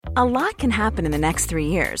A lot can happen in the next 3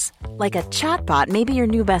 years. Like a chatbot may be your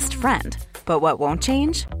new best friend. But what won't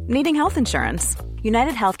change? Needing health insurance.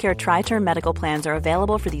 United Healthcare Tri-Term Medical Plans are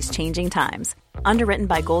available for these changing times. Underwritten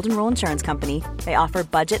by Golden Rule Insurance Company, they offer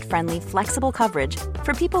budget-friendly, flexible coverage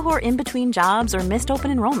for people who are in between jobs or missed open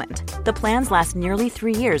enrollment. The plans last nearly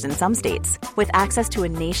 3 years in some states, with access to a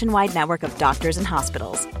nationwide network of doctors and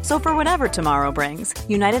hospitals. So for whatever tomorrow brings,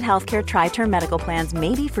 United Healthcare Tri-Term Medical Plans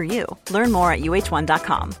may be for you. Learn more at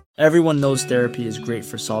uh1.com. Everyone knows therapy is great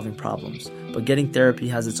for solving problems, but getting therapy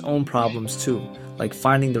has its own problems too, like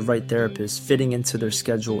finding the right therapist, fitting into their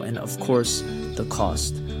schedule, and of course, the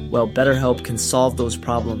cost. Well, BetterHelp can solve those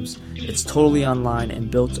problems. It's totally online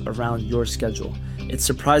and built around your schedule. It's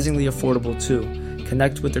surprisingly affordable too.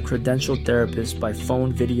 Connect with a credentialed therapist by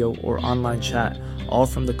phone, video, or online chat, all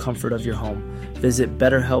from the comfort of your home. Visit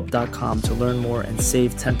BetterHelp.com to learn more and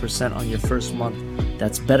save 10% on your first month.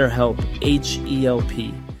 That's BetterHelp,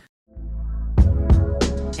 H-E-L-P.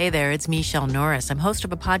 Hey there, it's Michelle Norris. I'm host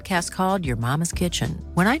of a podcast called Your Mama's Kitchen.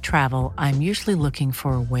 When I travel, I'm usually looking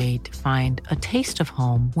for a way to find a taste of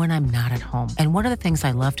home when I'm not at home. And one of the things I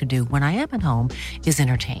love to do when I am at home is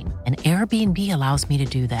entertain. And Airbnb allows me to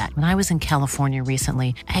do that. When I was in California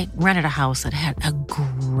recently, I rented a house that had a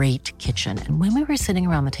great kitchen. And when we were sitting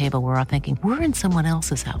around the table, we were all thinking, we're in someone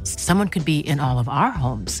else's house. Someone could be in all of our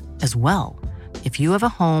homes as well. If you have a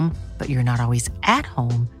home, but you're not always at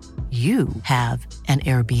home, you have an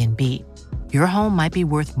Airbnb. Your home might be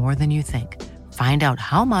worth more than you think. Find out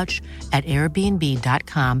how much at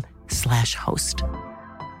airbnb.com/host.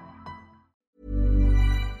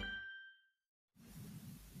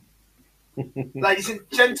 Ladies and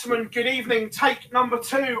gentlemen, good evening. Take number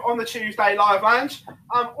 2 on the Tuesday Live Lounge.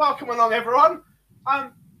 Welcome along, everyone.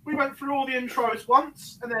 We went through all the intros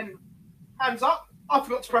once, and then hands up. I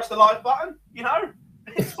forgot to press the like button, you know.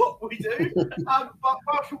 It's what we do. But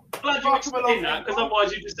welcome along that, because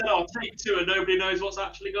otherwise you just said, "I'll take 2," and nobody knows what's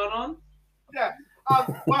actually going on. Yeah.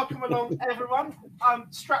 Welcome along, everyone.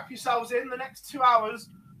 Strap yourselves in. The next 2 hours,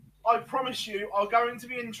 I promise you, are going to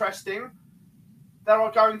be interesting. There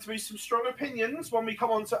are going to be some strong opinions when we come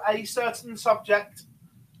on to a certain subject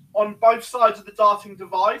on both sides of the darting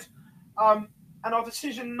divide. And our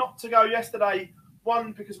decision not to go yesterday,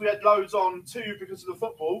 1, because we had loads on, 2, because of the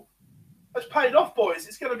football, has paid off, boys.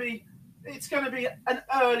 It's going to be an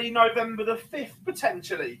early November the 5th,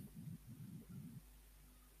 potentially.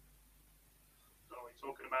 What are we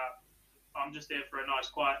talking about? I'm just here for a nice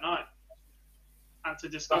quiet night. And to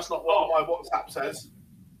discuss That's not what my WhatsApp says.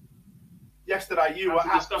 Yesterday, you were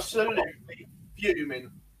absolutely fuming.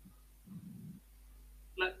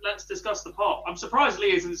 Let's discuss the pot. I'm surprised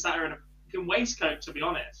Lee isn't sat here in a fucking waistcoat, to be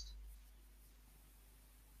honest.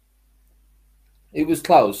 It was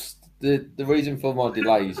close. The reason for my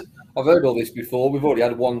delays, I've heard all this before. We've already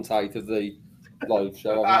had one take of the live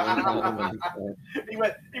show. He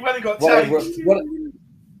went and got changed.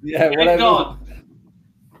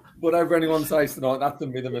 Whatever anyone says tonight, that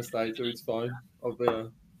can be the mistake, so it's fine. I'll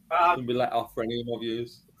be let off for any of my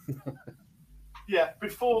views. Yeah,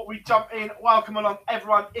 before we jump in, welcome along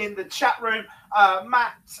everyone in the chat room.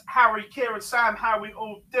 Matt, Harry, Kieran, Sam, how are we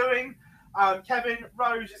all doing? Kevin,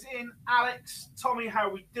 Rose is in. Alex, Tommy, how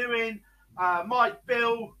are we doing? Mike,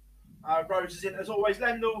 Bill, Rose is in as always.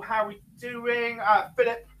 Lendl, how are we doing?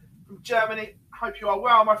 Philip from Germany, hope you are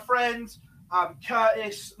well, my friends.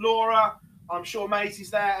 Curtis, Laura, I'm sure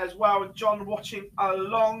Maisie's there as well, and John watching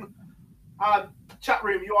along. Chat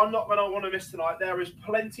room, you are not going to want to miss tonight. There is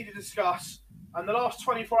plenty to discuss, and the last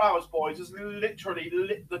 24 hours, boys, has literally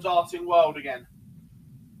lit the darting world again.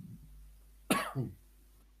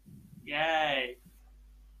 Yay.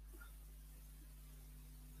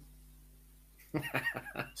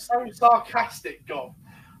 So sarcastic, Gob.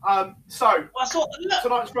 Tonight's I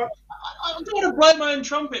don't want to blow my own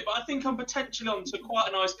trumpet, but I think I'm potentially on to quite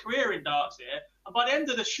a nice career in darts here. And by the end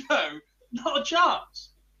of the show, not a chance.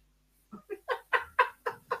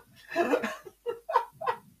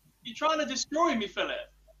 You're trying to destroy me,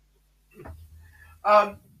 Philip.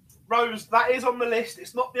 Rose, that is on the list.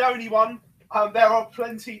 It's not the only one. There are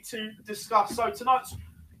plenty to discuss. So tonight's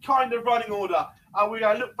kind of running order. We're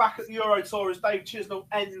going to look back at the Euro Tour as Dave Chisnell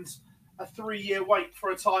ends a 3-year wait for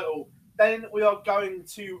a title. Then we are going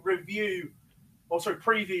to preview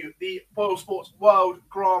the Boyle Sports World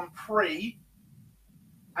Grand Prix.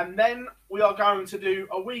 And then we are going to do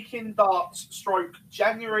a week in darts /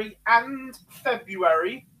 January and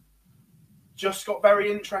February. Just got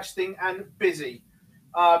very interesting and busy.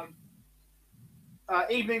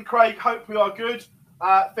 Evening, Craig. Hope we are good.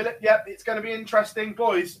 Philip, yep, it's going to be interesting.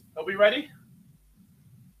 Boys, are we ready?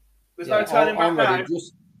 There's no turning back now.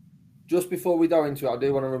 Just before we go into it, I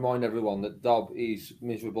do want to remind everyone that Dob is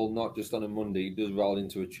miserable, not just on a Monday. He does roll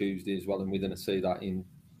into a Tuesday as well, and we're going to see that in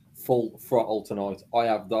full throttle tonight. I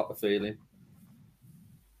have that feeling.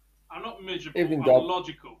 I'm not miserable. Evening, I'm Dob.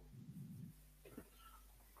 logical.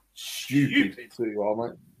 Stupid. So you are,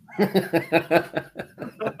 mate.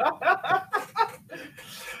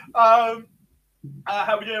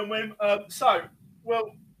 How we doing, Wim? So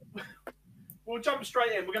we'll jump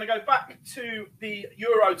straight in. We're going to go back to the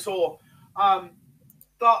Euro Tour.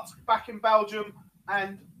 Darts back in Belgium,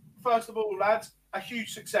 and first of all, lads, a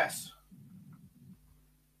huge success.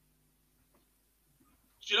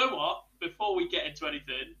 Do you know what? Before we get into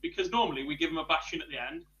anything, because normally we give them a bashing at the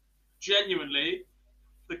end, genuinely,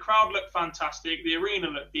 the crowd looked fantastic. The arena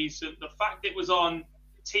looked decent. The fact it was on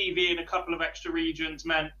TV in a couple of extra regions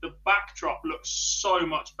meant the backdrop looked so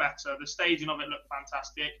much better. The staging of it looked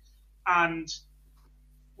fantastic. And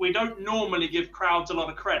we don't normally give crowds a lot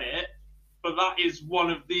of credit, but that is one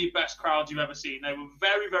of the best crowds you've ever seen. They were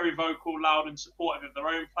very, very vocal, loud and supportive of their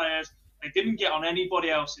own players. They didn't get on anybody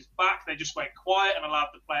else's back. They just went quiet and allowed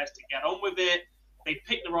the players to get on with it. They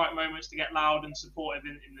picked the right moments to get loud and supportive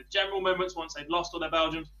in the general moments once they'd lost all their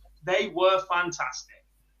Belgians. They were fantastic.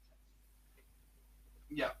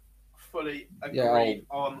 Yeah, fully agree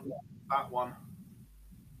on that one.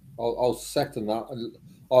 I'll second that.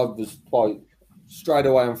 I was quite straight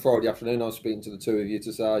away on Friday afternoon. I was speaking to the two of you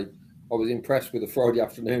to say I was impressed with the Friday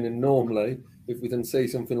afternoon. And normally, if we can see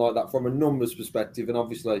something like that from a numbers perspective, and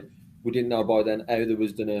obviously we didn't know by then how there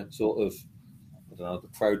was going to sort of, I don't know, the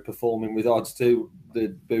crowd performing with regards to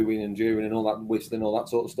the booing and jeering and all that, whistling, all that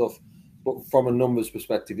sort of stuff. But from a numbers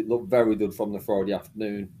perspective, it looked very good from the Friday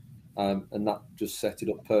afternoon. And that just set it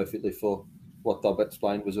up perfectly for what Dob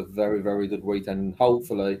explained was a very, very good weekend. And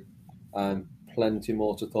hopefully, plenty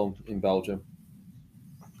more to come in Belgium.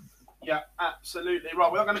 Yeah, absolutely.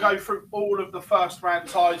 Right, we're not going to go through all of the first round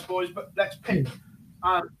ties, boys, but let's pick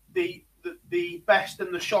the best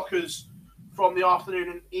and the shockers from the afternoon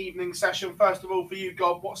and evening session. First of all, for you,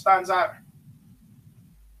 Gob, what stands out?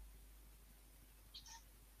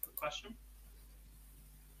 Good question.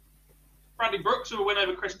 Bradley Brooks, who will win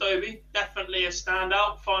over Chris Dobey, definitely a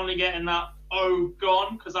standout. Finally getting that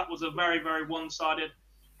gone, because that was a very, very one-sided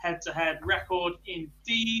head-to-head record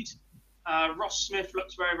indeed. Ross Smith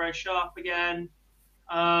looks very, very sharp again.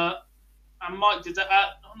 And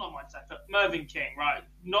Mervyn King, right?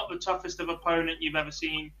 Not the toughest of opponent you've ever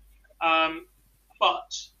seen.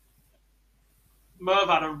 But Merv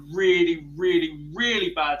had a really, really, really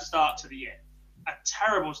bad start to the year. A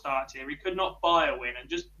terrible start here. He could not buy a win, and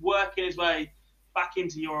just working his way back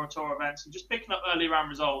into Euro Tour events and just picking up early round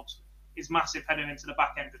results is massive heading into the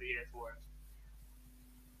back end of the year for him.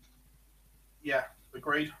 Yeah,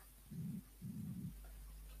 agreed.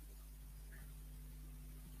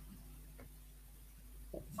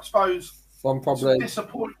 I suppose some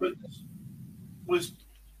disappointment was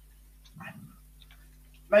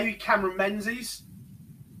maybe Cameron Menzies.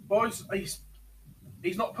 Boys,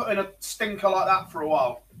 he's not put in a stinker like that for a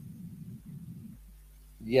while.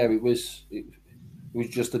 Yeah, it was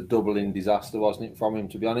just a doubling disaster, wasn't it, from him,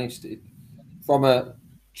 to be honest? From a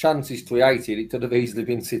chances created, it could have easily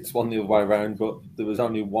been 6-1 the other way around, but there was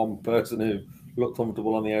only one person who looked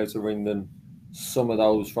comfortable on the outer ring, and some of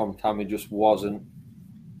those from Cammy just wasn't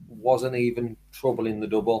even troubling the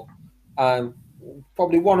double.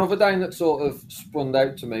 Probably one other thing that sort of sprung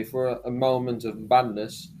out to me for a moment of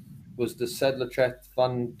madness was the Sedlachet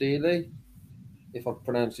Van Deely. If I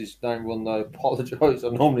pronounce his name wrong, I apologise. I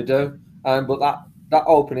normally do. But that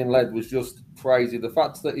opening leg was just crazy. The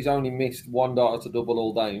fact that he's only missed one dart to double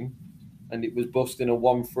all game, and it was busting a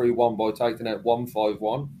 1-3-1 by taking out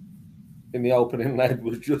 1-5-1 in the opening leg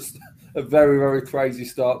was just a very, very crazy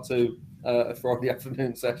start to a Friday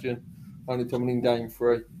afternoon session, only coming in game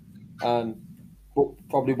 3. But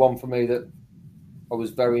probably one for me that I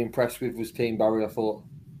was very impressed with was Team Barry. I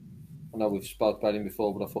know we've spoke about him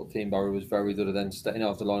before, but I thought Team Barry was very good at then stepping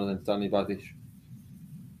off the line and then Stanley Badish.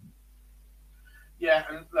 Yeah,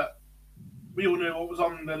 and look, we all knew what was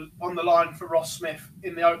on the line for Ross Smith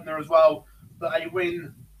in the opener as well, that a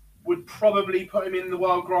win would probably put him in the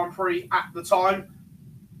World Grand Prix at the time.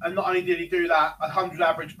 And not only did he do that, 100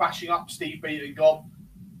 average bashing up Steve Beaton Gob.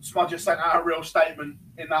 Smudger sent out a real statement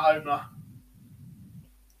in that opener.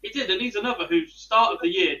 He did, and he's another who, start of the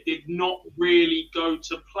year, did not really go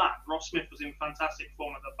to plan. Ross Smith was in fantastic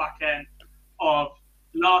form at the back end of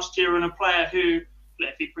last year, and a player who,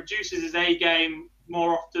 if he produces his A game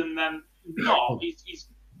more often than not, he's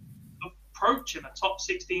approaching a top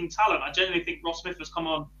 16 talent. I genuinely think Ross Smith has come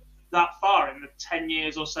on that far in the 10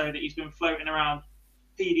 years or so that he's been floating around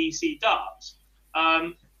PDC darts.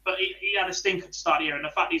 but he had a stinker to start the year, and the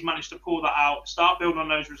fact he's managed to pull that out, start building on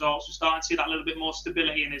those results, we're starting to see that little bit more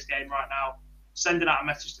stability in his game right now. Sending out a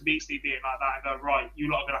message to Beats being like that and go, right, you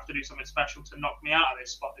lot are going to have to do something special to knock me out of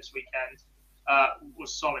this spot this weekend,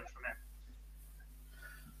 was solid from him.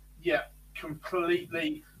 Yeah,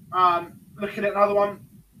 completely. Looking at another one,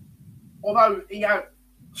 although he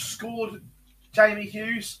outscored Jamie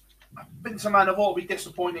Hughes, Vincent Van der Voort will be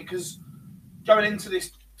disappointed because going into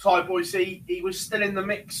this tie, boys, he was still in the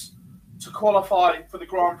mix to qualify for the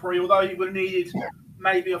Grand Prix, although he would have needed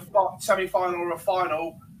maybe a semi-final or a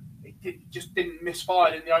final. It just didn't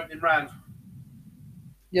misfire in the opening round.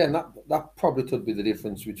 Yeah, and that probably could be the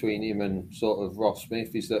difference between him and sort of Ross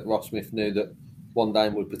Smith, is that Ross Smith knew that one day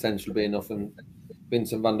would potentially be enough, and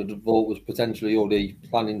Vincent Van der Voort was potentially already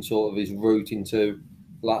planning sort of his route into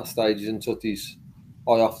latter stages and took his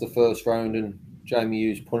eye off the first round, and Jamie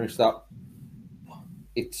Hughes punished that.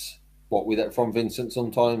 It's what we get from Vincent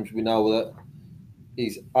sometimes. We know that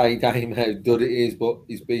his A game, how good it is, but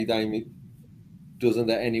his B game doesn't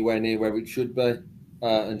get anywhere near where it should be.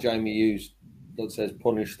 And Jamie Hughes, that says,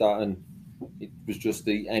 punished that, and it was just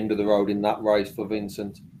the end of the road in that race for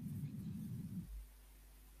Vincent.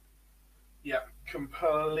 Yeah,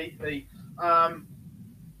 completely.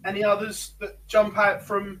 Any others that jump out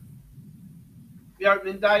from the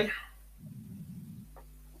opening day?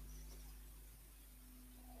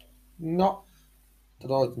 Not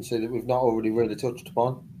that I can see that we've not already really touched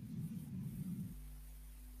upon.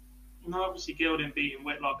 No, obviously Gilding beating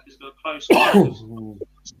Whitlock is a close one.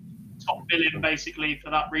 Top billing basically for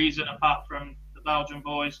that reason, apart from the Belgian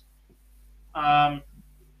boys. I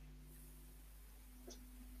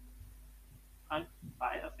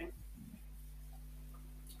think.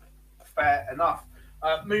 Fair enough.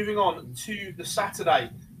 Moving on to the Saturday.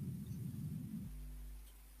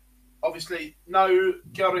 Obviously, no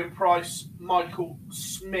Gerwyn Price, Michael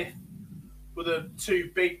Smith were the two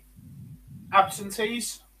big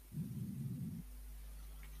absentees.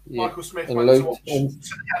 Yeah. Michael Smith went to watch St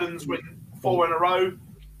Helens win 4 in a row,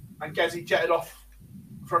 and Gezi jetted off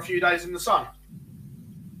for a few days in the sun.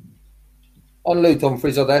 On Luke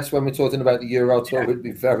Humphries, I guess, when we're talking about the Euro Tour, it'd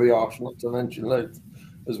be very harsh not to mention Luke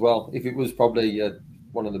as well. If it was probably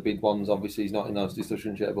one of the big ones, obviously he's not in those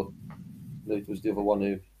discussions yet, but Luke was the other one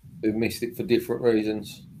who missed it for different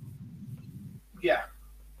reasons. Yeah,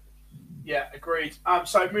 agreed.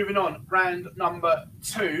 So moving on, round number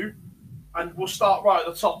 2, and we'll start right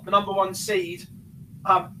at the top. The number 1 seed,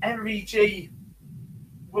 MVG,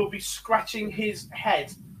 will be scratching his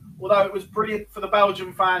head. Although it was brilliant for the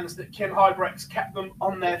Belgian fans that Kim Huybrechts kept them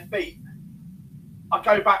on their feet. I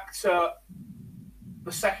go back to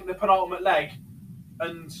the penultimate leg,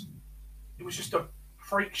 and it was just a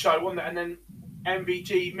freak show, wasn't it? And then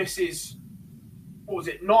MVG misses,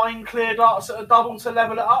 9 clear darts at a double to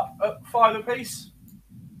level it up at 5 apiece?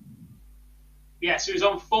 Yes, he was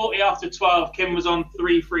on 40 after 12. Kim was on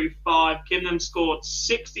 3-3-5. Kim then scored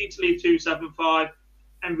 60 to leave 2-7-5.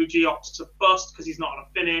 MVG opts to bust because he's not on a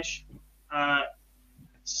finish.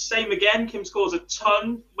 Same again. Kim scores a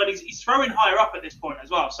ton when he's throwing higher up at this point as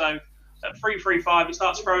well. So at 3-3-5, he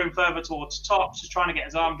starts throwing further towards tops, just trying to get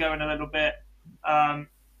his arm going a little bit.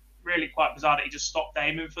 Really quite bizarre that he just stopped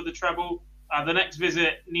aiming for the treble. The next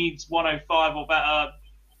visit needs 105 or better,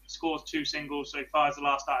 scores 2 singles, so he fires the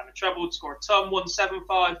last out in the treble to score a ton,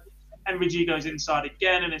 175. MVG goes inside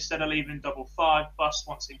again, and instead of leaving double 5, bust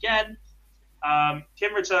once again.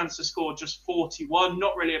 Kim returns to score just 41,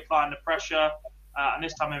 not really applying the pressure, and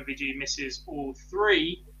this time MVG misses all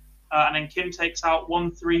 3. And then Kim takes out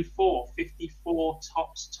 134, 54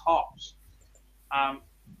 tops.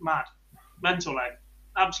 Mad. Mental leg.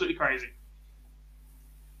 Absolutely crazy.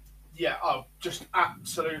 Yeah, just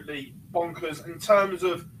absolutely bonkers. In terms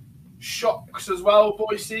of shocks as well,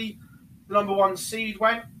 Boise, the number 1 seed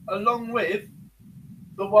went, along with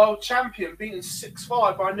the world champion, beaten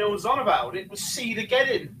 6-5 by Neil Zonneveld. It was seed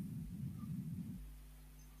again.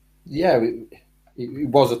 Yeah, it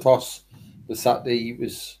was a toss. The Saturday, it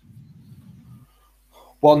was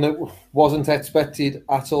one that wasn't expected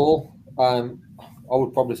at all. I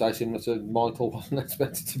would probably say similar to Michael, wasn't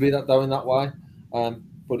expected to be that going that way.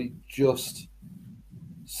 But it just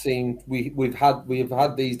seemed we've had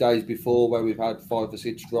these days before where we've had 5 or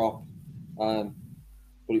 6 drop.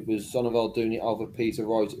 But it was Zonneveld doing it over Peter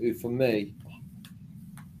Wright, who for me,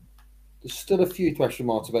 there's still a few question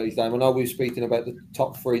marks about his game. I know we were speaking about the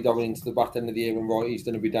top 3 going into the back end of the year and Wright is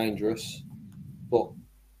going to be dangerous. But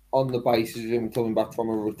on the basis of him coming back from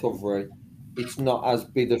a recovery, it's not as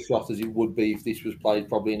big a shot as it would be if this was played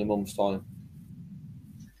probably in a month's time.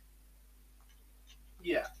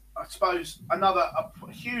 Yeah, I suppose another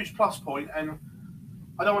a huge plus point, and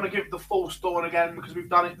I don't want to give the false dawn again because we've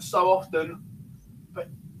done it so often, but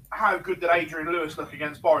how good did Adrian Lewis look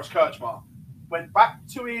against Boris Kirchmar? Went back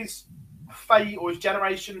to his phase or his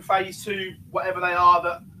generation phase 2, whatever they are,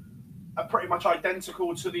 that are pretty much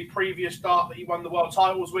identical to the previous dart that he won the world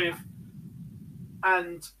titles with,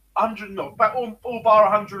 and all bar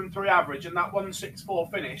 103 average and that 164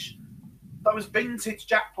 finish. That was vintage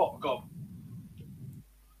jackpot gob.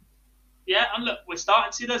 Yeah, and look, we're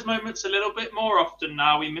starting to see those moments a little bit more often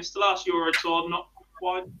now. We missed the last Euro Tour, not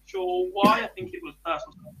quite sure why. I think it was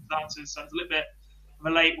personal circumstances, so it's a little bit of a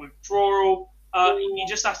late withdrawal. He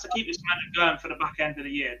just has to keep this momentum going for the back end of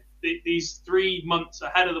the year. These 3 months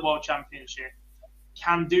ahead of the World Championship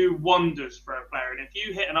can do wonders for a player. And if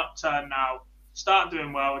you hit an upturn now, start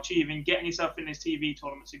doing well, getting yourself in these TV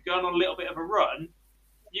tournaments and going on a little bit of a run,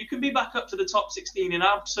 you can be back up to the top 16 in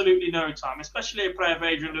absolutely no time, especially a player of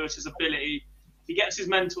Adrian Lewis's ability. He gets his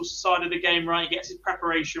mental side of the game right, he gets his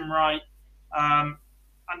preparation right, and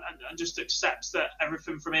just accepts that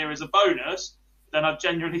everything from here is a bonus, then I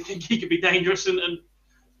genuinely think he could be dangerous. And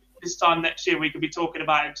this time next year, we could be talking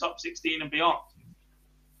about him top 16 and beyond.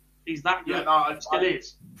 He's that good. Yeah, no, I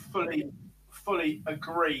is. Fully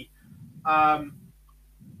agree.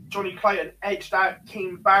 Johnny Clayton edged out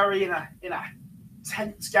King Barry in a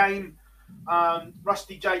tense game.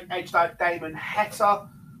 Rusty Jake edged out Damon Heta.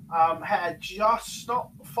 Heta just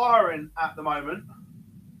not firing at the moment.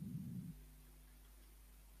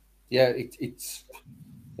 Yeah, it's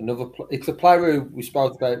another. It's a player who we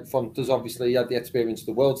spoke about from. Does obviously had the experience of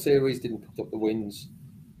the World Series, didn't put up the wins,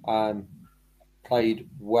 played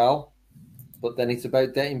well, but then it's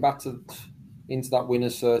about getting back into that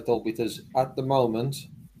winner's circle, because at the moment,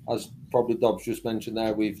 as probably Dobbs just mentioned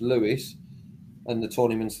there with Lewis and the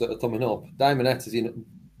tournaments that are coming up, Damon Heta's in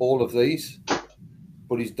all of these,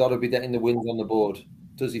 but he's got to be getting the wins on the board.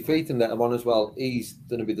 Does he feed them that on as well? He's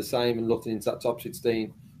going to be the same and looking into that top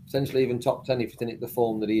 16, potentially even top 10 if he didn't hit the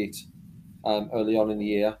form that he hit early on in the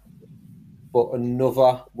year. But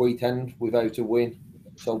another weekend without a win.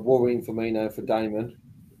 So worrying for me now for Damon.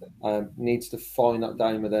 Needs to find that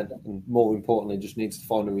Damon then, and more importantly, just needs to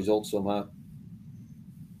find a result somehow.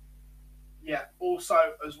 Yeah, also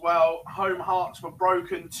as well, home hearts were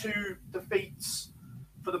broken. 2 defeats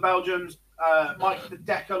for the Belgians. Mike De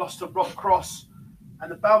Decker lost to Rob Cross,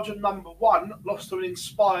 and the Belgian number 1 lost to an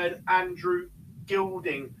inspired Andrew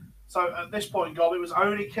Gilding. So at this point, Gob, it was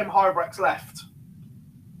only Kim Huybrechts left.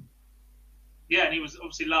 Yeah, and he was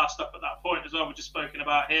obviously last up at that point as well. We've just spoken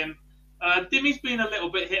about him. Dimmy's been a little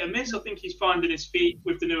bit hit and miss. I think he's finding his feet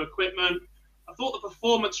with the new equipment. I thought the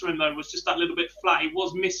performance from him, though, was just that little bit flat. He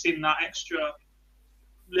was missing that extra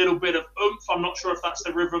little bit of oomph. I'm not sure if that's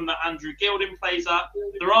the rhythm that Andrew Gilding plays at.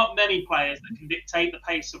 There aren't many players that can dictate the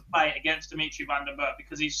pace of play against Dimitri van den Bergh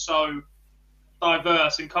because he's so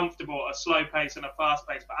diverse and comfortable at a slow pace and a fast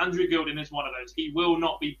pace. But Andrew Gilding is one of those. He will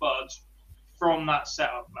not be budged from that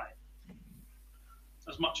setup, mate.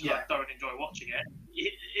 As much as I don't enjoy watching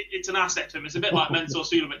it, it's an asset to him. It's a bit like Mentor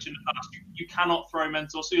Sulovic in the past. You cannot throw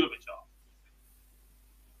Mentor Sulovic off.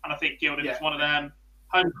 And I think Gilding is one of them.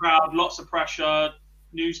 Home crowd, lots of pressure,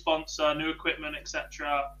 new sponsor, new equipment,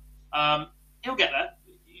 etc. He'll get there.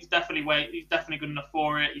 He's definitely good enough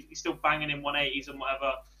for it. He's still banging in 180s and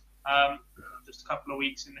whatever. Just a couple of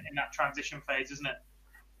weeks in that transition phase, isn't it?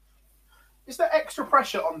 Is there extra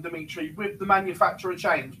pressure on Dimitri with the manufacturer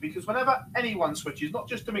change? Because whenever anyone switches, not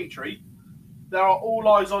just Dimitri, there are all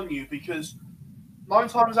eyes on you, because 9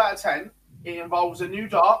 times out of 10, it involves a new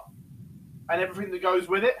dart and everything that goes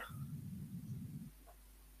with it.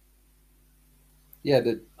 Yeah,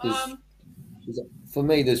 for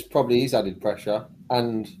me, there's probably is added pressure,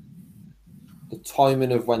 and the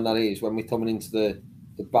timing of when that is, when we're coming into the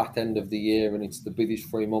back end of the year and it's the biggest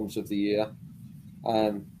 3 months of the year,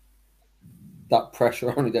 that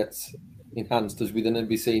pressure only gets enhanced as we're going to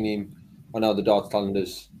be seeing him. I know the darts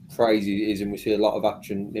calendar's crazy it is, and we see a lot of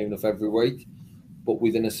action near enough every week, but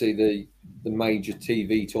we're going to see the major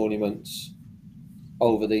TV tournaments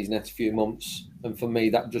over these next few months. And for me,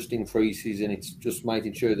 that just increases, and it's just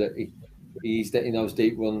making sure that he's getting those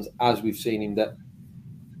deep runs as we've seen him that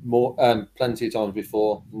more plenty of times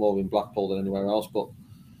before, more in Blackpool than anywhere else. But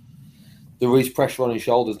there is pressure on his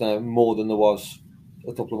shoulders now more than there was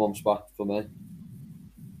a couple of months back for me.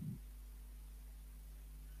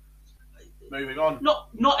 Moving on.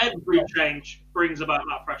 Not every change brings about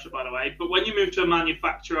that pressure, by the way. But when you move to a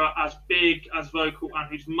manufacturer as big, as vocal, and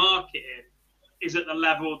whose marketing is at the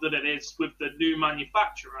level that it is with the new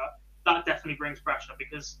manufacturer, that definitely brings pressure,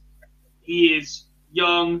 because he is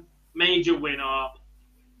young, major winner,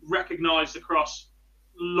 recognised across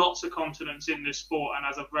lots of continents in this sport, and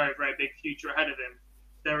has a very, very big future ahead of him.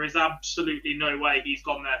 there is absolutely no way he's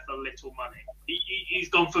gone there for little money. He's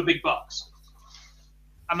gone for big bucks.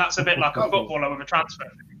 And that's a bit like a footballer with a transfer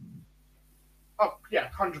fee. Oh, yeah,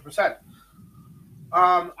 100%.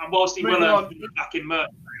 And whilst he will earn back in merch,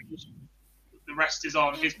 the rest is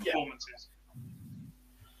on his performances.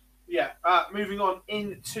 Yeah, moving on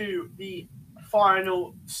into the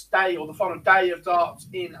final day of darts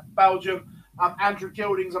in Belgium. Andrew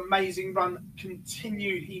Gilding's amazing run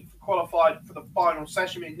continued. He qualified for the final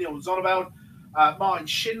session in Neil Zonneveld. Martin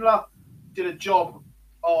Schindler did a job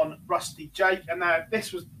on Rusty Jake. And now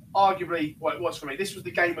this was arguably, well, it was for me, this was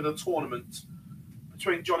the game of the tournament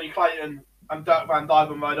between Johnny Clayton and Dirk van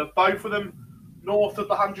Dijvenbode. Both of them north of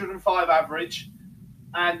the 105 average.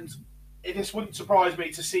 And this wouldn't surprise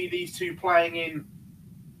me to see these two playing in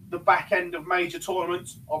the back end of major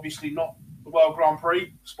tournaments. Obviously not the World Grand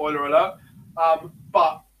Prix, spoiler alert.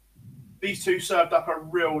 But these two served up a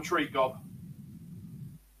real treat, Gob.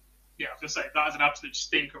 Yeah, I was going to say, that is an absolute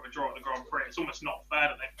stinker of a draw at the Grand Prix. It's almost not fair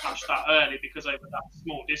that they flashed that early, because over that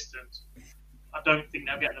small distance, I don't think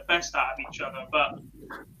they'll get the best out of each other. But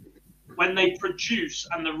when they produce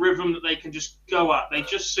and the rhythm that they can just go at, they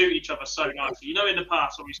just suit each other so nicely. You know, in the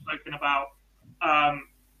past, when we've spoken about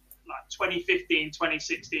like 2015,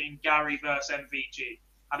 2016, Gary versus MVG,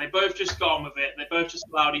 and they both just got on with it. They both just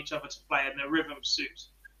allowed each other to play, and their rhythm suits.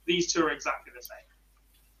 These two are exactly the same.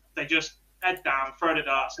 They just head down, throw the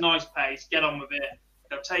darts, nice pace, get on with it.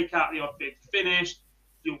 They'll take out the odd big finish.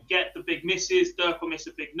 You'll get the big misses. Dirk will miss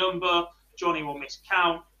a big number. Johnny will miss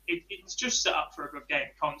count. It's just set up for a good game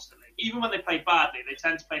constantly. Even when they play badly, they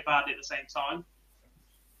tend to play badly at the same time.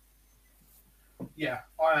 Yeah,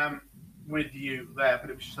 I am with you there, but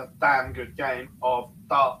it was just a damn good game of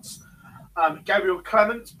darts. Gabriel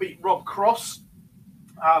Clemens beat Rob Cross.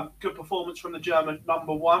 Good performance from the German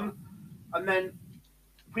number one. And then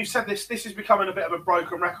we've said this is becoming a bit of a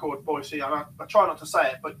broken record, Boise. And I try not to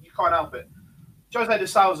say it, but you can't help it. Jose de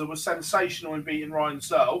Souza was sensational in beating Ryan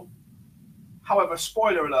Searle. However,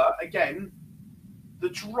 spoiler alert, again, the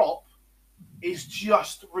drop is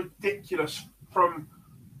just ridiculous from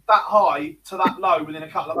that high to that low within a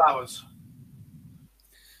couple of hours.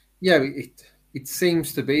 Yeah, it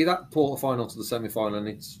seems to be that quarter-final to the semi-final, and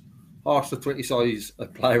it's harsh to criticise a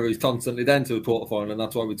player who's constantly then to a quarter-final, and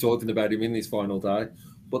that's why we're talking about him in this final day.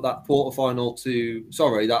 But that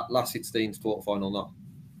that last 16 to quarter-final, not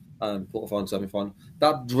quarter-final, semi-final,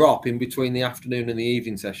 that drop in between the afternoon and the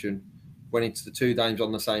evening session, when it's the two games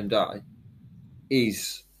on the same day,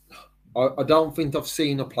 is... I don't think I've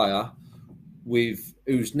seen a player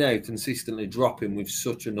who's now consistently dropping with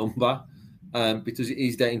such a number, because it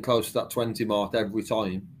is getting close to that 20 mark every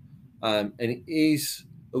time. And it is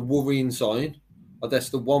a worrying sign. I guess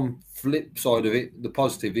the one flip side of it, the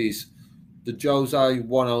positive, is the Jose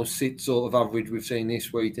 106 sort of average we've seen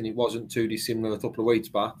this week, and it wasn't too dissimilar a couple of weeks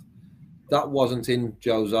back. That wasn't in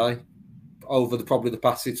Jose over probably the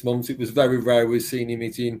past 6 months. It was very rare we've seen him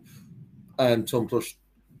hitting 10 plus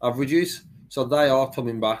averages. So they are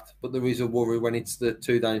coming back, but there is a worry when it's the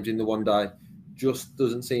two games in the one day. Just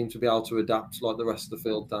doesn't seem to be able to adapt like the rest of the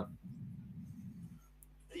field then.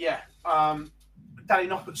 Yeah. Danny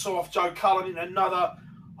Noppert saw off Joe Cullen in another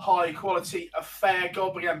high-quality affair.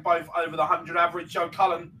 Gob, again, both over the 100 average. Joe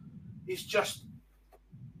Cullen is just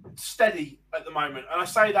steady at the moment. And I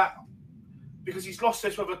say that because he's lost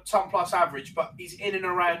this with a 10-plus average, but he's in and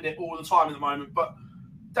around it all the time at the moment. But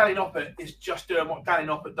Danny Noppert is just doing what Danny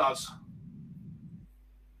Noppert does.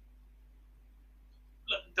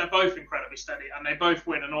 They're both incredibly steady, and they both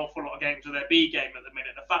win an awful lot of games with their B game at the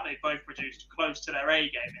minute. The fact they both produced close to their A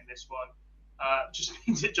game in this one just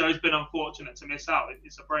means that Joe's been unfortunate to miss out.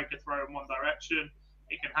 It's a breaker throw in one direction.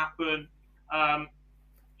 It can happen.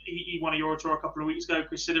 He won a Euro Tour a couple of weeks ago,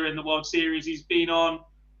 considering the World Series he's been on.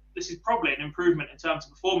 This is probably an improvement in terms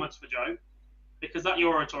of performance for Joe, because that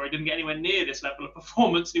Euro Tour, he didn't get anywhere near this level of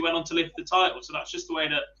performance. He went on to lift the title. So that's just the way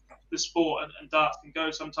that the sport and darts can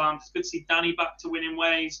go sometimes. It's good to see Danny back to winning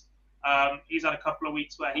ways. He's had a couple of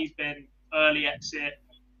weeks where he's been early exit,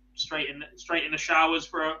 straight in the showers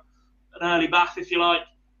for an early bath, if you like.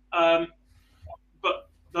 But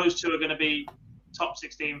those two are going to be top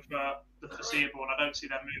 16 for the foreseeable, and I don't see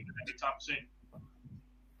them moving anytime soon.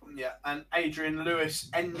 Yeah, and Adrian Lewis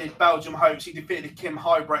ended Belgium hopes. He defeated Kim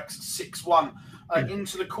Huybrechts 6-1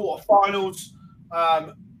 into the quarterfinals.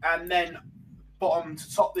 And then bottom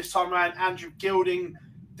to top this time around, Andrew Gilding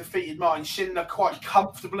defeated Martin Schindler quite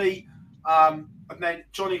comfortably. And then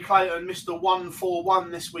Johnny Clayton, Mr.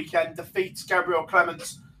 141 this weekend, defeats Gabriel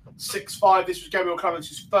Clemens 6-5. This was Gabriel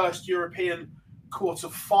Clemens' first European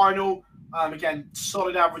quarter-final. Again,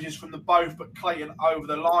 solid averages from the both, but Clayton over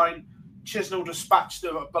the line. Chisnall dispatched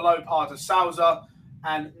them below par to Sousa,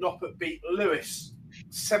 and Noppert beat Lewis.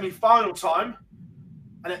 Semi-final time,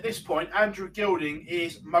 and at this point, Andrew Gilding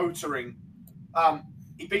is motoring.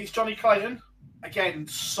 He beats Johnny Clayton. Again,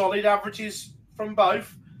 solid averages from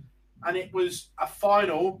both, and it was a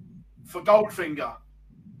final for Goldfinger.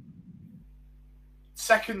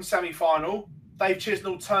 Second semi-final, Dave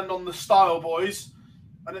Chisnall turned on the Style Boys,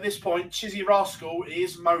 and at this point, Chizzy Rascal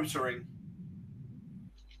is motoring.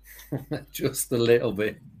 Just a little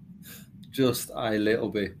bit.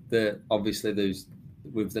 Obviously, there's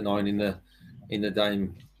with the 9 in the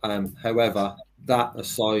Dame. However, that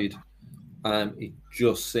aside, it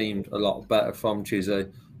just seemed a lot better from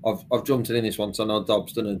Chizzy. I've jumped in this one, so I know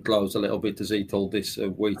Dobston and glows a little bit as he told this a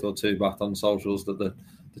week or two back on socials that the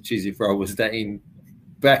Chizzy throw was getting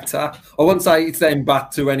better. I won't say it's then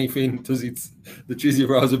back to anything because it's the Chizzy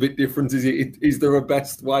throw is a bit different. Is there a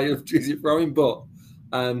best way of Chizzy throwing? But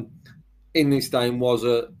in this game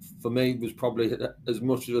for me was probably as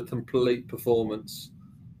much of a complete performance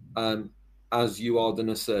as you are going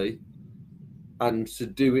to see, and to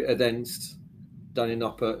do it against Danny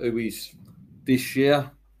Noppert, who is this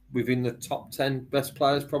year within the top 10 best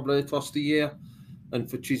players probably across the year,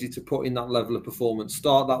 and for Chizzy to put in that level of performance,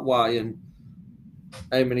 start that way, and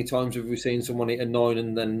how many times have we seen someone hit a 9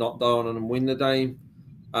 and then knock down and win the game?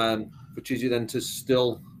 For Chizzy then to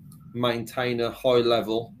still maintain a high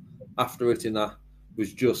level after hitting that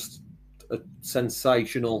was just a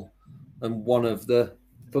sensational and one of the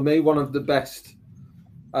best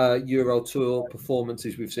Euro Tour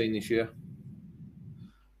performances we've seen this year.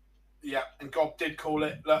 Yeah, and Gob did call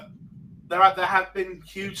it. Look, there have been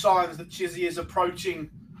huge signs that Chizzy is approaching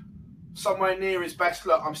somewhere near his best.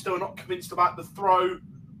 Look, I'm still not convinced about the throw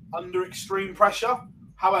under extreme pressure.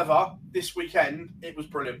 However, this weekend, it was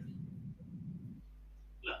brilliant.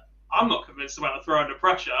 Look, I'm not convinced about the throw under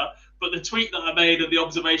pressure, but the tweet that I made and the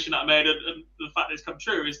observation that I made and the fact that it's come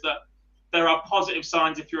true is that there are positive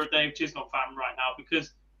signs if you're a Dave Chisnall fan right now,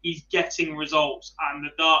 because he's getting results and the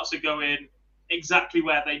darts are going exactly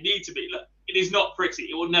where they need to be. Look, it is not pretty.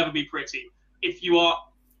 It will never be pretty. If you are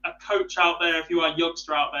a coach out there, if you are a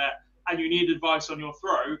youngster out there and you need advice on your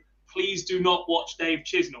throw, please do not watch Dave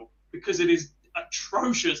Chisnall, because it is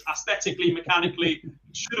atrocious aesthetically, mechanically.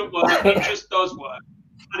 It shouldn't work. It just does work.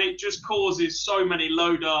 And it just causes so many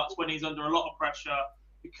low darts when he's under a lot of pressure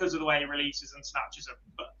because of the way he releases and snatches them.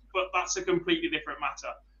 But that's a completely different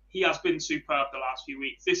matter. He has been superb the last few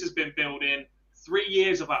weeks. This has been building 3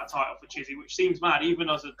 years of that title for Chizzy, which seems mad, even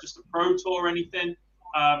as just a pro tour or anything.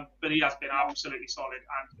 But he has been absolutely solid,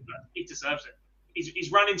 and he deserves it.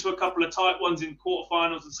 He's run into a couple of tight ones in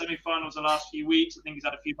quarterfinals and semi-finals the last few weeks. I think he's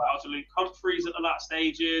had a few battles with Luke Humphreys at the last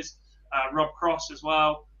stages, Rob Cross as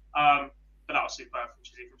well. But that was superb from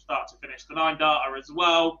Chizzy from start to finish. The 9 darter as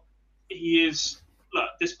well. He is, look,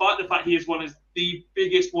 despite the fact he is one of the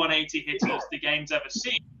biggest 180 hitters the game's ever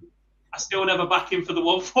seen, I still never back him for the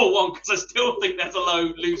 141 because I still think there's a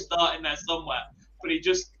loose dart in there somewhere. But he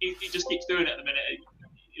just keeps doing it at the minute.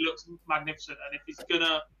 He looks magnificent, and if he's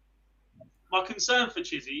gonna, my concern for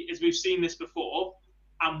Chizzy is we've seen this before,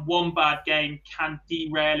 and one bad game can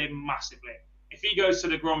derail him massively. If he goes to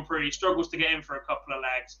the Grand Prix, struggles to get in for a couple of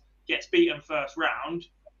legs, gets beaten first round,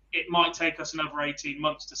 it might take us another 18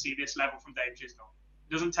 months to see this level from Dave Chisnall.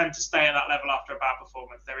 He doesn't tend to stay at that level after a bad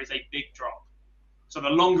performance. There is a big drop. So the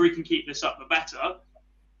longer he can keep this up, the better.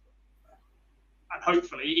 And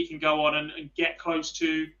hopefully he can go on and get close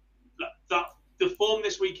to that. The form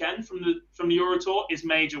this weekend from the Euro Tour is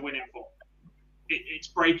major winning form. It's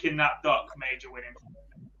breaking that duck major winning form.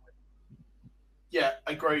 Yeah,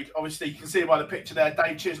 agreed. Obviously, you can see by the picture there,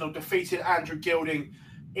 Dave Chisnall defeated Andrew Gilding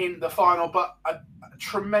in the final, but a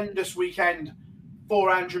tremendous weekend for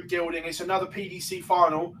Andrew Gilding. It's another PDC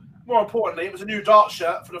final. More importantly, it was a new dart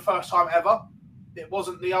shirt for the first time ever. It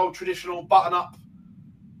wasn't the old traditional button-up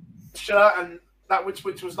shirt, and that which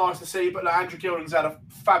was nice to see. But Andrew Gilding's had a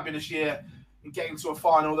fabulous year in getting to a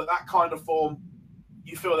final. That kind of form,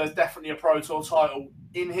 you feel there's definitely a Pro Tour title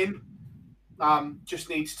in him. Just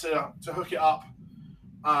needs to hook it up.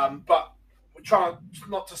 But we're trying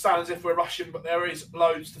not to sound as if we're rushing, but there is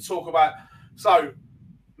loads to talk about. So,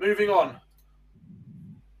 moving on.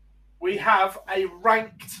 We have a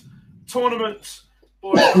ranked tournament.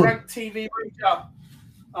 Boys, a ranked TV major.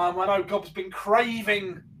 I know Gob's been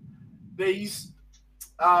craving these.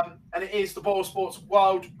 And it is the Boyle Sports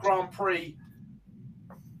World Grand Prix.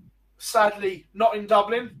 Sadly, not in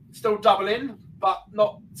Dublin. Still Dublin, but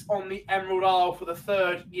not on the Emerald Isle for the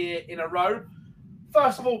 3rd year in a row.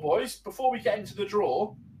 First of all, boys, before we get into the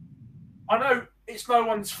draw, I know it's no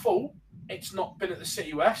one's fault it's not been at the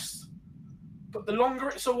City West, but the longer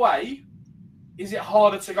it's away, Is it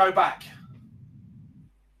harder to go back?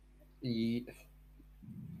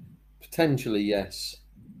 Potentially, yes.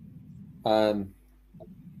 For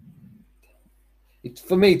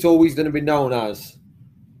me, it's always going to be known as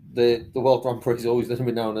the World Grand Prix is always going to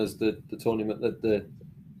be known as the tournament, that the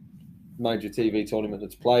major TV tournament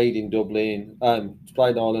that's played in Dublin, it's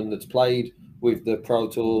played in Ireland, that's played with the Pro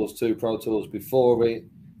Tours, 2 Pro Tours before it.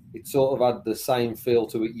 It sort of had the same feel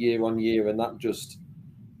to it year on year, and that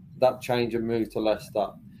change and move to Leicester,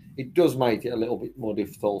 it does make it a little bit more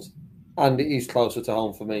difficult. And it is closer to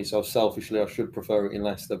home for me, so selfishly I should prefer it in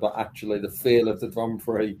Leicester, but actually the feel of the Grand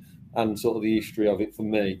Prix and sort of the history of it for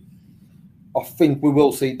me, I think we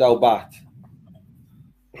will see it go back.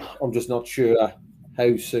 I'm just not sure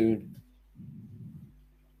how soon.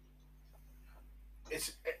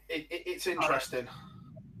 It's interesting.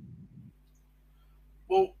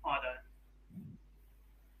 Well, I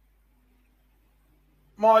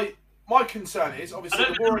don't. My concern is obviously I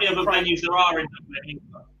don't know how many other venues there are in Dublin,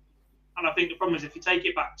 and I think the problem is if you take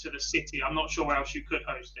it back to the city, I'm not sure where else you could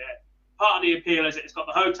host it. Part of the appeal is it's got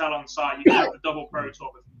the hotel on site. You can have the double Pro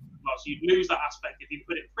Tour, so you'd lose that aspect if you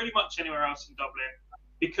put it pretty much anywhere else in Dublin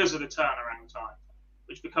because of the turnaround time,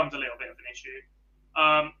 which becomes a little bit of an issue.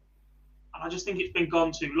 And I just think it's been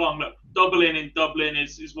gone too long. Look, doubling in Dublin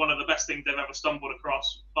is one of the best things they've ever stumbled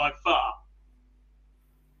across by far.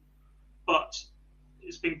 But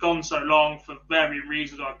it's been gone so long for varying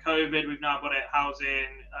reasons like COVID. We've now got it housing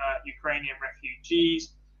Ukrainian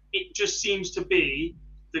refugees. It just seems to be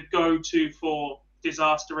the go-to for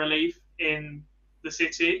disaster relief in the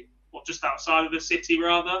city, or just outside of the city,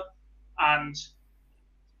 rather. And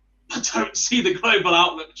I don't see the global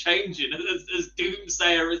outlook changing, as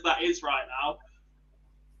doomsayer as that is right now.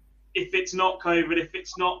 If it's not COVID, if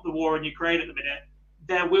it's not the war in Ukraine at the minute,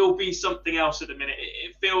 there will be something else at the minute.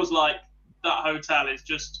 It feels like that hotel is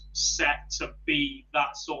just set to be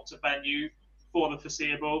that sort of venue for the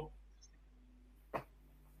foreseeable.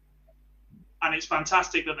 And it's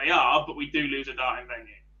fantastic that they are, but we do lose a darting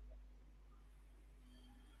venue.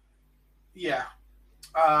 Yeah.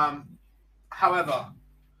 However,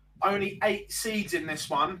 only 8 seeds in this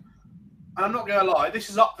one. And I'm not going to lie, this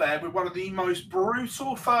is up there with one of the most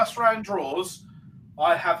brutal first-round draws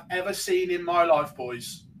I have ever seen in my life,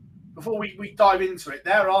 boys. Before we dive into it,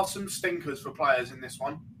 there are some stinkers for players in this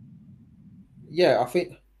one. Yeah, I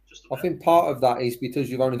think part of that is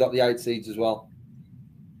because you've only got the 8 seeds as well.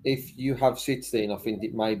 If you have 16, I think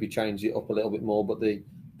it maybe changes it up a little bit more, but the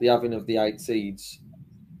having of the 8 seeds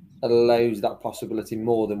allows that possibility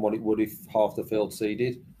more than what it would if half the field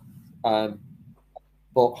seeded. But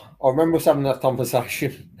I remember us having that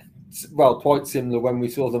conversation, well, quite similar when we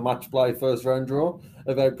saw the match play first round draw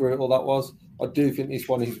of how brutal that was. I do think this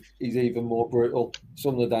one is even more brutal.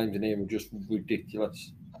 Some of the games in here are just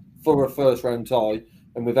ridiculous. For a first round tie,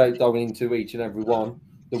 and without going into each and every one,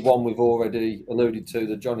 the one we've already alluded to,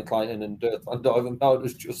 the Johnny Clayton and Dirk van Duijvenbode,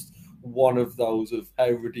 is just one of those of how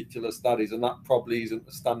ridiculous that is. And that probably isn't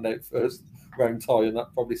a standout first round tie, and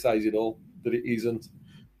that probably says it all, that it isn't.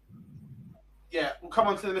 Yeah, we'll come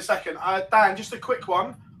on to them in a second. Dan, just a quick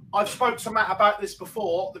one. I've spoke to Matt about this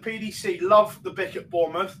before. The PDC love the BIC at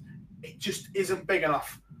Bournemouth. It just isn't big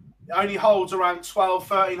enough. It only holds around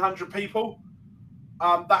 1,200 people.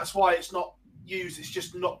 That's why it's not used. It's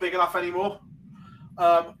just not big enough anymore.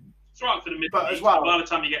 It's right for the mid, but as well, by the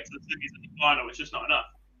time you get to the semis and the final, it's just not enough.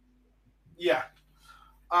 Yeah.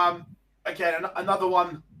 Again, another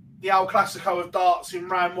one, the El Clasico of darts in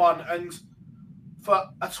round 1. And for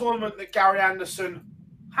a tournament that Gary Anderson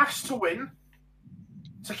has to win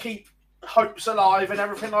to keep hopes alive and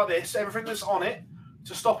everything like this, everything that's on it,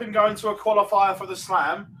 to stop him going to a qualifier for the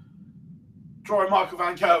Slam, drawing Michael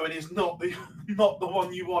van Gerwen is not the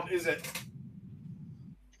one you want, is it?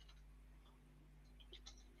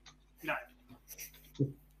 No.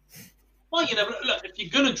 Well, you know, look, if you're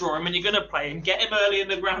going to draw him and you're going to play him, get him early in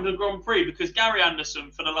the round of Grand Prix, because Gary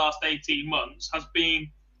Anderson for the last 18 months has been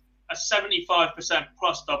a 75%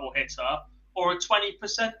 plus double hitter or a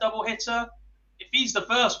 20% double hitter. If he's the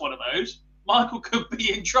first one of those, Michael could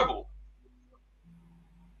be in trouble.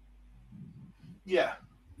 Yeah.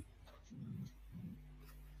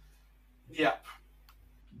 Yep.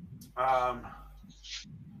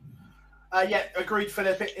 Yeah, agreed,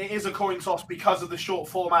 Philip. It is a coin toss because of the short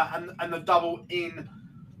format and the double in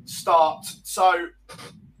start. So,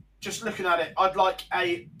 just looking at it, I'd like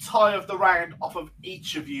a tie of the round off of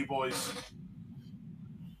each of you boys.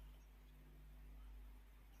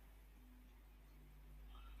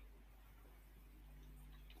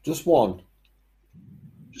 Just one.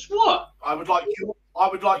 Just what? I would like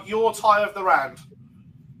your tie of the round.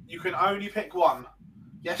 You can only pick one.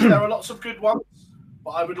 Yes, there are lots of good ones.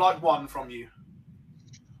 but I would like one from you.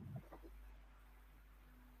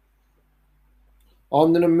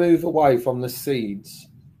 I'm going to move away from the seeds,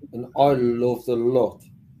 and I love the lot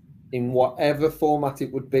in whatever format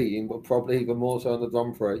it would be in, but probably even more so in the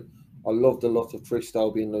Grand Prix. I love the lot of Trish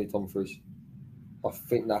Stelby and Lee Humphries. I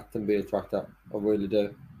think that can be a tractor. I really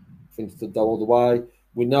do. I think it's the go all the way.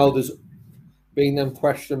 We know there's been them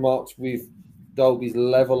question marks with Dolby's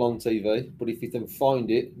level on TV, but if he can find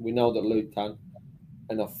it, we know that Luke can.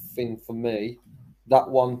 And I think for me, that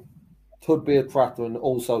one could be a tractor and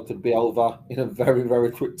also could be over in a very,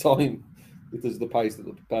 very quick time because of the pace that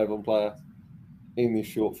the pair of them play at in this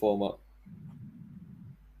short format.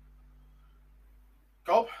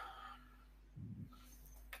 Gob?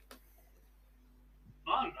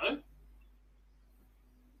 I don't know.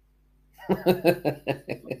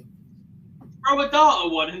 Throw a dart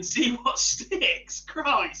at one and see what sticks.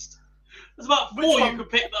 Christ. There's about four you could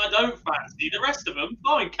pick that I don't fancy. The rest of them,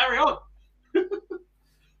 fine, carry on.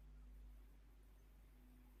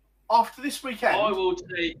 After this weekend, I will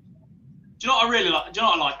take. Do you know what I really like? Do you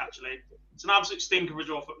know what I like actually? It's an absolute stinker of a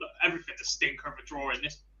draw. Look, everything's a stinker of a draw in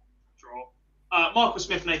this draw. Michael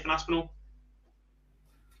Smith, Nathan Aspinall.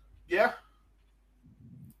 Yeah.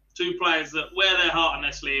 Two players that wear their heart on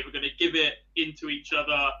their sleeve are going to give it into each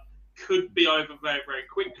other. Could be over very, very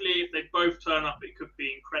quickly. If they both turn up, it could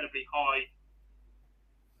be incredibly high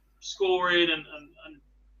scoring and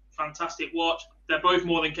fantastic watch. They're both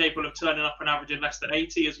more than capable of turning up and averaging less than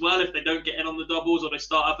 80 as well. If they don't get in on the doubles or they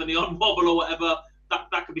start having the on wobble or whatever,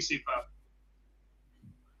 that could be superb.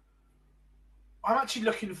 I'm actually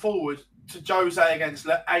looking forward to Jose against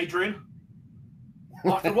Adrian.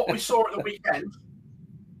 After what we saw at the weekend.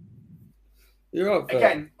 You're up.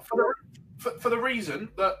 Again, for the reason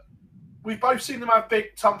that we've both seen them have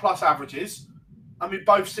big ton plus averages, and we've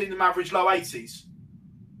both seen them average low 80s.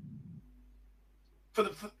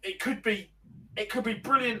 It could be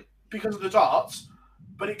brilliant because of the darts,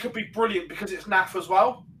 but it could be brilliant because it's naff as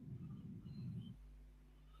well.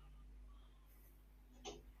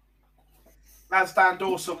 As Dan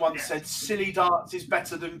Dawson once said, silly darts is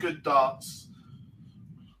better than good darts.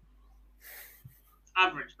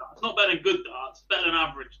 Average darts. Not better than good darts, better than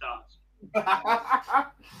average darts.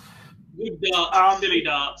 Good darts, silly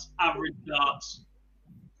darts, average darts,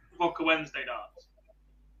 Vodka Wednesday darts.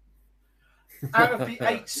 Out of the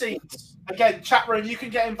 8 seeds, again, chat room, you can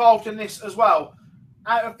get involved in this as well.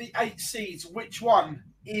 Out of the 8 seeds, which one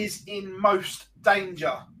is in most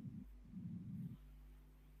danger?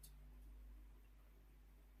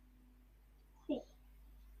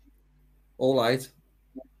 All 8.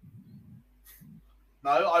 No,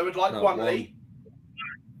 I would like one, Lee.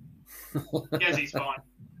 Gezzy's fine.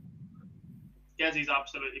 Gezzy's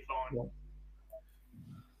absolutely fine.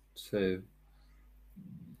 2.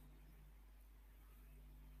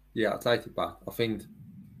 Yeah, I'll take it back. I think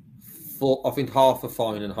half are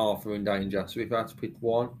fine and half are in danger. So if I had to pick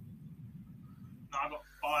one. No, I've got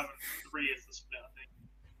 5 and 3 is the split,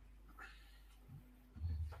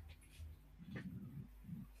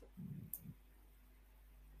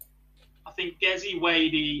 I think Gezzy,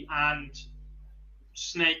 Wadey, and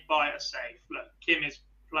Snakebite are safe. Look, Kim is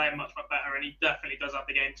playing much better, and he definitely does have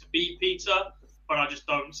the game to beat Peter, but I just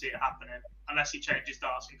don't see it happening unless he changes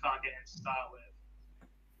darts and can't get in to start with.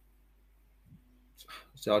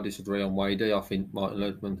 So I disagree on Wadey. I think Martin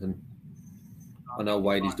Ludman I know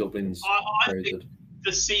Wadey's Dublin's very good.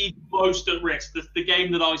 The seed most at risk, the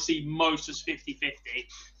game that I see most as 50-50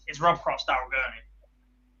 is Rob Cross, Darryl Gurney.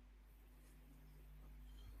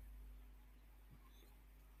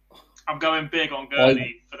 I'm going big on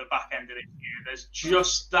Gurney for the back end of this year. There's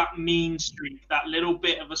just that mean streak, that little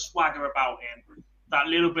bit of a swagger about him, that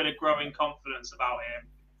little bit of growing confidence about him.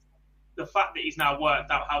 The fact that he's now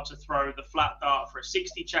worked out how to throw the flat dart for a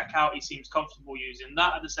 60 checkout, he seems comfortable using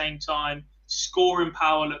that at the same time. Scoring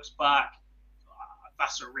power looks back.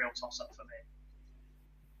 That's a real toss-up for me.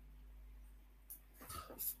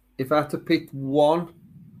 If I had to pick one,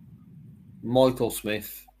 Michael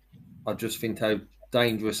Smith. I just think how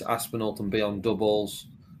dangerous Aspinall can be on doubles,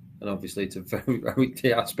 and obviously it's a very, very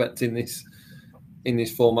key aspect in this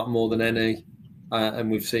format more than any. And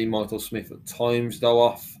we've seen Michael Smith at times go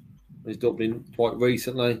off. He's doubling quite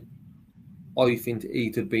recently. I think he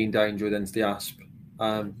could be in danger against the Asp,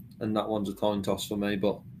 and that one's a coin toss for me.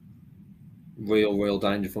 But real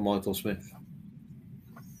danger for Michael Smith.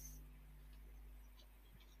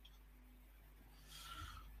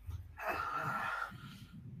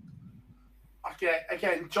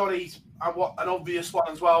 Again, Johnny's an obvious one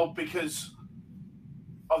as well because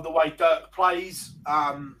of the way Dirk plays.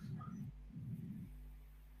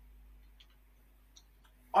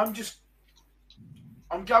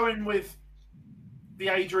 I'm going with the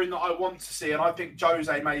Adrian that I want to see, and I think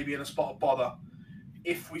Jose may be in a spot of bother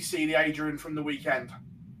if we see the Adrian from the weekend.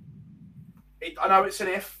 I know it's an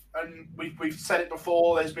if, and we've said it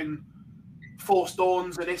before. There's been forced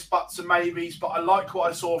dawns and ifs, buts and maybes, but I like what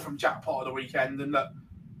I saw from Jackpot of the weekend, and that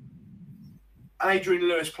Adrian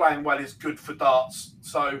Lewis playing well is good for darts.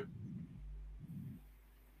 So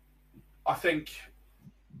I think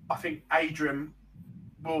Adrian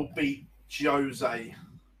will beat Jose.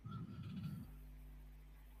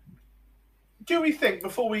 Do we think,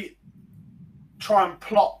 before we try and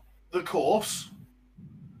plot the course,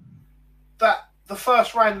 that the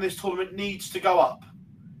first round of this tournament needs to go up?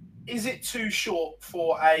 Is it too short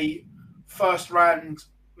for a first round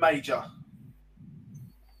major?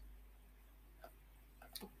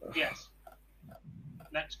 Yes.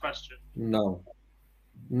 Next question. No.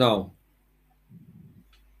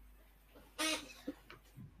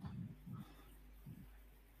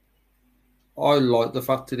 I like the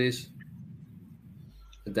fact it is.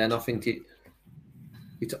 And then I think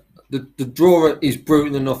the draw is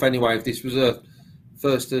brutal enough anyway. If this was a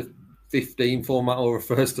first to 15 format or a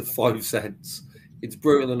first to 5 sets, it's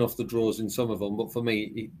brutal enough, the draws in some of them. But for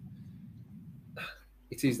me,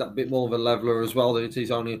 it is that bit more of a leveler as well. That it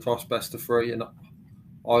is only across best of 3, and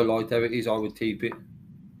I like how it is. I would keep it,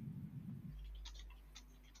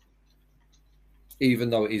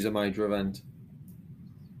 even though it is a major event.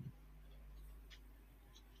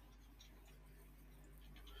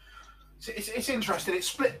 It's interesting. It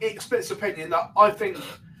splits opinion. That I think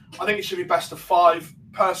it should be best of 5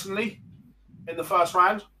 personally in the first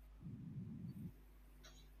round.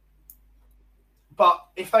 But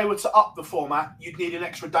if they were to up the format, you'd need an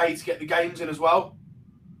extra day to get the games in as well.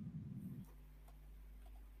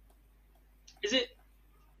 Is it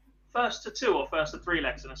first to 2 or first to 3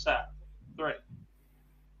 legs in a set? 3.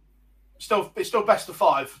 It's still best of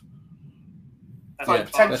 5. So Yeah,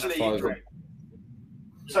 potentially,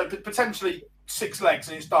 potentially 6 legs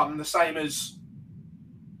and it's done. The same as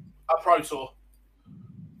a Pro Tour.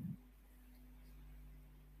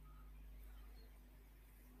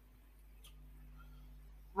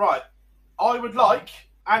 Right. I would like,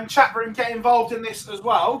 and chat room, get involved in this as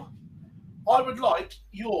well. I would like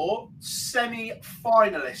your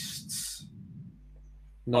semi-finalists.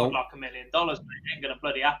 No. Like $1 million, mate. Ain't going to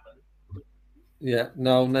bloody happen. Yeah,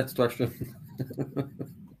 no, next question.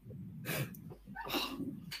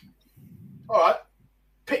 All right.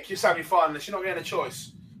 Pick your semi-finalists. You're not getting a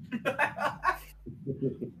choice.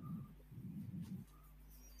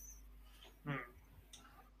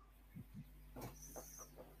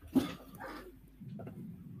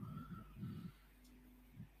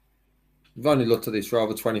 I've only looked at this for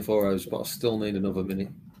over 24 hours, but I still need another minute.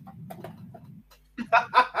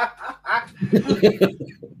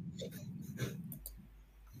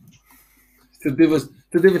 To do us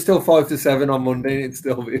still 5 to 7 on Monday, it'd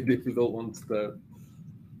still be a difficult one to do.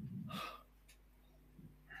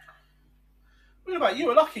 What about you?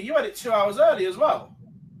 Were lucky. You had it 2 hours early as well.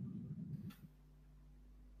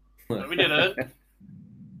 No, we didn't.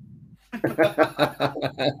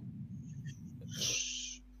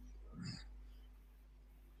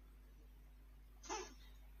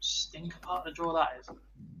 Stinker part of the draw that is.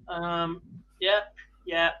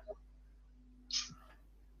 Yeah.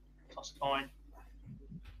 Toss a coin.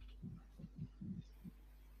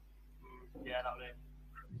 Yeah, that'll do.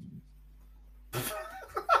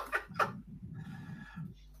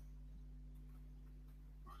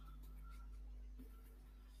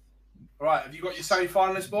 All right, have you got your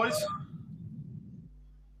semi-finalists, boys?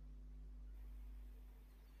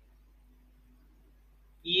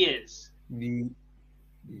 Yes.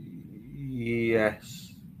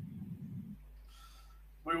 Yes.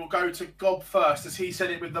 We will go to Gob first, as he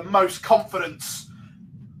said it with the most confidence.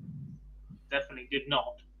 Definitely did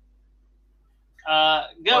not.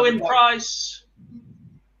 Go in price.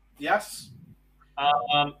 Yes.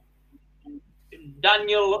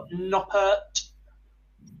 Daniel Noppert.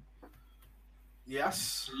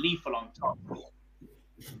 Yes. Lethal on top.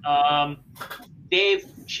 Dave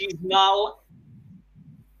Chisnall.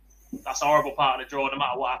 That's a horrible part of the draw, no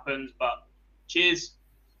matter what happens, but cheers.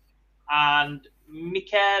 And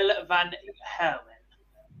Mikael van Herwen.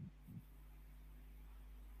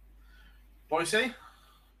 Boise?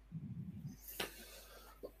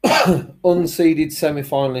 Unseeded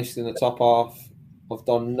semi-finalist in the top half. I've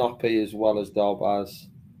done Noppy as well as Dalbaz,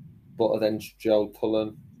 but then Joe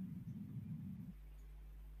Cullen.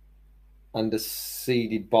 And the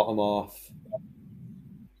seeded bottom half.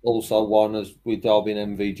 Also one as with Derby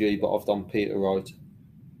and MVG, but I've done Peter Wright.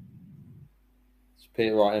 It's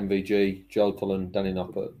Peter Wright, MVG, Joe Cullen, Danny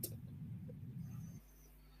Noppert.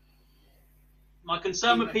 My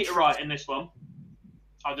concern with Peter Wright in this one,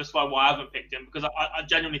 I'll just find why I haven't picked him, because I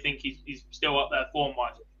genuinely think he's still up there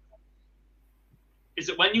form-wise, is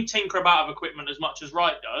that when you tinker about with equipment as much as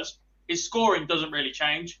Wright does, his scoring doesn't really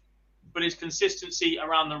change, but his consistency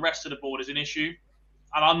around the rest of the board is an issue.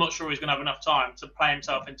 And I'm not sure he's going to have enough time to play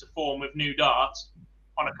himself into form with new darts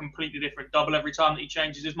on a completely different double every time that he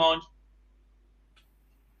changes his mind.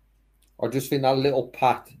 I just think that little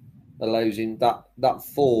pat allows him, that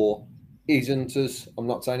 4 isn't as, I'm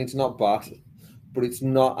not saying it's not bad, but it's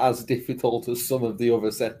not as difficult as some of the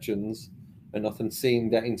other sections. And I can see him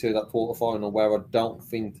get into that quarterfinal where I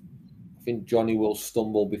think Johnny will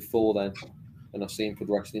stumble before then, and I see him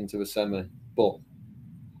progressing into a semi. But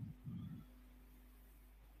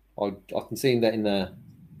I can see him getting there.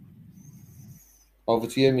 Over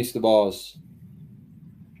to you, Mr. Bars.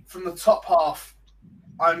 From the top half,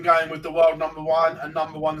 I'm going with the world number 1 and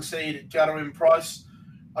number 1 seed, Gerwyn Price.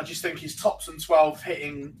 I just think his tops and 12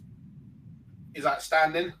 hitting is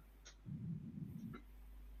outstanding.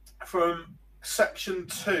 From section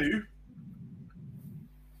 2,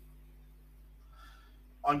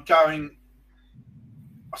 I'm going.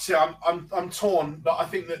 See, I'm torn, but I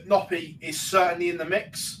think that Noppy is certainly in the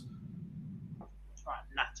mix. Right,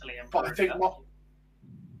 Natalie and but I think what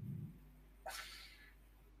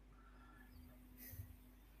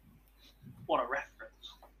a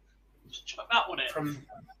reference! Just chuck that one in. From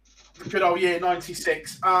the good old year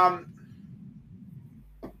 '96. Is that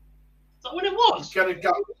what it was? I'm gonna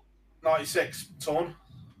go 96. Torn.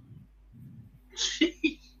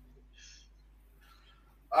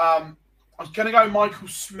 I was going to go Michael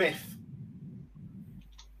Smith.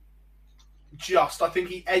 I think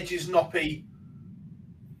he edges Noppy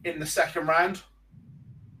in the second round.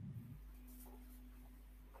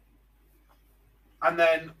 And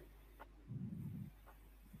then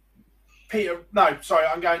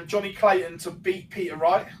I'm going Johnny Clayton to beat Peter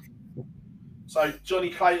Wright. So Johnny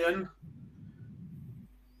Clayton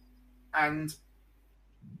and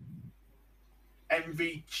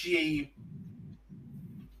MVG.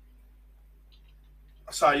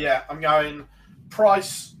 So, yeah, I'm going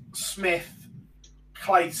Price, Smith,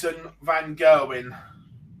 Clayton, Van Gerwen.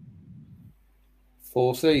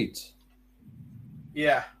 4 seeds.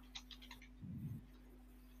 Yeah.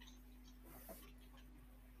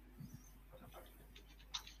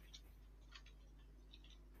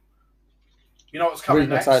 You know what's coming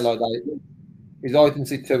next? I say like that is I can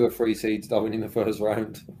see 2 or 3 seeds going in the first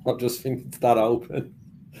round. I just think it's that open.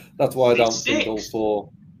 That's why I don't think all 4.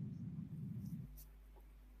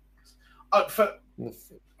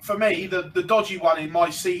 For me, the dodgy one in my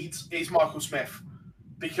seeds is Michael Smith,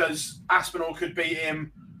 because Aspinall could beat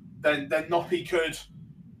him, then Noppy could.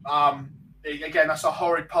 Again, that's a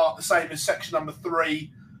horrid part. The same as section number 3.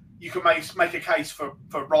 You can make a case for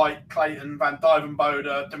Wright, Clayton, Van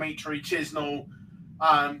Dyvenbode, Dimitri, Chisnall.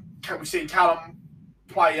 We've seen Callum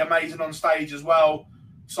play amazing on stage as well.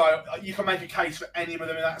 So you can make a case for any of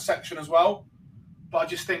them in that section as well. But I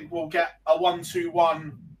just think we'll get a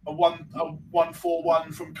 1-2-1. A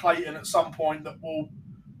 1-4-1 from Clayton at some point that will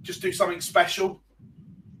just do something special.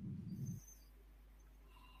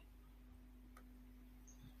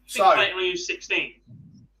 So Clayton will use 16.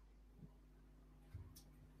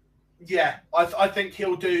 Yeah, I think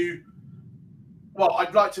he'll do. Well,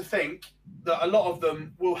 I'd like to think that a lot of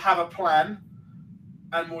them will have a plan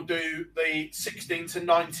and will do the 16 to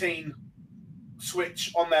 19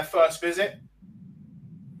 switch on their first visit.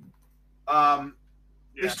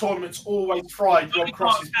 This tournament's always fried Rob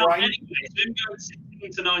Cross's brain. Anyway, so him going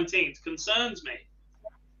 16 to 19 concerns me.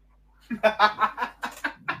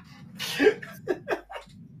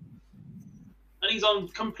 And he's on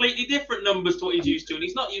completely different numbers to what he's used to, and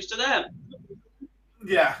he's not used to them.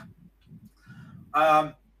 Yeah.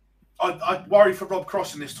 I worry for Rob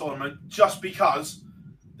Cross in this tournament, just because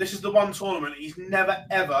this is the one tournament he's never,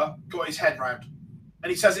 ever got his head round.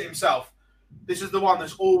 And he says it himself. This is the one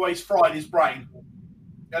that's always fried his brain.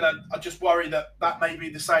 And I just worry that may be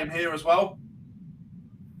the same here as well.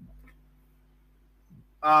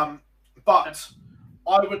 But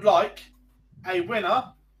I would like a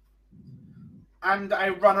winner and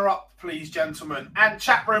a runner-up, please, gentlemen. And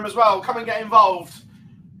chat room as well. Come and get involved.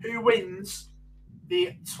 Who wins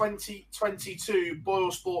the 2022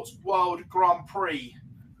 Boyle Sports World Grand Prix?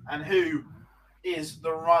 And who is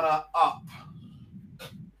the runner-up?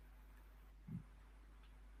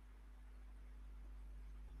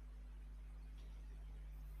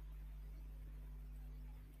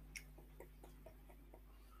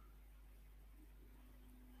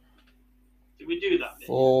 Did we do that?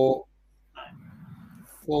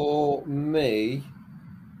 For me,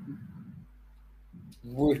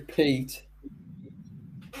 repeat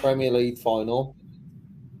Premier League final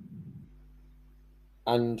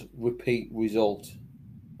and repeat result,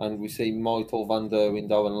 and we see Michael van der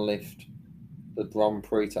Window and lift the Grand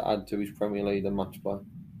Prix to add to his Premier League and match play.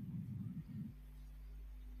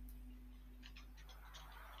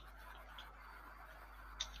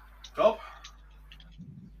 Gob?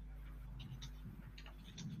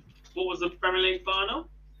 What was the Premier League final?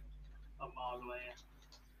 I'm miles away.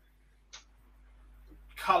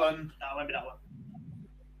 Cullen. No, maybe that one.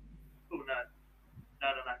 Oh no.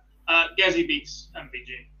 Gezi beats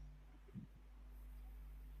MVG.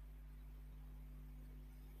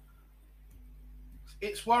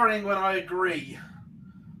 It's worrying when I agree.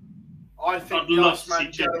 I think I'd love to see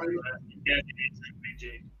Gezi beats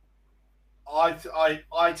MVG.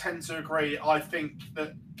 I tend to agree. I think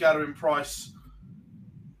that Gerwin Price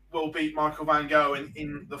will beat Michael van Gerwen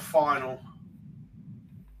in the final.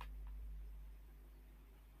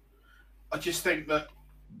 I just think that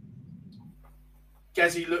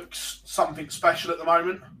Gezi looks something special at the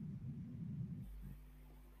moment.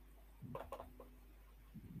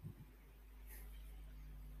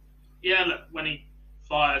 Yeah, look, when he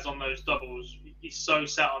fires on those doubles, he's so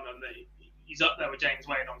set on them that he's up there with James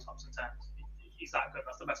Wade on tops and tens. He's that good.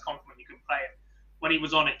 That's the best compliment you can play him. When he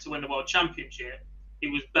was on it to win the World Championship, he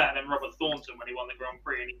was better than Robert Thornton when he won the Grand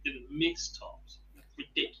Prix, and he didn't miss tops.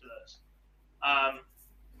 Ridiculous. I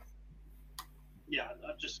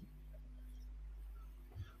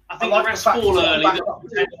think the rest fall early.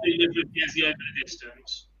 Potentially live with Gezi over the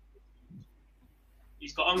distance.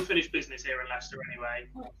 He's got unfinished business here in Leicester anyway.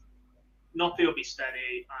 Noppy will be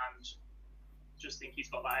steady, and just think he's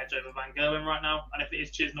got that edge over Van Gerwen right now. And if it is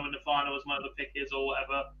Chisnell in the final as one of the pick is or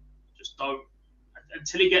whatever, just don't.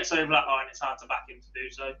 Until he gets over that line, it's hard to back him to do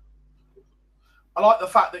so. I like the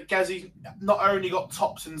fact that Gezi not only got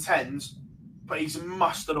tops and tens, but he's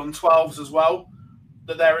mustered on 12s as well.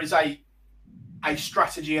 That there is a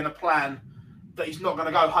strategy and a plan that he's not going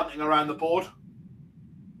to go hunting around the board.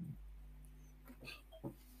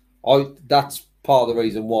 That's part of the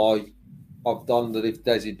reason why I've done that. If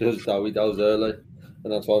Desi does though, he does early,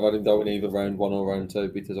 and that's why I've had him going either round one or round two,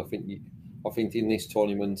 because I think in this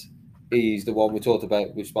tournament he's the one we spoke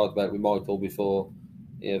about with Michael before.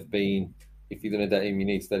 If you're going to get him, you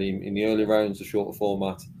need to get him in the early rounds, the shorter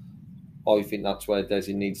format. I think that's where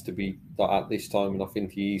Desi needs to be at this time, and I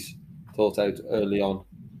think he's thought out early on.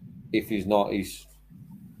 If he's not, he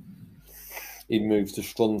moves to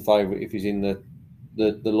strong favourite if he's in the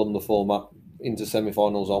London format into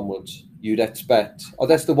semi-finals onwards. You'd expect.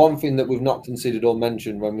 That's the one thing that we've not considered or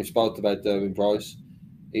mentioned when we spoke about Gerwin Price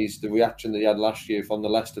is the reaction that he had last year from the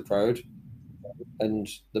Leicester crowd and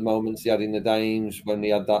the moments he had in the Dames when he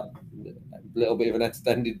had that little bit of an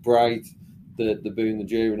extended break, the boo and the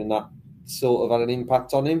jeering, and that sort of had an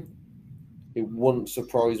impact on him. It wouldn't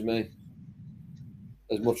surprise me,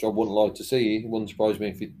 as much as I wouldn't like to see it wouldn't surprise me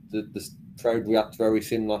if the crowd react very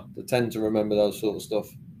similar. They tend to remember those sort of stuff,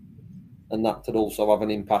 and that could also have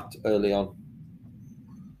an impact early on.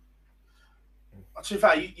 To be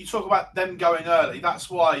fair, you talk about them going early. That's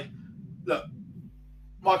why, look,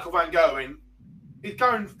 Michael van Gerwen is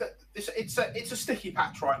going. It's a sticky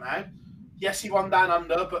patch right now. Yes, he won down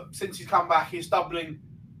under, but since he's come back, his doubling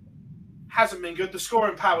hasn't been good. The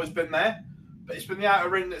scoring power's been there, but it's been the outer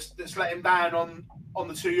ring that's let him down on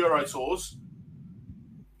the 2 Euro tours.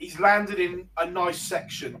 He's landed in a nice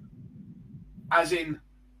section, as in,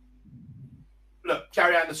 look,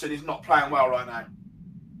 Gary Anderson is not playing well right now.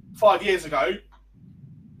 5 years ago,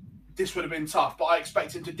 this would have been tough, but I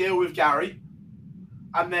expect him to deal with Gary.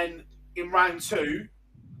 And then in round 2,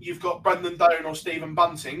 you've got Brendan Doan or Stephen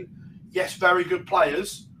Bunting. Yes, very good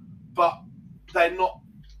players, but they're not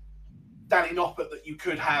Danny Noppert that you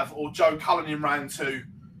could have, or Joe Cullen in round 2.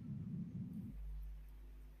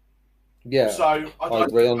 Yeah, so I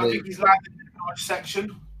think he's landed in a nice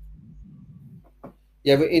section.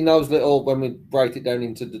 Yeah, but in those little, when we break it down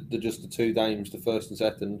into just the 2 games, the first and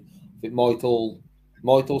second, I think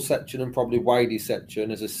Michael's section and probably Wadey's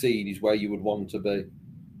section as a seed is where you would want to be.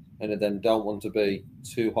 And then don't want to be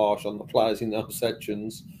too harsh on the players in those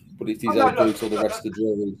sections, but it is our boots or the rest of the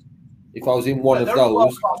jury. If I was in one of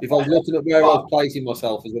those, if I was looking at where I was placing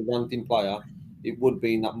myself as a ranking player, it would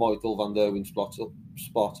be in that Michael van der Wen spot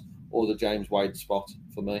or the James Wade spot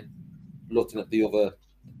for me. Looking at the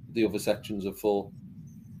other sections of 4.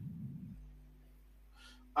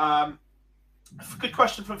 Good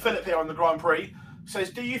question from Philip here on the Grand Prix.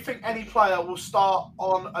 Says, do you think any player will start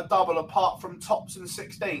on a double apart from tops and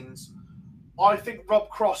 16s? I think Rob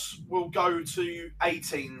Cross will go to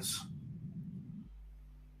 18s.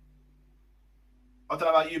 I don't know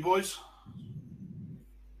about you boys.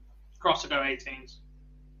 Cross will go 18s.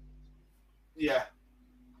 Yeah.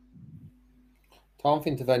 Can't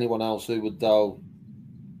think of anyone else who would though.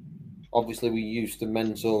 Obviously, we used to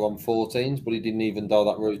mentor on 14s, but he didn't even do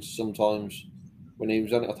that route sometimes when he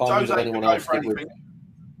was on it. I can't think of anyone else that would.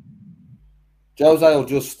 Jose will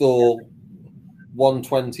just store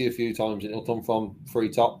 120 a few times and it'll come from 3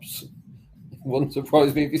 tops. Wouldn't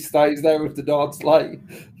surprise me if he stays there with the darts late.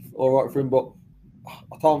 All right for him, but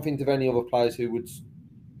I can't think of any other players who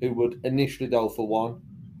would initially go for 1.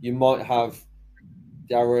 You might have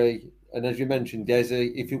Gary, and as you mentioned,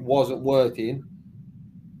 Desi. If it wasn't working,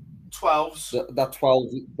 12s. That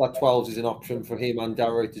 12s is an option for him and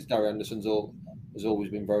Gary. Because Gary Anderson's has always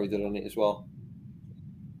been very good on it as well.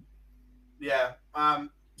 Yeah.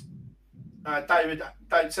 David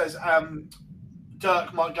says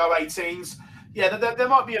Dirk might go 18s. Yeah, there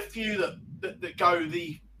might be a few that go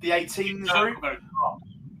the 18s route.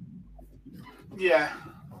 Yeah.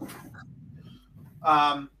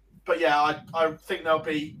 But yeah, I think they'll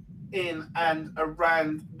be in and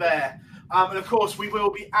around there. And of course, we will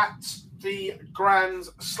be at the Grand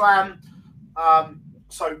Slam.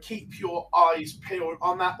 So keep your eyes peeled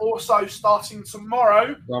on that. Also, starting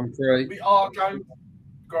tomorrow, Grand Prix. We are going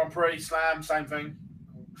Grand Prix, Slam, same thing.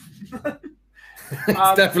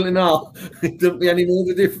 It's definitely not. It doesn't be any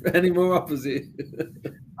more opposite.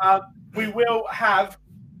 We will have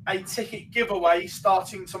a ticket giveaway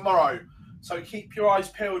starting tomorrow. So keep your eyes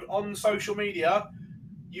peeled on social media.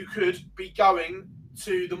 You could be going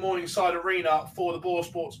to the Morningside Arena for the Ball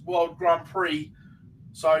Sports World Grand Prix.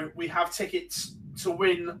 So we have tickets to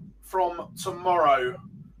win from tomorrow.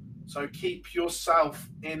 So keep yourself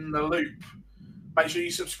in the loop. Make sure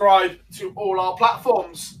you subscribe to all our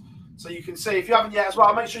platforms so you can see. If you haven't yet as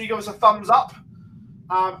well, make sure you give us a thumbs up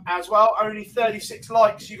as well. Only 36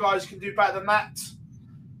 likes. You guys can do better than that.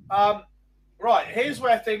 Right, here's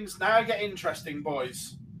where things now get interesting,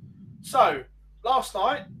 boys. So, last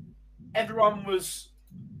night, everyone was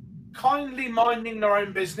kindly minding their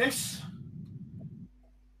own business.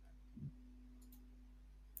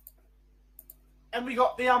 And we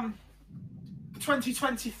got the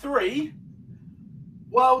 2023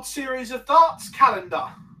 World Series of Darts calendar.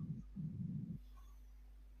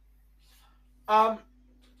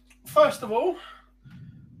 First of all,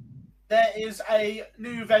 there is a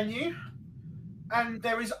new venue, and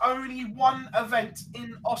there is only one event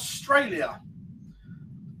in Australia.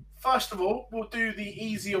 First of all, we'll do the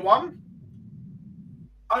easier one.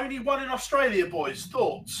 Only one in Australia, boys.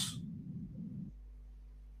 Thoughts?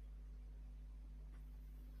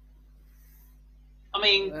 I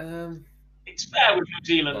mean, it's fair with New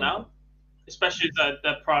Zealand now, especially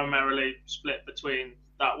they're primarily split between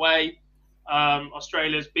that way.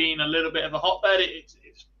 Australia's been a little bit of a hotbed. It's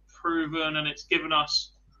proven and it's given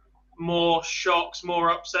us more shocks,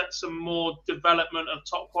 more upsets, and more development of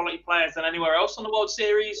top quality players than anywhere else on the World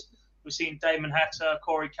Series. We've seen Damon Heta,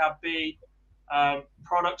 Corey Cadby,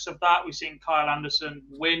 products of that. We've seen Kyle Anderson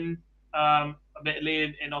win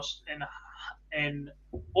admittedly in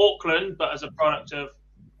Auckland, but as a product of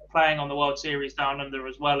playing on the World Series down under,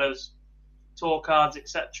 as well as tour cards,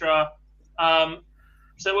 etc.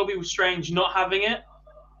 So it will be strange not having it.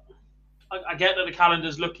 I get that the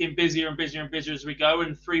calendar's looking busier and busier and busier as we go,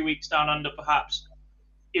 and 3 weeks down under perhaps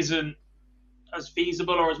isn't as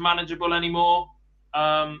feasible or as manageable anymore.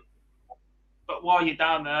 But while you're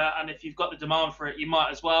down there, and if you've got the demand for it, you might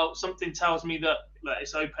as well. Something tells me that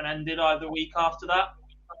it's open-ended either week after that.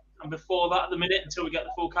 And before that, at the minute, until we get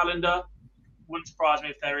the full calendar, wouldn't surprise me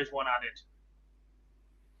if there is one added.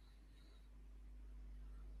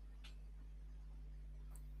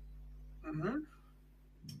 Mm-hmm.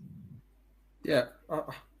 Yeah,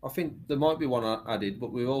 I think there might be one added,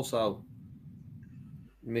 but we're also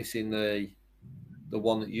missing the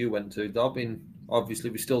one that you went to.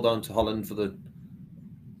 Obviously, we're still down to Holland for the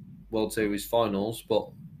World Series finals, but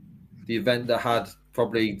the event that had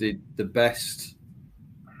probably the best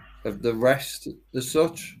of the rest as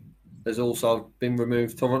such has also been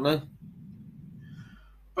removed currently.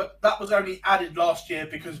 But that was only added last year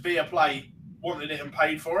because Viaplay wanted it and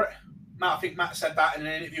paid for it. I think Matt said that in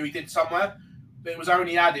an interview he did somewhere. But it was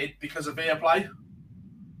only added because of Viaplay.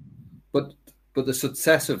 But the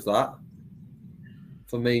success of that,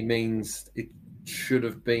 for me, means it should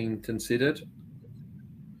have been considered.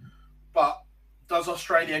 But does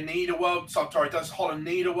Australia need a World? Does Holland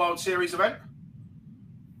need a World Series event?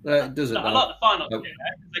 Does it? I like the final.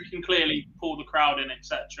 They can clearly pull the crowd in,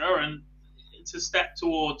 etc. And it's a step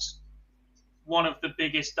towards one of the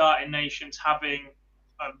biggest darting nations having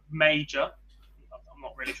a major. I'm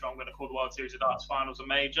not really sure I'm going to call the World Series of Darts finals a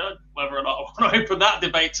major. Whether or not I want to open that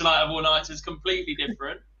debate tonight of all nights is completely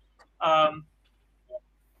different.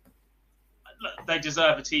 they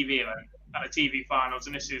deserve a TV event and a TV finals,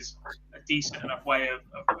 and this is a decent enough way of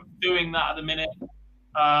doing that at the minute.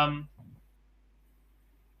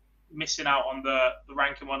 Missing out on the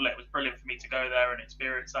ranking one, it was brilliant for me to go there and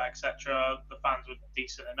experience that, etc. The fans were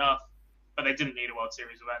decent enough, but they didn't need a World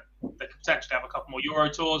Series event. They could potentially have a couple more Euro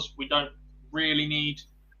tours. We don't really need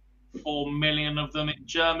 4 million of them in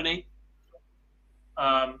Germany.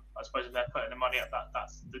 I suppose if they're putting the money up,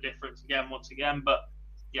 that's the difference once again. But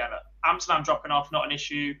yeah, Amsterdam dropping off, not an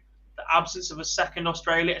issue. The absence of a second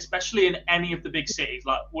Australia, especially in any of the big cities,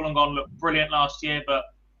 like Wollongong looked brilliant last year, but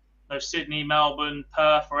no Sydney, Melbourne,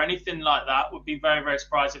 Perth, or anything like that. Would be very, very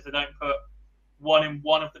surprised if they don't put one in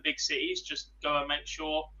one of the big cities. Just go and make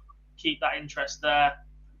sure, keep that interest there.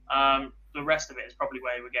 The rest of it is probably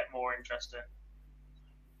where we get more interest in.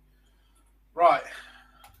 Right.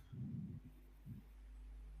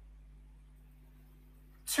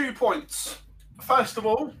 2 points. First of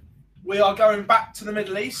all, we are going back to the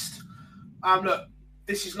Middle East. Look,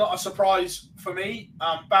 this is not a surprise for me.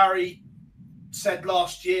 Barry said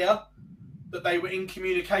last year that they were in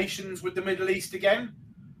communications with the Middle East again,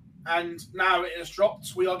 and now it has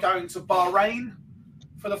dropped. We are going to Bahrain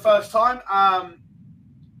for the first time.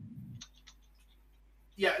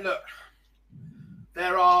 Yeah, look,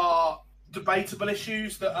 there are debatable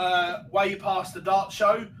issues that are way past the DARTS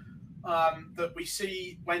show that we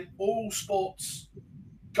see when all sports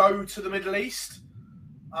go to the Middle East.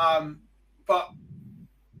 But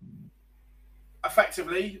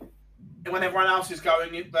effectively, when everyone else is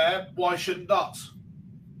going in there, why shouldn't DARTS?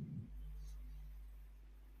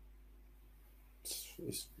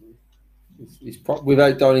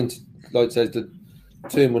 Without going into, like it says,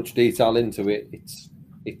 too much detail into it, it's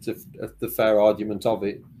the fair argument of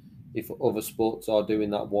it. If other sports are doing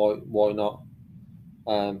that, why not?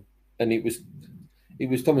 And it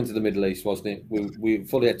was coming to the Middle East, wasn't it? We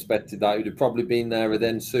fully expected that. It would have probably been there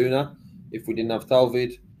then sooner if we didn't have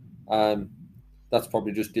COVID. That's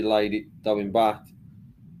probably just delayed it going back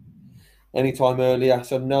anytime earlier.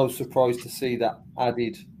 So no surprise to see that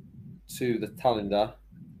added to the calendar.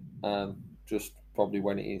 Just probably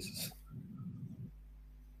when it is.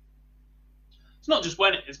 It's not just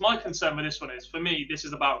when it is. My concern with this one is, for me, this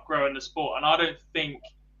is about growing the sport. And I don't think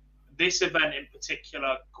this event in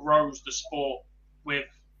particular grows the sport with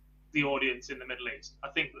the audience in the Middle East. I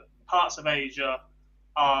think that parts of Asia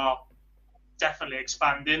are definitely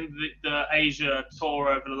expanding. The Asia tour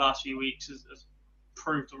over the last few weeks has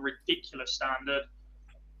proved a ridiculous standard.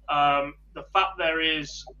 The fact there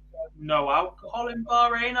is no alcohol in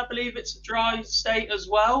Bahrain, I believe it's a dry state as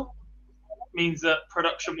well, means that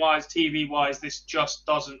production-wise, TV-wise, this just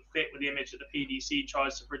doesn't fit with the image that the PDC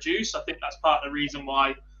tries to produce. I think that's part of the reason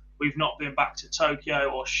why we've not been back to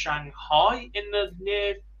Tokyo or Shanghai in the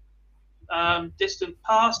near distant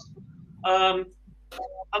past. And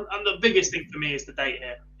the biggest thing for me is the date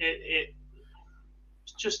here.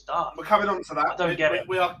 It's just dark. We're coming on to that. I don't get it.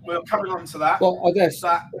 We're coming on to that. Well, I guess,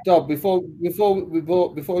 Dob, before we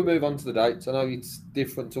move on to the dates, I know it's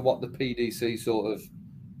different to what the PDC sort of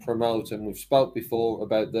promote, and we've spoke before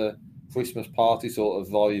about the Christmas party sort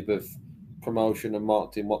of vibe of promotion and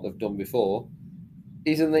marketing, what they've done before.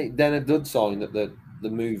 Isn't it then a good sign that the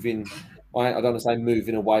moving, I don't want to say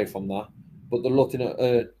moving away from that, but they're looking at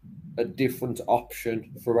a different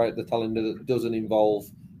option throughout the calendar that doesn't involve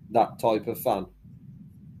that type of fan?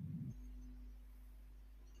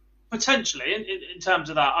 Potentially, in terms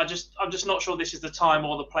of that, I'm just not sure this is the time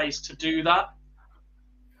or the place to do that.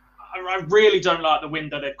 I really don't like the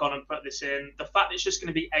window they've gone and put this in. The fact it's just going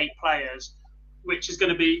to be 8 players, which is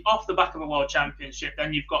going to be off the back of a World Championship.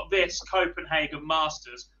 Then you've got this Copenhagen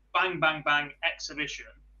Masters, bang, bang, bang, exhibition.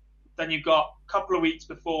 Then you've got a couple of weeks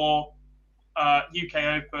before UK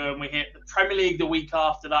Open. We hit the Premier League the week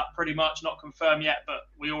after that, pretty much. Not confirmed yet, but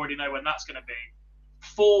we already know when that's going to be.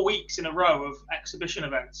 4 weeks in a row of exhibition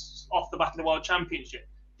events off the back of the World Championship.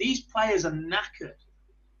 These players are knackered.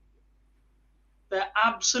 They're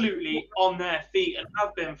absolutely on their feet and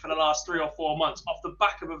have been for the last 3 or 4 months off the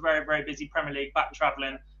back of a very, very busy Premier League, back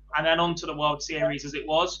travelling, and then on to the World Series as it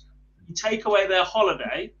was. You take away their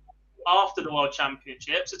holiday after the World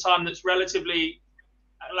Championships, a time that's relatively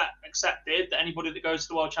accepted that anybody that goes to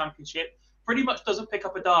the World Championship pretty much doesn't pick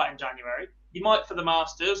up a dart in January. You might for the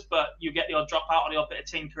Masters, but you get the odd dropout or the odd bit of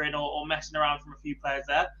tinkering or messing around from a few players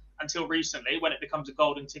there until recently when it becomes a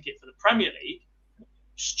golden ticket for the Premier League.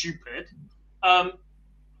 Stupid.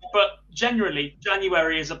 But generally,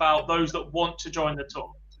 January is about those that want to join the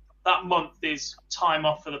tour. That month is time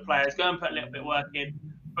off for the players. Go and put a little bit of work in,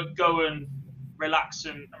 but go and relax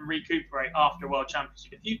and recuperate after a World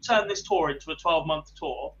Championship. If you turn this tour into a 12-month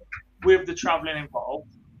tour with the travelling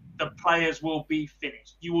involved, the players will be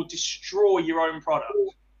finished. You will destroy your own product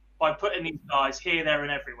by putting these guys here, there,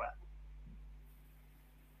 and everywhere.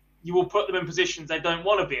 You will put them in positions they don't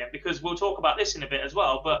want to be in, because we'll talk about this in a bit as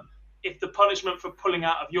well. But if the punishment for pulling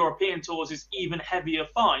out of European tours is even heavier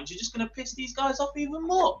fines, you're just going to piss these guys off even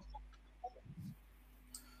more.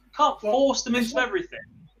 Can't force them into everything.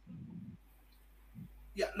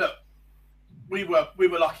 Yeah, look, we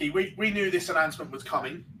were lucky. We knew this announcement was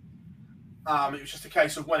coming. It was just a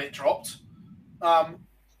case of when it dropped.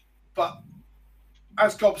 But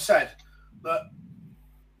as Gob said, that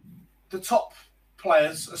the top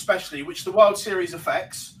players, especially, which the World Series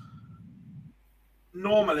affects,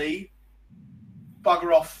 normally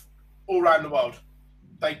bugger off all around the world.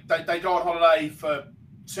 They go on holiday for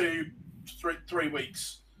 3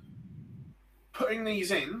 weeks. Putting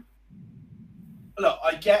these in, look,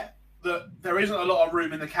 I get that there isn't a lot of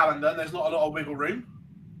room in the calendar and there's not a lot of wiggle room,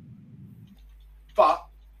 but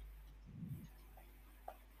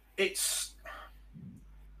it's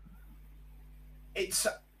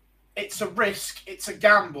a risk, it's a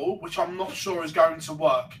gamble, which I'm not sure is going to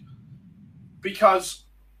work. Because,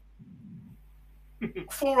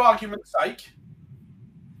 for argument's sake,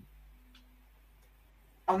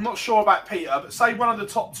 I'm not sure about Peter, but say one of the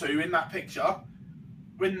top two in that picture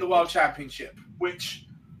win the World Championship, which,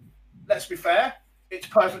 let's be fair, it's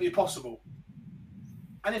perfectly possible.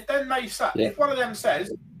 And if then they say, if one of them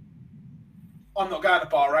says, I'm not going to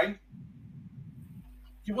Bahrain,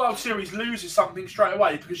 your World Series loses something straight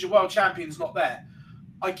away because your World Champion's not there.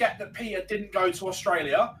 I get that Peter didn't go to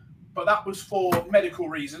Australia, but that was for medical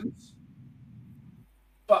reasons.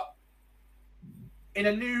 But in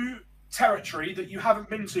a new territory that you haven't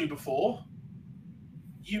been to before,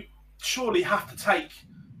 you surely have to take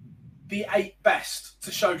the 8 best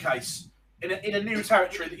to showcase. In a new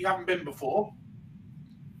territory that you haven't been before,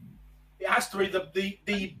 it has to be the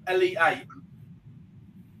Elite 8.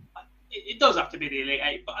 It does have to be the Elite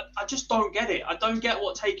 8, but I just don't get it. I don't get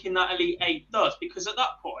what taking that Elite 8 does, because at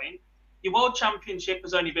that point, your World Championship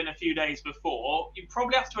has only been a few days before. You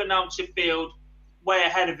probably have to announce your field way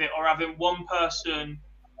ahead of it, or having one person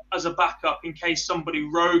as a backup in case somebody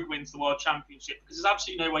rogue wins the World Championship, because there's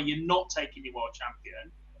absolutely no way you're not taking your World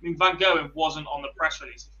Champion. I mean, Van Gogh wasn't on the press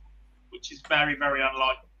release, which is very, very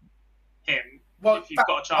unlike him. Well, if you've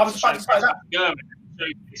got a chance to show Van Gogh,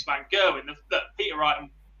 showcase Van Gogh, and Peter Wright and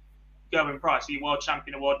Gerwin Price are your World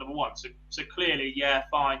Champion award number 1. So clearly, yeah,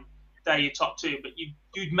 fine, they're your top 2. But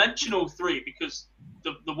you'd mention all 3 because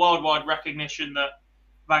the worldwide recognition that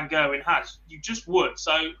Van Gogh has, you just would.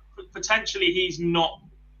 So potentially he's not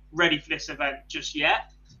ready for this event just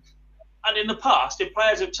yet. And in the past, if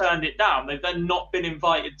players have turned it down, they've then not been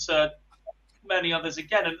invited to many others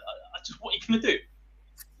again. And what are you going to do?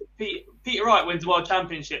 Peter Wright wins the World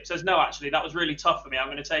Championship, says, no, actually, that was really tough for me. I'm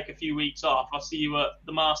going to take a few weeks off. I'll see you at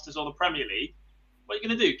the Masters or the Premier League. What are you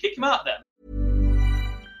going to do? Kick him out then?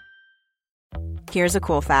 Here's a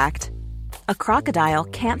cool fact. A crocodile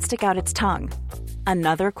can't stick out its tongue.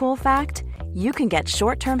 Another cool fact, you can get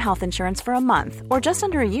short-term health insurance for a month or just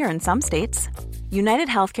under a year in some states. United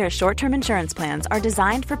Healthcare short-term insurance plans are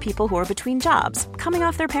designed for people who are between jobs, coming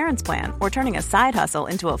off their parents' plan, or turning a side hustle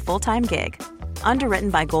into a full-time gig. Underwritten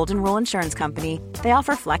by Golden Rule Insurance Company, they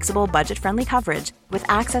offer flexible, budget-friendly coverage with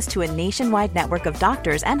access to a nationwide network of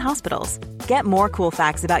doctors and hospitals. Get more cool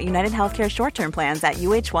facts about United Healthcare short-term plans at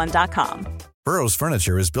uh1.com. Burrow's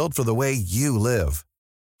furniture is built for the way you live.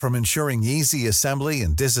 From ensuring easy assembly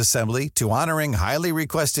and disassembly to honoring highly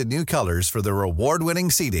requested new colors for their award-winning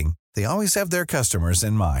seating, they always have their customers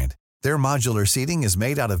in mind. Their modular seating is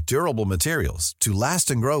made out of durable materials to last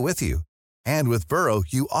and grow with you. And with Burrow,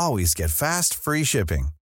 you always get fast, free shipping.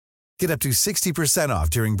 Get up to 60% off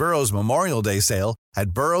during Burrow's Memorial Day sale at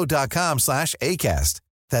burrow.com/ACAST.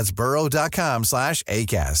 That's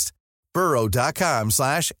burrow.com/ACAST.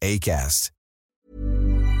 burrow.com/ACAST.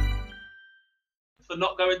 For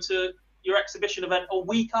not going to your exhibition event a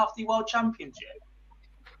week after your World Championship.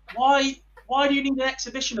 Why do you need an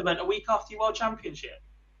exhibition event a week after your World Championship?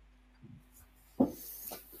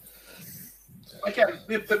 Again,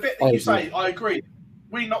 the bit that you say, I agree.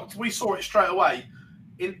 We saw it straight away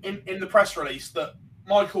in the press release that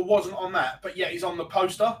Michael wasn't on that, but yet he's on the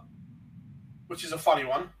poster, which is a funny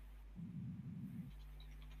one.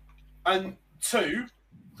 And 2,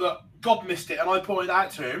 that God missed it, and I pointed out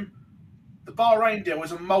to him, the Bahrain deal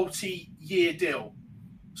was a multi-year deal.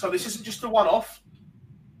 So this isn't just a one-off.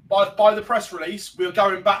 By the press release, we're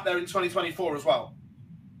going back there in 2024 as well.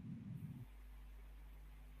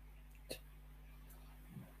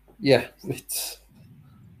 Yeah, it's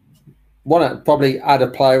want to probably add a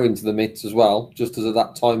player into the mix as well, just as at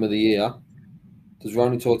that time of the year. because we're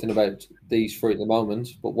only talking about these three at the moment,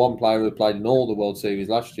 but one player who played in all the World Series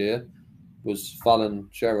last year was Fallon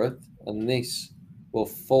Sherratt, and this will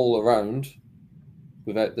fall around,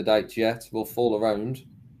 without the dates yet, will fall around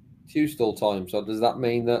Q-Stall time. So does that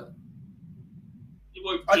mean that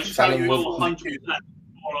I can tell you it will 100% fall on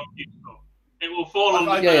Q-Stall. It will fall on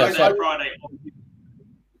Friday.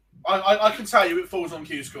 I can tell you it falls on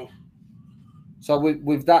Q-School. So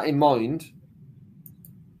with that in mind,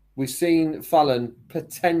 we've seen Fallon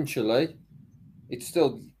potentially, it's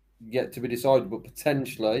still yet to be decided, but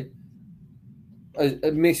potentially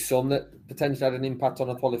a miss some that potentially had an impact on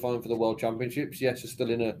her qualifying for the World Championships. Yes, she's still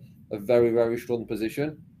in a very, very strong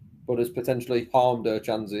position, but has potentially harmed her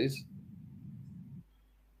chances.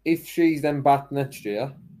 If she's then back next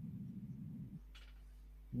year,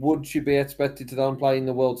 would she be expected to then play in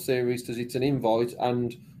the World Series because it's an invite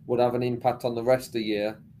and would have an impact on the rest of the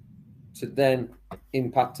year to then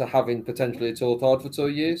impact to having potentially a tour card for 2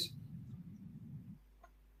 years?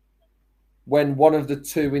 When one of the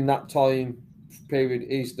two in that time period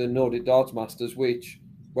is the Nordic Darts Masters, which,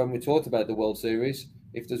 when we talked about the World Series,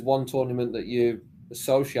 if there's one tournament that you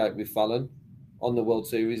associate with Fallon on the World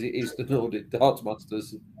Series, it is the Nordic Darts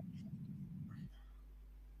Masters.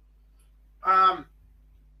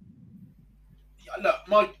 Look,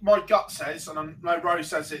 my gut says, and I know Rose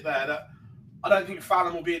says it there, that I don't think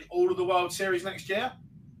Fallon will be in all of the World Series next year,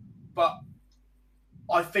 but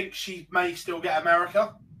I think she may still get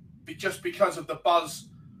America, just because of the buzz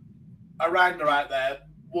around her out there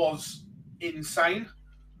was insane.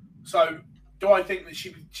 So, do I think that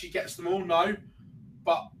she gets them all? No,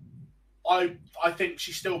 but I think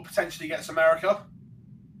she still potentially gets America.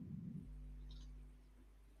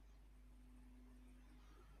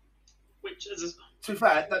 Which is, to be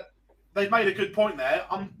fair, that they've made a good point there.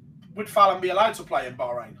 Would Fallon be allowed to play in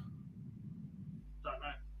Bahrain? Don't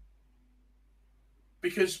know.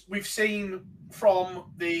 Because we've seen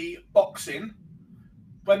from the boxing,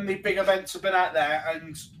 when the big events have been out there,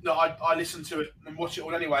 and I listen to it and watch it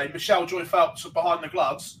all anyway, Michelle Joy Phelps behind the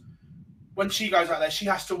gloves, when she goes out there, she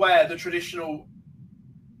has to wear the traditional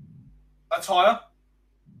attire.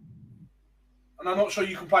 And I'm not sure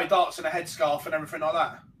you can play darts in a headscarf and everything like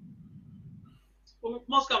that. Well,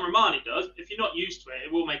 Moscow Romani does. If you're not used to it,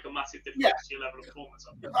 it will make a massive difference to your level of performance.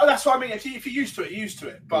 That's what I mean. If you're used to it, you're used to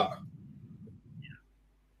it. But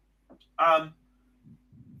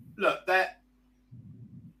look,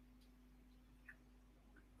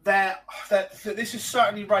 this has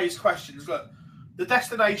certainly raised questions. Look, the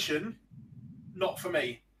destination, not for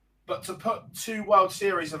me, but to put 2 World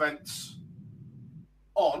Series events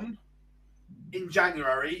on in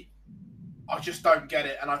January, I just don't get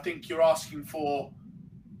it. And I think you're asking for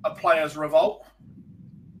a player's revolt.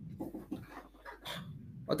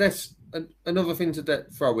 I guess another thing to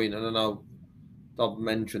throw in, and I know I've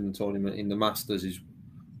mentioned the tournament in the Masters, is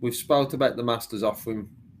we've spoke about the Masters offering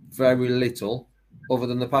very little other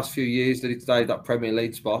than the past few years that it's stayed that Premier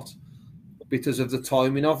League spot because of the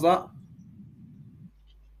timing of that.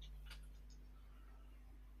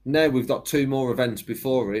 Now we've got 2 more events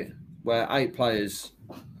before it where 8 players,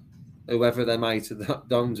 whoever their mate of that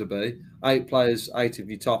going to be, 8 players, 8 of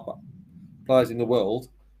your top players in the world,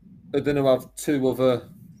 are going to have 2 other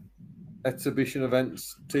exhibition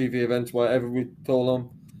events, TV events, whatever we call them,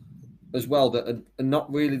 as well, that are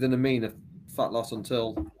not really going to mean a fat loss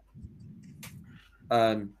until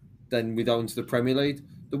then we go into the Premier League.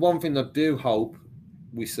 The one thing I do hope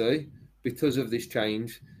we see, because of this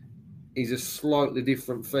change, is a slightly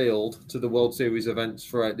different field to the World Series events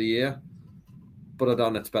throughout the year. But I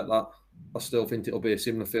don't expect that. I still think it'll be a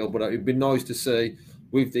similar field. But it'd be nice to see,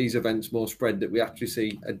 with these events more spread, that we actually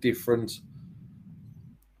see a different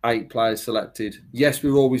 8 players selected. Yes,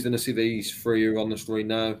 we're always going to see these 3 who are on the screen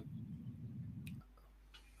now.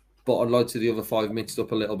 But I'd like to see the other 5 mixed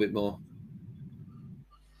up a little bit more.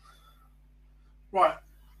 Right.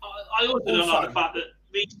 I also don't like the fact that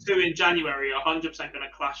these 2 in January are 100% going to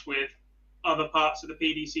clash with other parts of the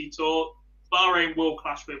PDC Tour. Bahrain will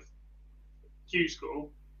clash with Q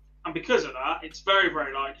School. And because of that, it's very,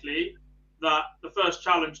 very likely that the first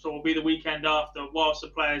Challenge Tour will be the weekend after, whilst the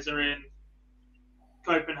players are in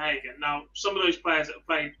Copenhagen. Now, some of those players that have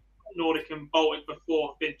played Nordic and Baltic before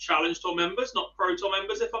have been Challenge Tour members, not Pro Tour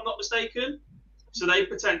members, if I'm not mistaken. So they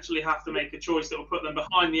potentially have to make a choice that will put them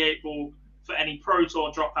behind the 8 ball for any Pro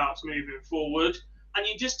Tour dropouts moving forward. And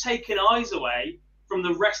you're just taking eyes away from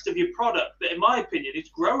the rest of your product that, in my opinion, is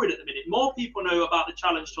growing at the minute. More people know about the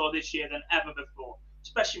Challenge Tour this year than ever before,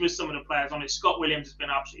 especially with some of the players on it. Scott Williams has been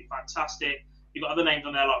absolutely fantastic. You've got other names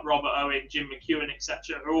on there like Robert Owen, Jim McEwen,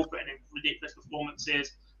 etc., who are all putting in ridiculous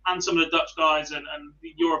performances. And some of the Dutch guys and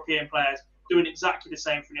the European players doing exactly the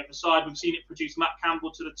same from the other side. We've seen it produce Matt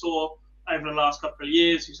Campbell to the tour over the last couple of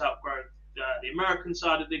years, who's helped grow the American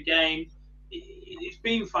side of the game. It's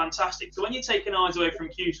been fantastic. So when you're taking eyes away from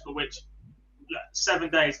Q School, which 7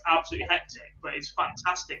 days, absolutely hectic, but it's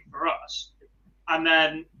fantastic for us. And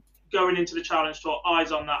then going into the Challenge Tour,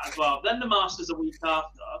 eyes on that as well. Then the Masters a week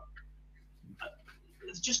after.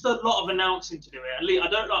 There's just a lot of announcing to do it. I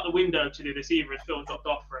don't like the window to do this either, as Phil dropped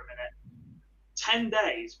off for a minute. 10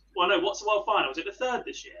 days. Well, no, what's the World Final? Was it the 3rd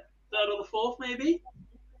this year? 3rd or the 4th, maybe?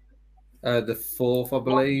 The 4th, I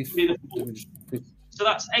believe. So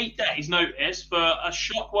that's 8 days notice for a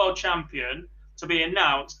shock world champion to be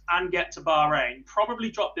announced and get to Bahrain. Probably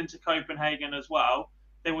dropped into Copenhagen as well.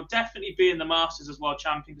 They will definitely be in the Masters as world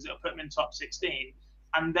champion because it'll put them in top 16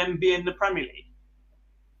 and then be in the Premier League.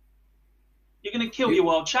 You're going to kill your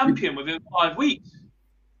world champion within 5 weeks.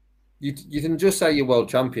 You can just say you're world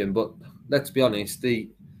champion, but let's be honest, the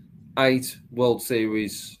 8 World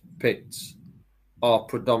Series pits are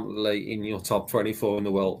predominantly in your top 24 in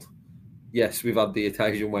the world. Yes, we've had the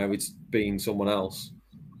occasion where it's been someone else,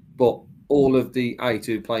 but all of the 8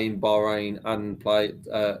 who play in Bahrain and play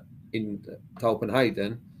in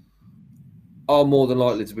Copenhagen are more than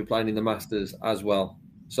likely to be playing in the Masters as well.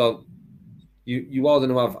 So you are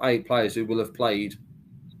going to have 8 players who will have played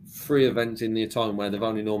 3 events in the time where they've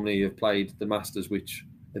only normally have played the Masters, which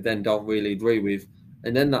they then don't really agree with.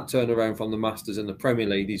 And then that turnaround from the Masters and the Premier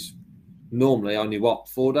League is normally only,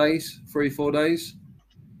 4 days? 3-4 days?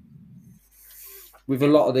 With a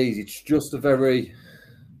lot of these, it's just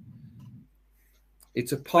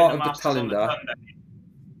it's a part of the calendar.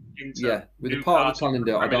 With a part of the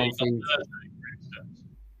calendar, I don't think...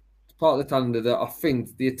 Part of the calendar that I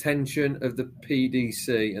think the attention of the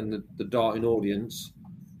PDC and the darting audience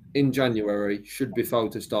in January should be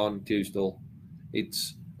focused on Q-Stall. It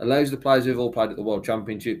allows the players who've all played at the World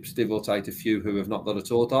Championships, give or take a few who have not done a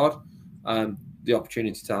tour card, the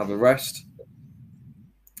opportunity to have a rest.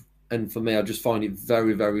 And for me, I just find it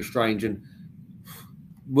very, very strange. And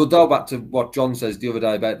we'll go back to what John says the other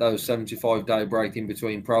day about those 75-day break in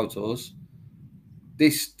between Pro Tours.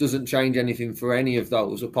 This doesn't change anything for any of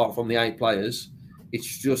those apart from the 8 players.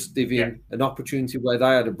 It's just giving an opportunity where they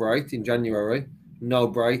had a break in January, no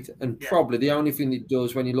break. And probably the only thing it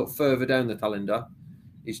does when you look further down the calendar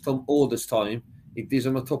is come August time, it gives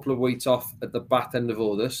them a couple of weeks off at the back end of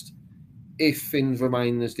August if things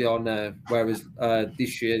remain as they are now. Whereas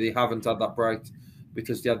this year they haven't had that break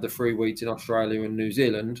because they had the 3 weeks in Australia and New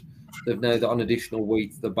Zealand. They've now got an additional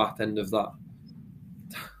week at the back end of that.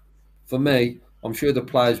 For me, I'm sure the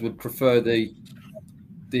players would prefer the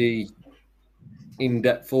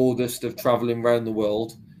in-depth August of travelling around the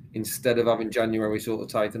world instead of having January sort of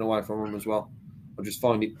taken away from them as well. I just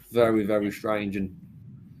find it very, very strange. And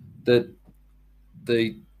the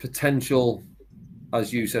potential,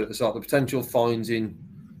 as you said at the start, the potential fines in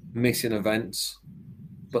missing events,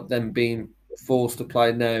 but then being forced to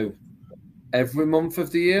play now every month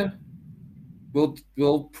of the year.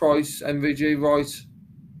 Will Price, MVG, right?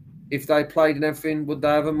 If they played and everything, would they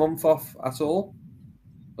have a month off at all?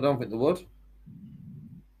 I don't think they would.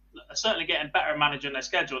 They're certainly getting better at managing their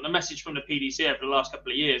schedule. And the message from the PDC over the last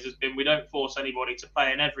couple of years has been we don't force anybody to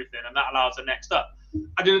play in everything, and that allows the next up.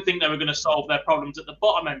 I didn't think they were going to solve their problems at the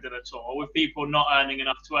bottom end of the tour with people not earning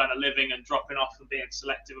enough to earn a living and dropping off and being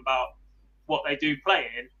selective about what they do play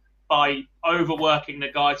in by overworking the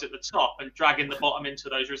guys at the top and dragging the bottom into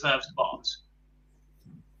those reserve spots.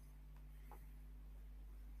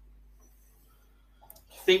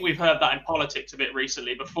 I think we've heard that in politics a bit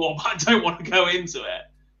recently before, but I don't want to go into it.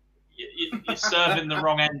 You're serving the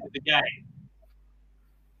wrong end of the game.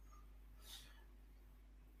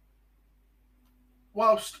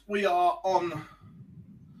 Whilst we are on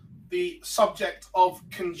the subject of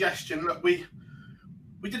congestion, look, we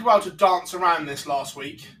did well to dance around this last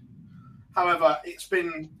week. However, it's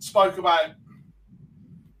been spoke about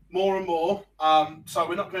more and more, so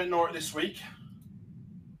we're not going to ignore it this week.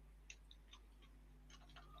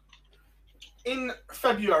 In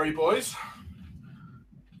February, boys,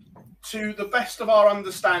 to the best of our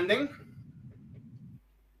understanding,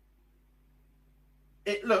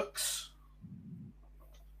 it looks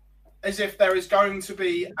as if there is going to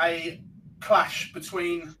be a clash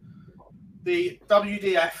between the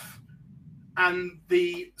WDF and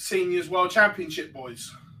the Seniors World Championship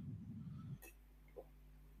boys.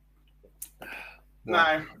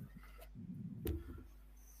 Now,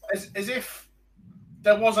 as if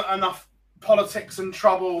there wasn't enough politics and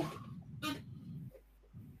trouble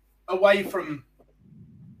away from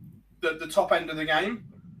the top end of the game,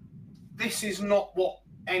 this is not what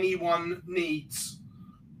anyone needs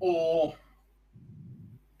or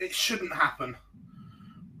it shouldn't happen.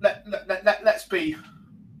 Let's be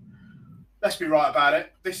right about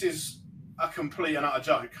it. This is a complete and utter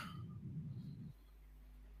joke.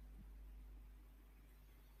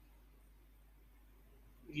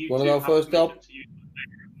 Want to go first, Dob?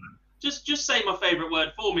 Just say my favourite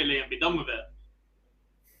word for me, Lee, and be done with it.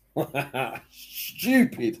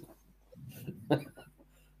 Stupid.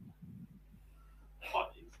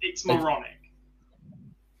 It's moronic.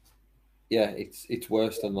 Yeah, it's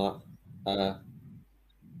worse than that.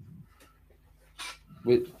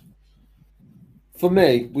 For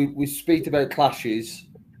me, we speak about clashes,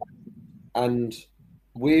 and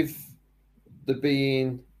with there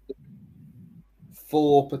being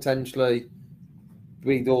 4 potentially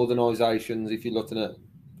big organisations, if you're looking at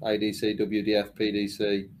ADC, WDF,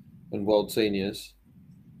 PDC, and World Seniors,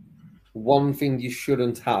 one thing you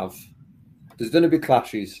shouldn't have, there's going to be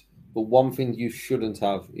clashes, but one thing you shouldn't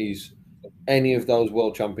have is any of those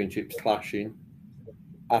World Championships clashing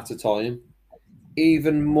at a time.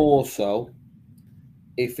 Even more so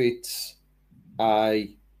if it's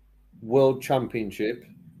a World Championship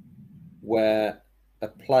where a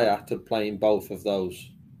player to play in both of those.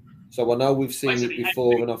 So I know we've seen it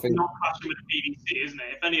before, and I think not clashing with the PDC, isn't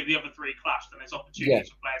it? If any of the other 3 clash, then there's opportunities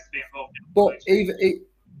for players to be involved in. But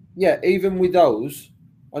even with those,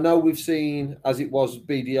 I know we've seen, as it was,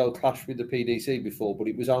 BDL clash with the PDC before, but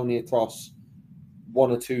it was only across 1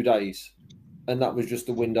 or 2 days, and that was just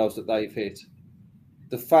the windows that they've hit.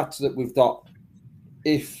 The fact that we've got,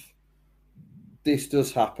 if this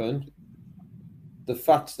does happen, the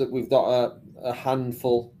fact that we've got a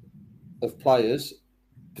handful of players,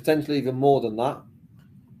 potentially even more than that,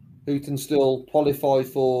 who can still qualify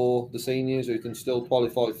for the seniors, who can still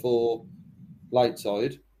qualify for late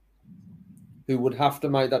side, who would have to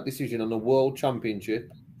make that decision on a World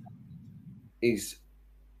Championship, is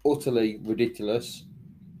utterly ridiculous,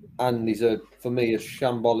 and is, for me, a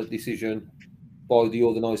shambolic decision by the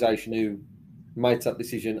organisation who made that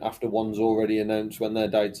decision after one's already announced when their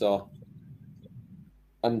dates are.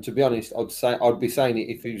 And to be honest, I'd be saying it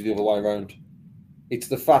if it was the other way around. It's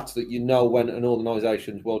the fact that you know when an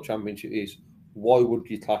organisation's World Championship is. Why would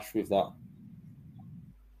you clash with that?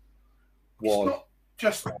 Why?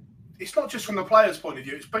 It's not just from the players' point of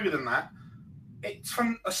view. It's bigger than that. It's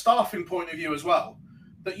from a staffing point of view as well.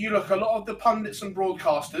 That you look, a lot of the pundits and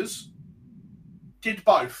broadcasters did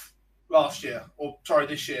both this year.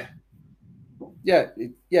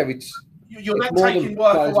 You're then taking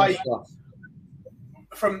work away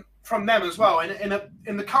from them as well.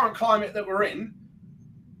 In the current climate that we're in,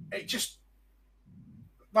 I'm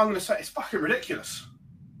going to say it's fucking ridiculous.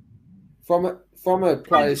 From a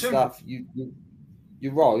player staff,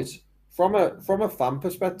 you're right. From a fan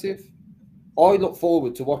perspective, I look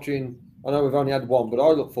forward to watching. I know we've only had one, but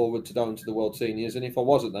I look forward to going to the World Seniors. And if I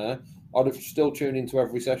wasn't there, I'd have still tuned into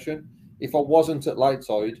every session. If I wasn't at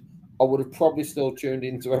Lightside, I would have probably still tuned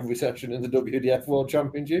into every session in the WDF World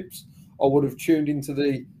Championships. I would have tuned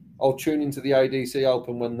into I'll tune into the ADC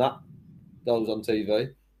Open when that goes on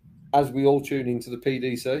TV, as we all tune into the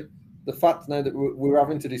PDC. The fact now that we're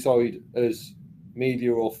having to decide as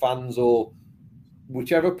media or fans or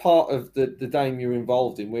whichever part of the game you're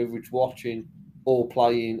involved in, whether it's watching or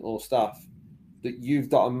playing or staff, that you've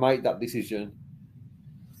got to make that decision.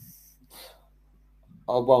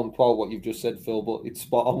 I won't quote what you've just said, Phil, but it's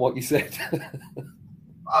spot on what you said.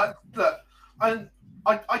 I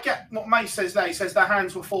get what May says there. He says their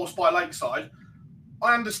hands were forced by Lakeside.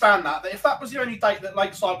 I understand that if that was the only date that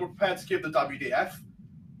Lakeside were prepared to give the WDF.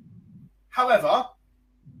 However,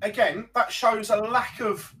 again, that shows a lack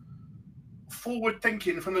of forward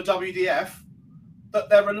thinking from the WDF, that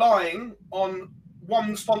they're relying on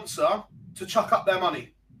one sponsor to chuck up their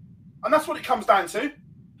money. And that's what it comes down to.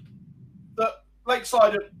 That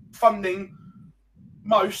Lakeside are funding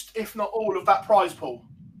most, if not all, of that prize pool.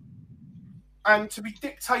 And to be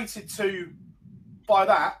dictated to by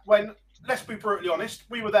that, when, let's be brutally honest,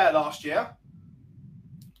 we were there last year,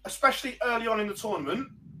 especially early on in the tournament,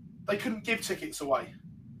 they couldn't give tickets away.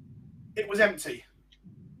 It was empty.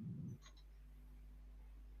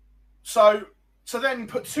 So to then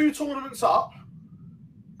put 2 tournaments up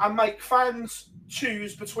and make fans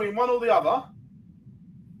choose between one or the other,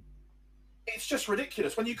 it's just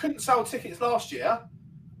ridiculous. When you couldn't sell tickets last year,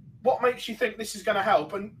 what makes you think this is going to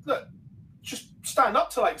help? And look, just stand up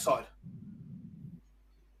to Lakeside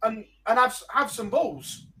and have some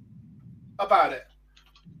balls about it.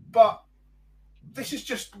 But this is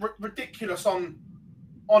just ridiculous on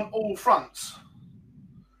all fronts.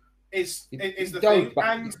 Is the thing,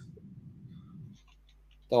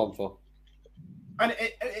 and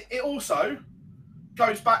it also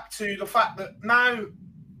goes back to the fact that now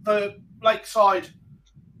the Lakeside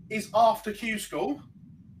is after Q School,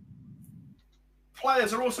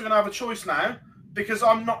 players are also going to have a choice now, because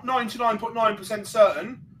I'm not 99.9%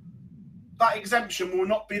 certain that exemption will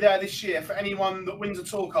not be there this year for anyone that wins a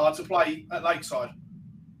tour card to play at Lakeside.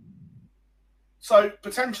 So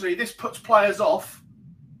potentially this puts players off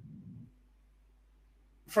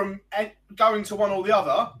from going to one or the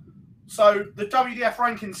other. So the WDF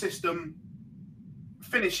ranking system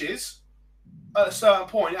finishes at a certain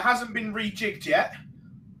point. It hasn't been rejigged yet.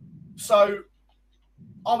 So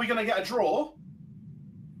are we going to get a draw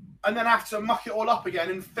and then have to muck it all up again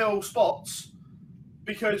and fill spots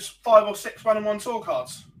because 5 or 6 1-on-1 tour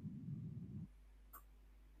cards?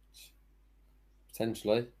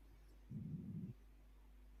 Potentially.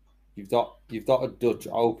 You've got a Dutch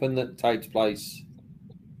Open that takes place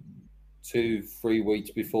 2-3 weeks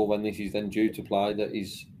before when this is then due to play. That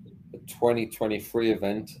is a 2023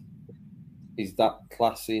 event. Is that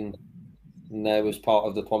classing now as part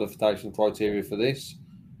of the qualification criteria for this?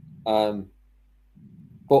 But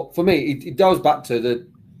for me, it goes back to the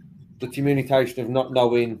communication of not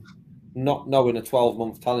knowing a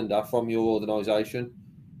 12-month calendar from your organisation.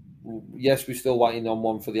 Yes, we're still waiting on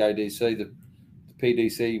one for the ADC. The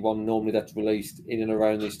PDC one normally that's released in and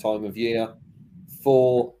around this time of year.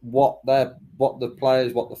 For what the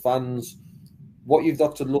players, what the fans, what you've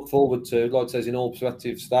got to look forward to, like it says in all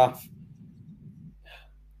prospective staff,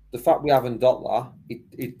 the fact we haven't got that,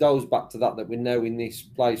 it goes back to that we're now in this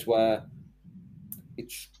place where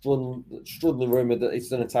it's strongly rumoured that it's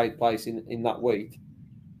going to take place in that week.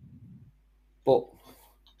 But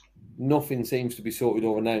nothing seems to be sorted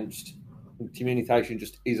or announced. Communication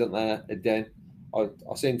just isn't there again. I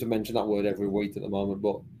seem to mention that word every week at the moment,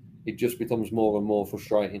 but it just becomes more and more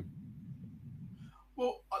frustrating.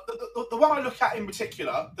 Well, the one I look at in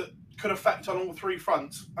particular that could affect on all 3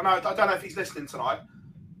 fronts, and I don't know if he's listening tonight,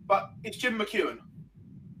 but it's Jim McEwen.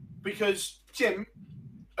 Because Jim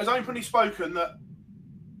has openly spoken that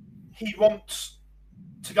he wants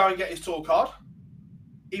to go and get his tour card.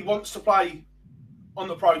 He wants to play on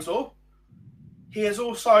the Pro Tour. He is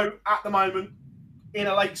also, at the moment, in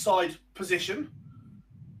a Lakeside position.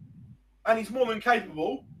 And he's more than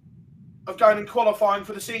capable of going and qualifying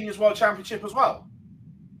for the Seniors World Championship as well.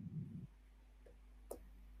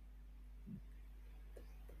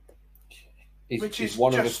 He's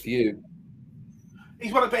one of a few.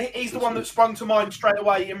 He's the one that sprung to mind straight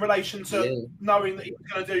away in relation to knowing that he was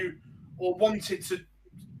going to do or wanted to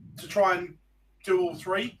try and do all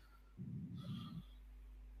 3.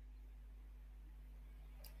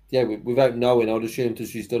 Yeah, without knowing, I'd assume that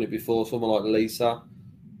she's done it before. Someone like Lisa,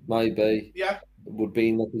 maybe, would be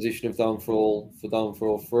in the position of going for all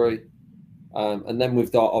 3. And then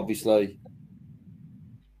we've got obviously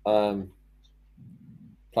players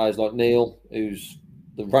like Neil, who's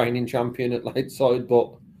the reigning champion at Lakeside,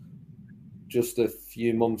 but just a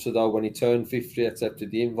few months ago when he turned 50,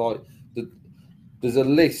 accepted the invite. There's a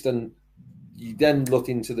list, and you then look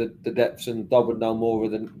into the depths, and Dob would know more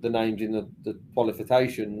of the names in the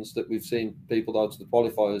qualifications that we've seen people go to the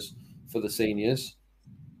qualifiers for the seniors.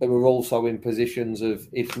 They were also in positions of,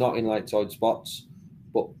 if not in Lakeside spots,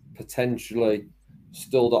 but potentially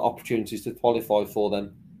still got opportunities to qualify for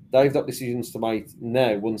them. They've got decisions to make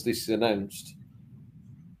now, once this is announced,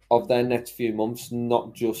 of their next few months,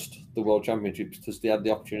 not just the World Championships, because they had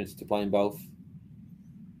the opportunity to play in both.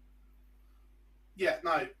 Yeah,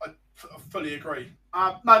 no, I fully agree.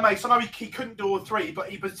 No, mate, so I know he couldn't do all 3, but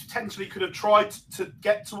he potentially could have tried to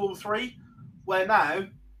get to all 3, where now,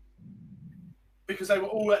 because they were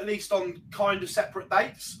all at least on kind of separate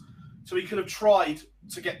dates, so he could have tried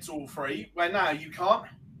to get to all 3, where now you can't.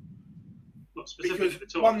 Well, specifically because the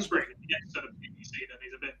tour in spring, if he gets to the PDC, then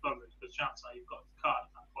he's a bit buggered, because chances are you've got the card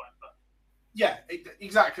at that point. But yeah,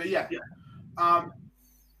 exactly, yeah.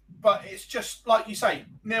 But it's just, like you say,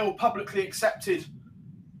 Neil publicly accepted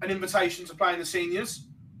an invitation to play in the seniors,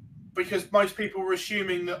 because most people were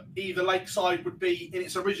assuming that either Lakeside would be in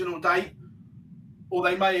its original date, or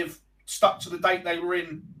they may have stuck to the date they were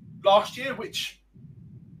in last year, which,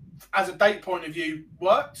 as a date point of view,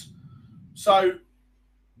 worked. So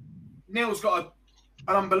Neil's got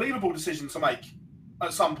an unbelievable decision to make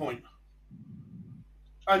at some point.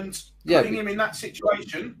 And putting him in that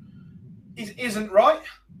situation isn't right.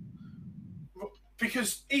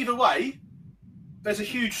 Because either way, there's a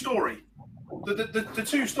huge story. The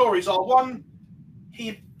 2 stories are, one,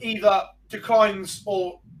 he either declines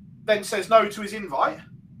or then says no to his invite,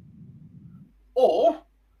 or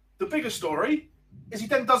the bigger story is he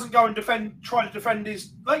then doesn't go and try to defend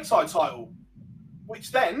his Lakeside title,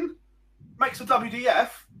 which then makes the WDF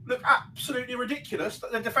look absolutely ridiculous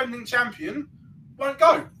that their defending champion won't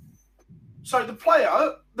go. So the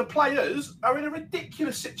players are in a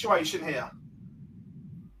ridiculous situation here.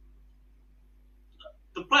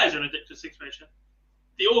 The players are in a ridiculous situation.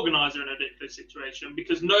 The organiser are in a ridiculous situation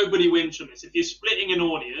because nobody wins from this. If you're splitting an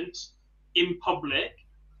audience in public,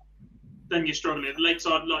 then you're struggling. The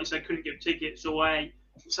Lakeside, like I said, couldn't give tickets away.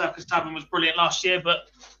 Circus Tavern was brilliant last year,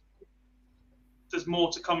 but there's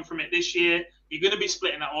more to come from it this year. You're going to be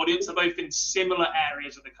splitting that audience. They're both in similar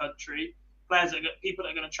areas of the country. People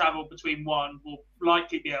that are going to travel between one will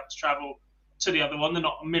likely be able to travel to the other one. They're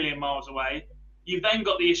not a million miles away. You've then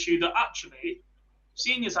got the issue that actually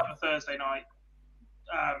seniors have a Thursday night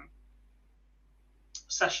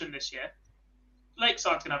session this year.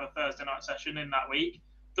 Lakeside's going to have a Thursday night session in that week.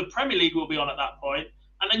 The Premier League will be on at that point.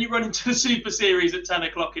 And then you run into the Super Series at 10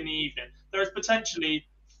 o'clock in the evening. There is potentially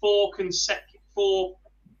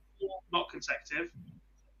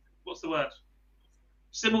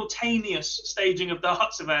simultaneous staging of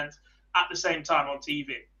darts events at the same time on TV.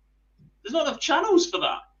 There's not enough channels for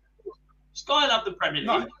that. Sky will have the Premier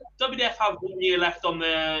League. No. WDF have 1 year left on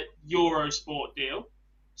their Eurosport deal.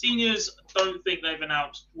 Seniors don't think they've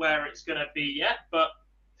announced where it's going to be yet, but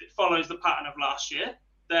if it follows the pattern of last year,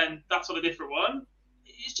 then that's on a different one.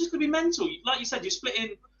 It's just going to be mental. Like you said, you're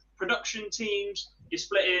splitting production teams, you're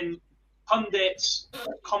splitting pundits,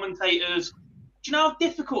 commentators. Do you know how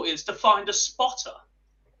difficult it is to find a spotter?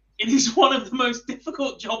 It is one of the most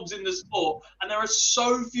difficult jobs in the sport, and there are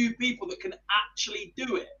so few people that can actually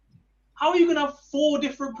do it. How are you going to have 4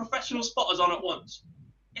 different professional spotters on at once?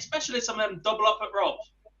 Especially some of them double up at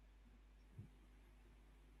roles.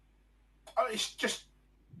 Oh, it's just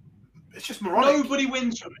moronic. Nobody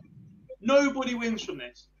wins from it. Nobody wins from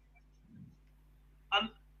this. And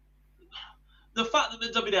the fact that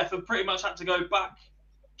the WDF have pretty much had to go back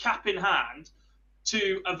cap in hand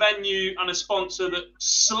to a venue and a sponsor that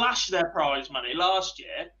slashed their prize money last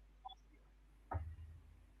year,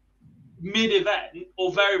 mid-event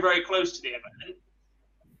or very, very close to the event,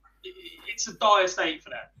 it's a dire state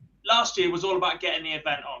for them. Last year was all about getting the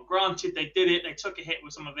event on. Granted, they did it. They took a hit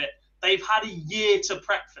with some of it. They've had a year to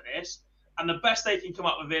prep for this, and the best they can come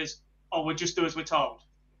up with is, we'll just do as we're told.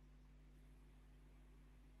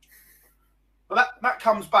 Well, that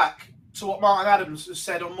comes back to what Martin Adams has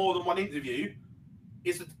said on more than one interview,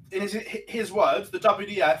 is that in his words, the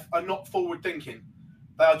WDF are not forward-thinking.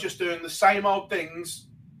 They are just doing the same old things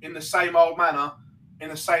in the same old manner, in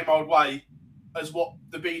the same old way as what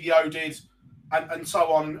the BDO did and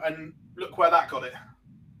so on, and look where that got it.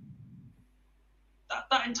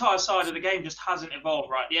 That entire side of the game just hasn't evolved,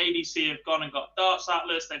 right? The ADC have gone and got Darts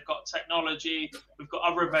Atlas, they've got technology, we've got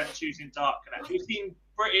other events using Dart Connect. We've seen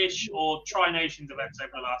British or Tri-Nations events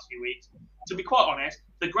over the last few weeks. To be quite honest,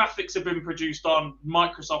 the graphics have been produced on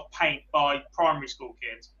Microsoft Paint by primary school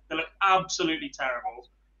kids. They look absolutely terrible.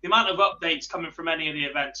 The amount of updates coming from any of the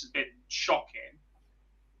events has been shocking.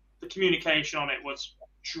 The communication on it was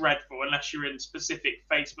dreadful, unless you're in specific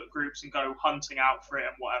Facebook groups and go hunting out for it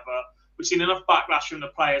and whatever. We've seen enough backlash from the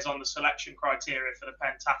players on the selection criteria for the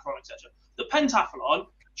pentathlon, etc. The pentathlon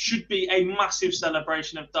should be a massive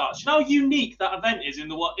celebration of darts. You know how unique that event is in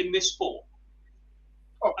this sport?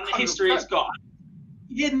 Oh, and the history it's got.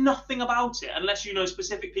 You hear nothing about it unless you know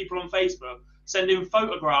specific people on Facebook sending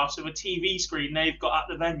photographs of a TV screen they've got at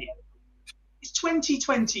the venue. It's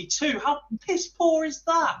 2022. How piss poor is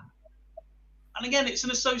that? And again, it's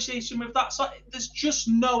an association with that side. There's just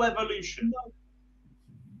no evolution.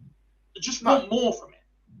 They just want more from it.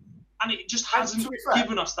 And it just hasn't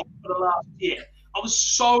given us that for the last year. I was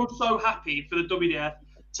so happy for the WDF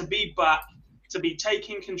to be back, to be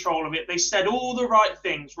taking control of it. They said all the right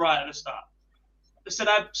things right at the start. They said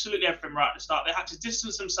absolutely everything right at the start. They had to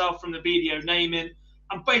distance themselves from the BDO naming,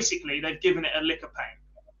 and basically they've given it a lick of paint.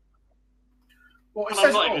 Well, and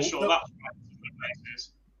I'm not even sure that's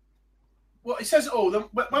right. Well, it says it all.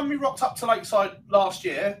 When we rocked up to Lakeside last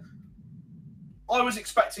year, I was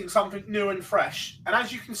expecting something new and fresh. And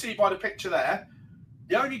as you can see by the picture there,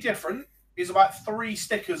 the only difference is about 3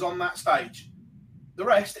 stickers on that stage. The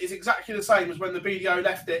rest is exactly the same as when the BDO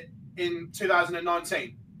left it in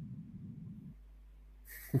 2019.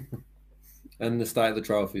 And the state of the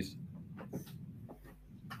trophies.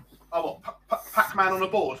 Oh, what? Pac-Man on a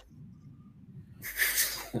board?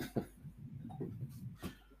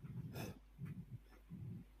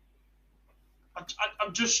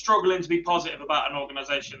 I'm just struggling to be positive about an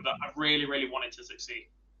organisation that I really, really wanted to succeed.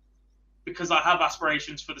 Because I have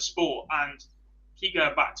aspirations for the sport, and keep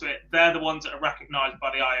going back to it, they're the ones that are recognised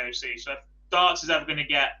by the IOC. So if darts is ever going to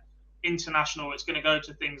get international, it's going to go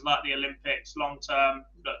to things like the Olympics long term.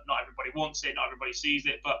 Not everybody wants it, not everybody sees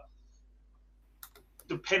it, but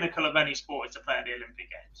the pinnacle of any sport is to play at the Olympic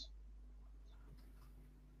Games.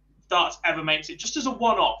 Darts ever makes it just as a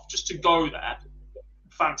one-off, just to go there,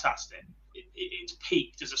 fantastic. It's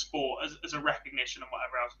peaked as a sport, as a recognition and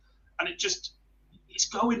whatever else, and it's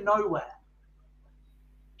going nowhere.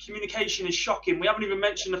 Communication is shocking. We haven't even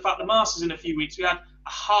mentioned the fact the Masters in a few weeks. We had a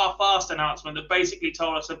half-assed announcement that basically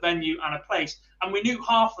told us a venue and a place, and we knew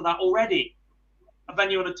half of that already. A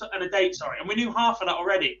venue and a date, sorry, and we knew half of that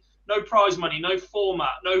already. No prize money, no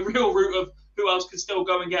format, no real route of who else can still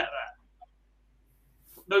go and get there.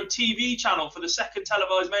 No TV channel for the second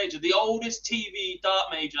televised major, the oldest TV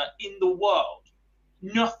dart major in the world.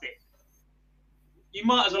 Nothing. You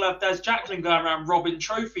might as well have Des Jacklin going around robbing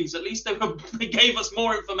trophies. At least they gave us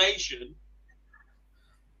more information.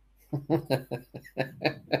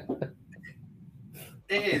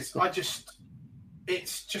 It is.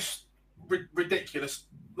 It's just ridiculous.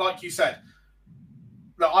 Like you said,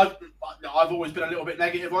 look, I've always been a little bit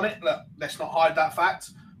negative on it. Look, let's not hide that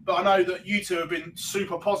fact. But I know that you two have been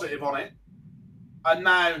super positive on it. And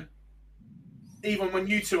now, even when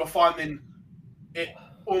you two are finding it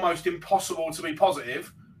almost impossible to be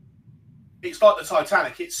positive, it's like the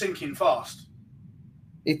Titanic. It's sinking fast.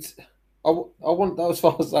 I wouldn't go as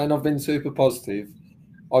far as saying I've been super positive.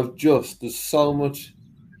 There's so much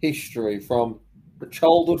history from the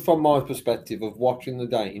childhood, from my perspective of watching the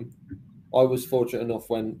game. I was fortunate enough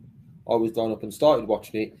when I was grown up and started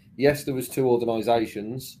watching it. Yes, there was two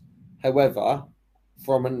organisations. However,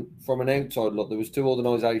 from an outside look, there was two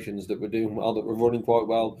organisations that were doing well, that were running quite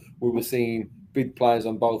well. We were seeing big players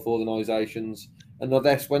on both organisations. And I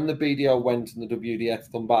guess when the BDO went and the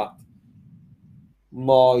WDF come back,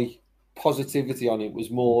 my positivity on it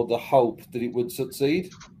was more the hope that it would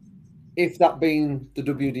succeed. If that being the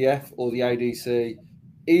WDF or the ADC,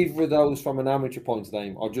 either of those from an amateur point of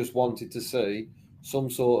view, I just wanted to see some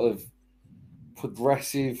sort of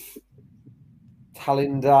progressive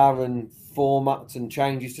calendar and formats and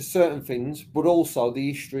changes to certain things, but also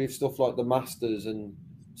the history of stuff like the Masters and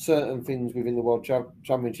certain things within the World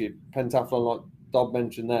Championship. Pentathlon, like Dob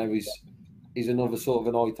mentioned there, is another sort of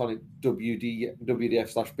an iconic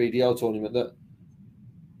WDF/BDO tournament that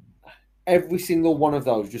every single one of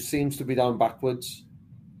those just seems to be down backwards.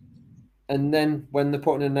 And then when they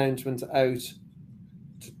put an announcement out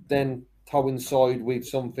to then coincide with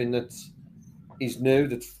something that is new,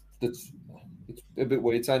 that's it's a bit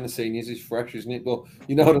weird saying the seniors is fresh, isn't it? But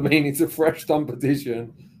you know what I mean? It's a fresh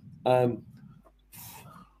competition.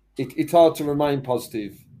 It's hard to remain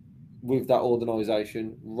positive with that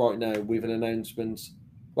organisation right now with an announcement.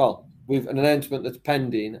 Well, with an announcement that's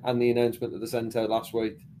pending and the announcement that they sent out last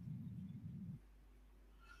week.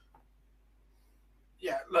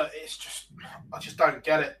 Yeah, look, I just don't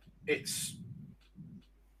get it. It's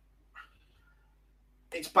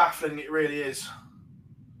baffling. It really is.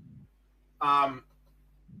 I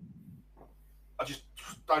just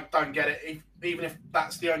don't get it. Even if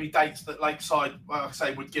that's the only dates that Lakeside, like I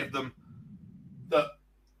say, would give them, that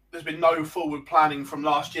there's been no forward planning from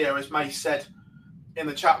last year, as May said in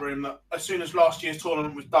the chat room, that as soon as last year's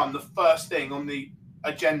tournament was done, the first thing on the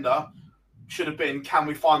agenda should have been, can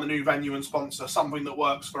we find a new venue and sponsor, something that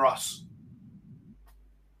works for us?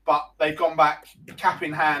 But they've gone back, cap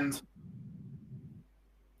in hand.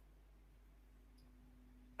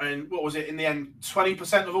 And what was it in the end?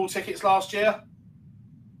 20% of all tickets last year?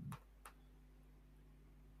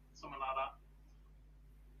 Something like that.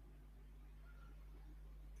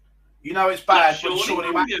 You know it's bad Yeah, when surely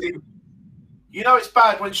Shawnee Max. You know it's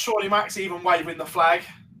bad when Shawnee Max even waving the flag.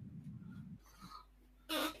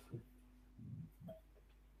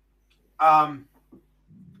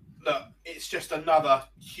 Look, it's just another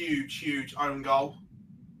huge own goal.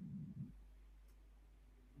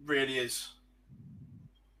 Really is.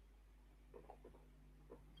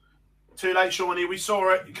 Too late, Shawnee. We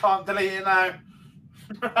saw it. You can't delete it now.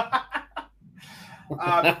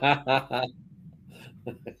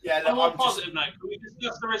 Yeah, look, On a more I'm positive note, can we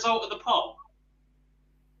discuss the result of the poll?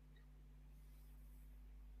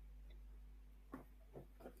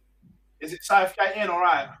 Is it Southgate in or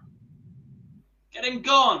out? Get him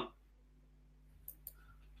gone.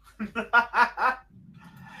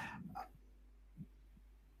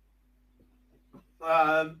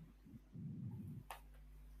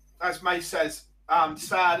 As May says,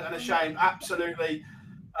 sad and ashamed. Absolutely.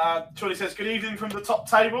 Charlie says, good evening from the top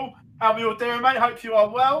table. How are you all doing, mate? Hope you are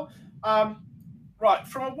well. Right,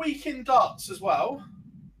 from a week in darts as well.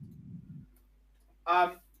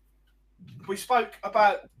 We spoke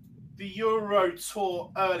about the Euro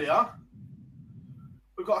Tour earlier.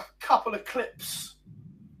 We've got a couple of clips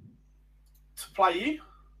to play you.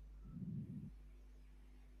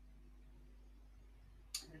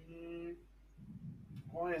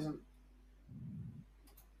 Why isn't...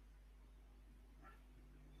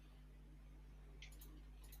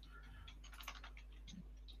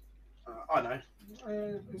 I know.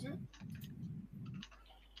 Is it?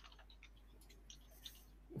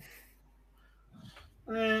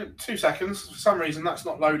 Two seconds. For some reason, that's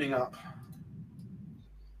not loading up.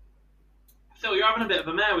 Phil, you're having a bit of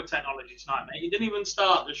a mare with technology tonight, mate. You didn't even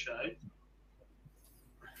start the show.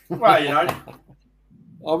 Well, you know.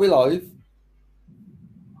 Are we live?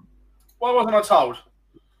 Why wasn't I told?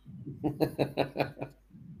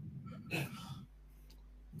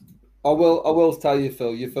 I will tell you,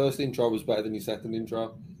 Phil, your first intro was better than your second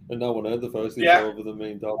intro, and no one heard the first intro other than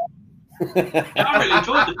me and Dom. Yeah, I really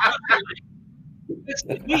enjoyed it. It's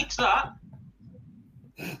weeks, that.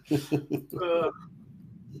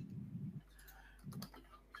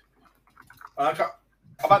 I've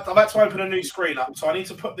had to open a new screen up, so I need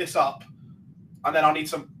to put this up, and then I need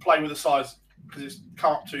to play with the size because it's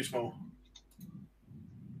come up too small.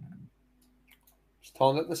 Just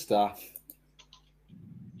target the staff.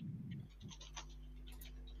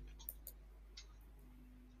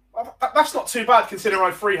 That's not too bad considering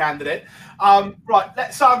I freehanded it. Right,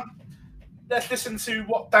 let's listen to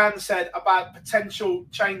what Dan said about potential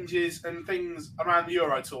changes and things around the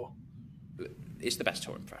Euro Tour. It's the best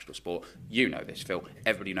tour in professional sport. You know this, Phil.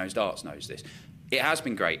 Everybody knows darts knows this. It has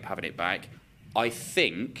been great having it back. I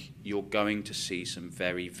think you're going to see some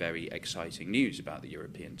very, very exciting news about the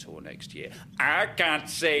European Tour next year. I can't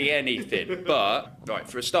say anything, but right,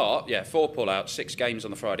 for a start, 4 pull-outs, 6 games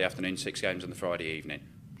on the Friday afternoon, 6 games on the Friday evening.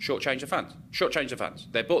 Shortchange the fans.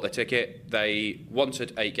 They bought their ticket. They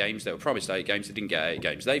wanted 8 games. They were promised 8 games. They didn't get 8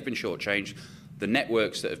 games. They've been shortchanged. The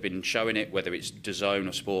networks that have been showing it, whether it's DAZN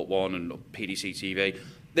or Sport 1 and PDC TV,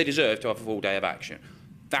 they deserve to have a full day of action.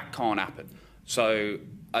 That can't happen. So,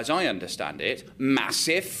 as I understand it,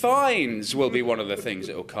 massive fines will be one of the things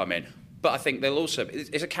that will come in. But I think they'll also...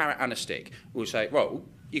 It's a carrot and a stick. We'll say, well,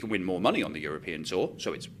 you can win more money on the European Tour,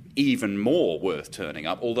 so it's even more worth turning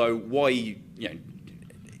up. Although, why...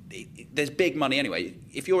 there's big money anyway.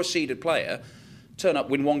 If you're a seeded player, turn up,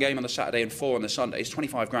 win 1 game on the Saturday and 4 on the Sunday, it's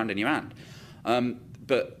 25 grand in your hand.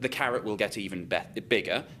 But the carrot will get even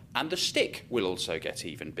bigger, and the stick will also get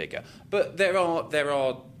even bigger. But there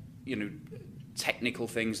are technical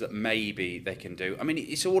things that maybe they can do. I mean,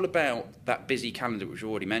 it's all about that busy calendar which we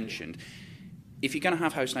already mentioned. If you're going to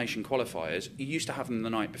have host nation qualifiers, you used to have them the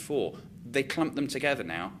night before. They clump them together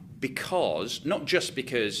now because, not just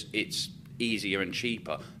because it's easier and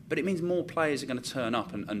cheaper, but it means more players are going to turn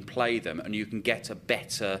up and play them, and you can get a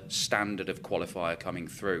better standard of qualifier coming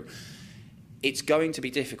through. It's going to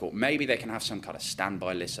be difficult. Maybe they can have some kind of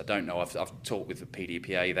standby list. I don't know. I've talked with the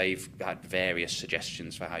PDPA. They've had various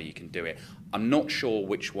suggestions for how you can do it. I'm not sure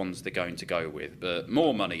which ones they're going to go with, but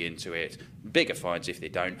more money into it, bigger fines if they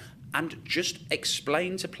don't, and just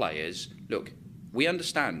explain to players, look, we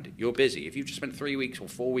understand you're busy. If you've just spent 3 weeks or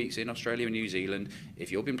 4 weeks in Australia and New Zealand,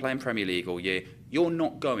 if you've been playing Premier League all year, you're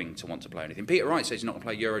not going to want to play anything. Peter Wright says he's not going to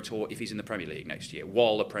play Euro Tour if he's in the Premier League next year,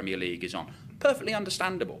 while the Premier League is on. Perfectly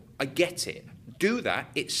understandable. I get it. Do that.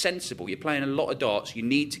 It's sensible. You're playing a lot of darts. You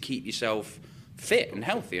need to keep yourself fit and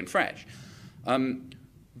healthy and fresh.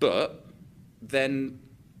 But then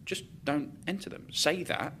just don't enter them. Say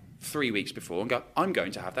that 3 weeks before and go, I'm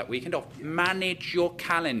going to have that weekend off. Manage your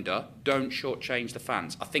calendar. Don't shortchange the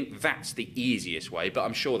fans. I think that's the easiest way, but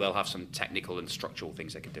I'm sure they'll have some technical and structural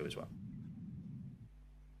things they can do as well.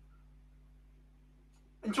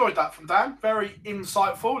 Enjoyed that from Dan. Very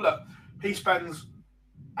insightful. Look, he spends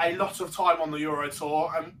a lot of time on the Euro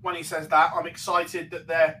Tour, and when he says that, I'm excited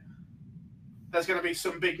that there's going to be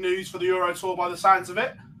some big news for the Euro Tour by the sounds of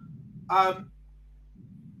it.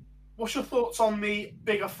 What's your thoughts on the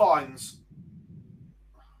bigger fines?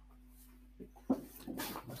 I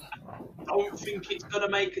don't think it's going to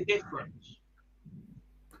make a difference.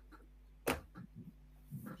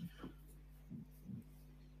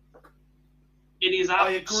 It is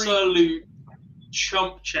absolute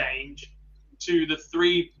chump change to the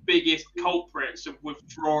 3 biggest culprits of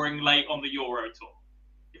withdrawing late on the Euro Tour.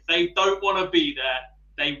 If they don't want to be there,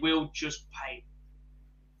 they will just pay.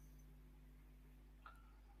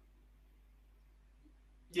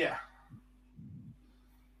 Yeah.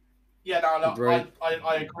 Yeah, no,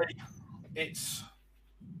 I agree.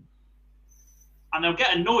 And they'll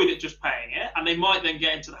get annoyed at just paying it, and they might then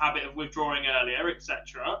get into the habit of withdrawing earlier,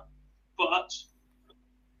 etc. But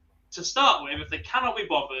to start with, if they cannot be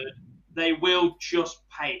bothered, they will just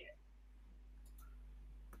pay it.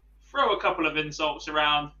 Throw a couple of insults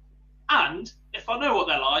around, and if I know what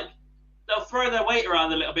they're like, they'll throw their weight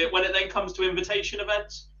around a little bit when it then comes to invitation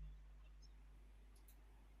events.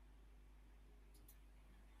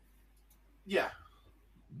 Yeah.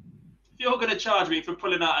 If you're going to charge me for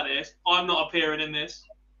pulling out of this, I'm not appearing in this.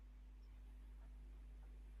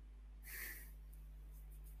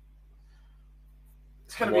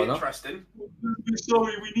 It's going to be interesting. We're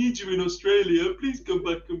sorry, we need you in Australia. Please come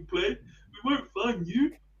back and play. We won't find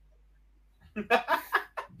you.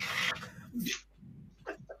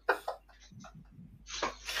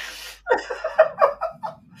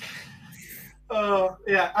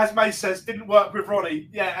 Yeah, as May says, didn't work with Ronnie.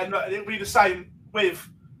 Yeah, and it'll be the same with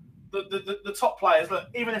the top players. Look,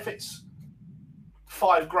 even if it's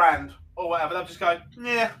 $5,000 or whatever, they'll just go,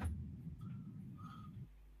 yeah.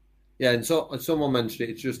 Yeah, and someone mentioned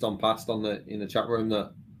it. It's just on past in the chat room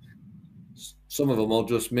that some of them will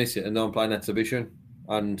just miss it and don't play an exhibition,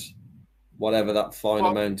 and whatever that fine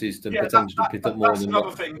amount is to potentially pick up more. That's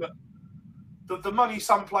another thing. That the money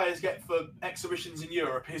some players get for exhibitions in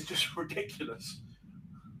Europe is just ridiculous.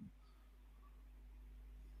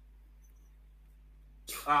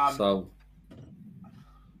 So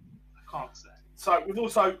I can't say. So we've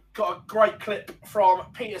also got a great clip from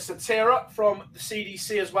Peter Satira from the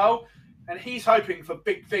CDC as well, and he's hoping for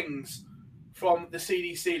big things from the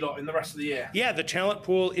CDC lot in the rest of the year. Yeah, the talent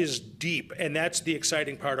pool is deep, and that's the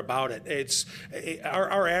exciting part about it. It's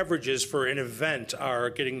our averages for an event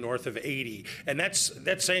are getting north of 80, and that's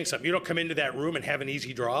saying something. You don't come into that room and have an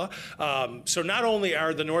easy draw. So not only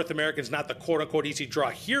are the North Americans not the quote-unquote easy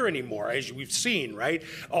draw here anymore, as we've seen, right?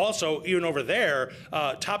 Also, even over there,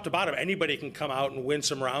 top to bottom, anybody can come out and win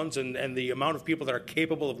some rounds, and the amount of people that are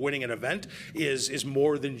capable of winning an event is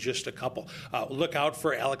more than just a couple. Look out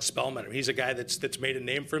for Alex Spellman. He's a guy that's made a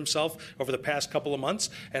name for himself over the past couple of months,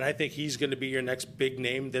 and I think he's going to be your next big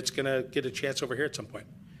name that's going to get a chance over here at some point.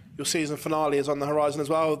 Your season finale is on the horizon as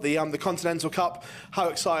well, the Continental Cup. How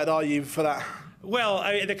excited are you for that? Well,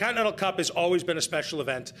 the Continental Cup has always been a special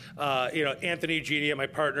event. Anthony Genia, my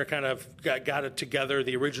partner, kind of got it together.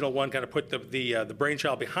 The original one kind of put the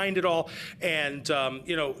brainchild behind it all. And,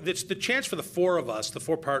 it's the chance for the four of us, the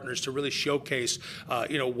four partners, to really showcase,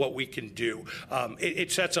 what we can do.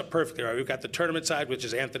 It sets up perfectly, right? We've got the tournament side, which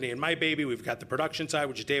is Anthony and my baby. We've got the production side,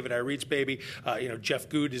 which is David Iread's baby. Jeff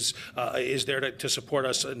Good is there to support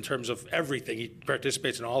us in terms of everything. He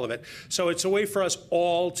participates in all of it. So it's a way for us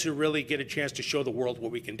all to really get a chance to show the world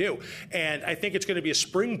what we can do. And I think it's going to be a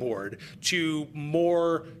springboard to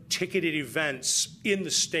more ticketed events in the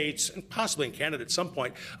States and possibly in Canada at some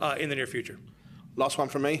point in the near future. Last one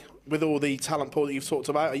from me. With all the talent pool that you've talked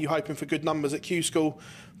about, are you hoping for good numbers at Q School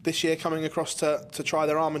this year coming across to try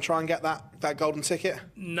their arm and try and get that golden ticket?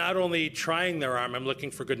 Not only trying their arm, I'm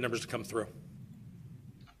looking for good numbers to come through.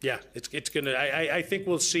 Yeah, it's going to. I think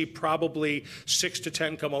we'll see probably 6 to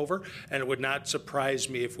 10 come over, and it would not surprise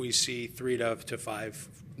me if we see 3 to 5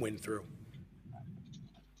 win through.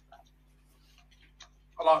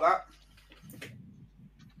 I like that.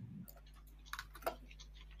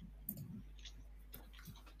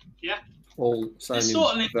 Yeah. All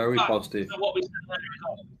sounding very positive. What we said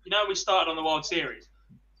earlier, we started on the World Series.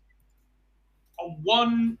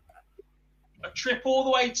 A trip all the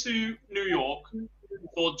way to New York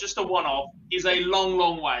for just a one-off is a long,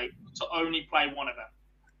 long way to only play one event.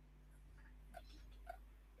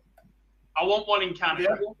 I want one in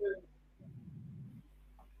Canada.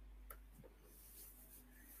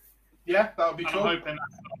 Yeah, that would be cool. I'm hoping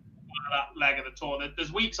that leg of the tour.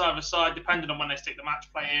 There's weeks either side, depending on when they stick the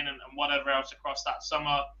match play in and whatever else across that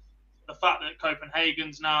summer. The fact that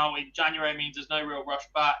Copenhagen's now in January means there's no real rush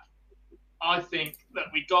back. I think that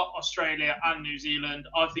we got Australia and New Zealand.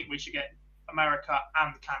 I think we should get America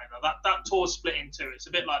and Canada. That tour's split in two. It's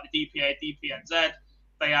a bit like the DPA, DPNZ.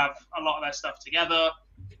 They have a lot of their stuff together.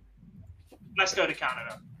 Let's go to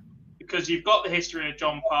Canada. Because you've got the history of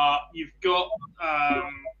John Parr. You've got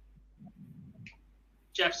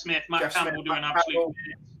Jeff Smith, Matt Campbell doing absolute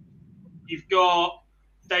bits. You've got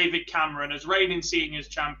David Cameron as reigning seniors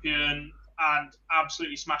champion and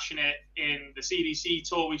absolutely smashing it in the CDC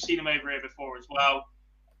tour. We've seen him over here before as well.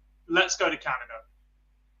 Let's go to Canada.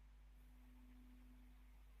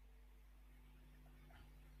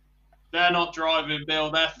 They're not driving,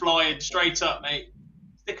 Bill. They're flying straight up, mate.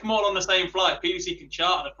 Stick them all on the same flight. PDC can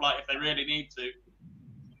charter the flight if they really need to.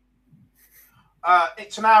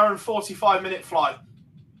 It's an hour and 45-minute flight.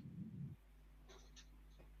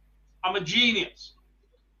 I'm a genius.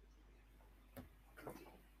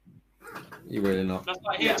 You're really not. That's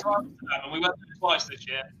like here to Amsterdam, and we went there twice this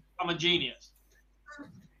year. I'm a genius.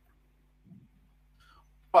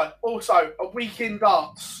 But also, a week in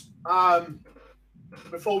darts.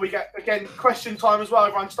 Before we get, again, question time as well.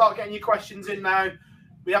 Everyone, start getting your questions in now.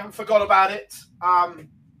 We haven't forgot about it.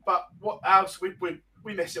 But what else?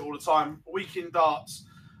 We miss it all the time. A week in darts.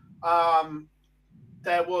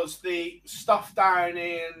 There was the stuff down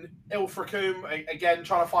in Ilfracombe. Again,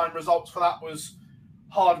 trying to find results for that was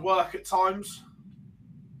hard work at times.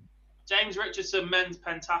 James Richardson, men's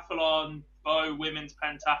pentathlon, Bo, women's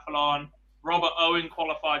pentathlon. Robert Owen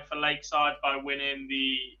qualified for Lakeside by winning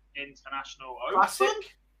the International Classic? Open.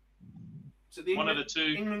 Is it the One of the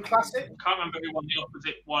two. England Classic? I can't remember who won the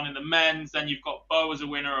opposite one in the men's. Then you've got Bo as a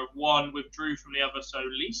winner of one, withdrew from the other. So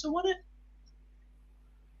Lisa won it?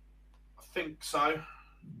 I think so.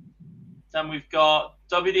 Then we've got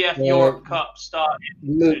WDF Europe Cup starting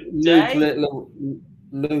today.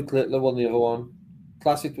 Luke Littler won the other one.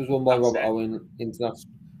 Classic was won by That's Robert it. Owen.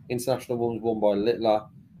 International one was won by Littler.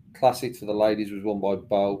 Classic for the ladies was won by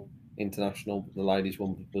Bo. International, the ladies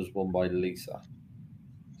one was won by Lisa.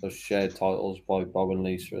 So shared titles by Bo and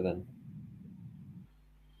Lisa then.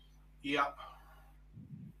 Yep.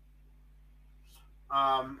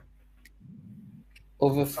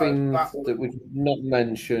 Other things that we've not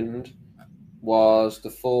mentioned was the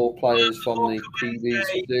 4 players from the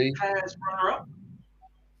PDC.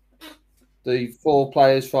 The 4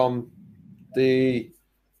 players from the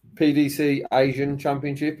PDC Asian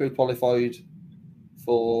Championship who qualified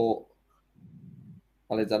for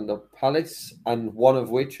Alexander Palace, and one of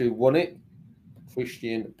which who won it,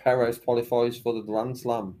 Christian Perez, qualifies for the Grand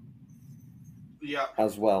Slam. Yeah.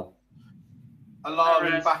 As well.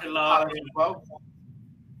 Alari back at the Palace as well.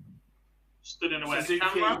 Stood in the way of the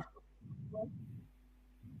camera.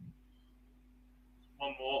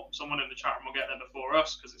 One more. Someone in the chat room will get there before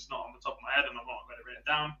us because it's not on the top of my head and I've not got it written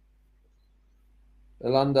down.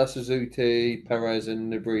 Alanda, Suzuki, Perez,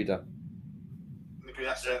 and Nebrida.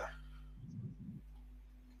 That's it.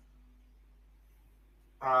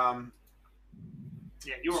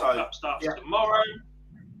 Yeah, Europe Cup starts tomorrow.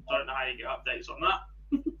 Don't know how you get updates on that.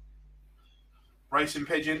 Racing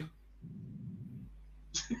Pigeon.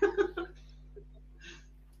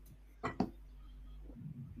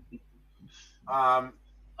 What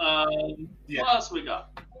else have we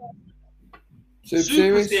got?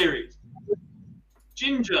 Super Series.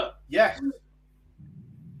 Ginger. Yes.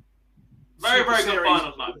 Very good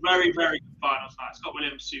finals night. Very good finals night. Scott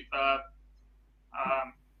Williams, superb.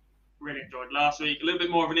 Really enjoyed last week. A little bit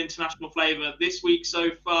more of an international flavour this week so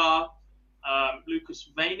far. Lucas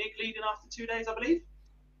Weinig leading after 2 days, I believe.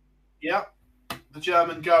 Yeah. The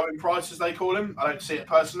German Gerwin Price, as they call him. I don't see it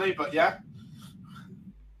personally, but yeah.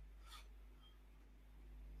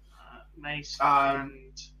 Mace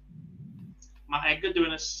and Matt Edgar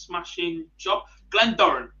doing a smashing job. Glenn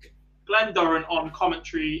Doran on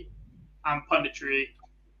commentary and punditry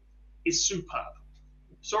is superb.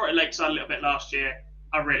 Saw it at Lakeside a little bit last year.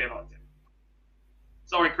 I really liked him.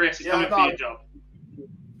 Sorry, Chris, he's coming for your job.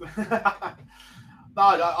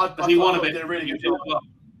 I he won a thought bit. He did a really good job.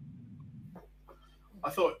 I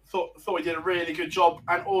thought he did a really good job.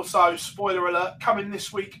 And also, spoiler alert, coming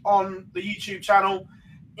this week on the YouTube channel,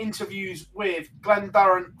 interviews with Glenn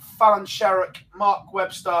Durrant, Fallon Sherrick, Mark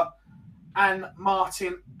Webster, and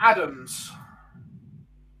Martin Adams.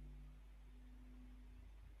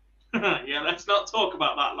 Yeah, let's not talk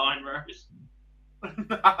about that line, Rose.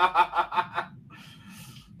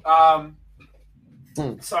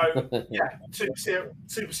 So yeah,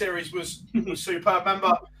 Super Series was superb.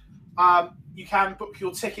 Remember, you can book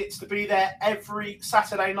your tickets to be there every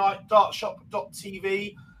Saturday night.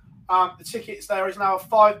 Dartshop.tv. The tickets there is now a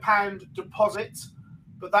 £5 deposit,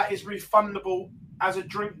 but that is refundable as a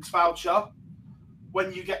drinks voucher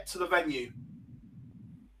when you get to the venue.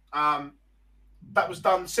 That was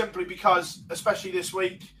done simply because, especially this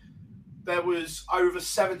week, there was over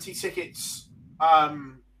 70 tickets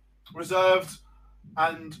reserved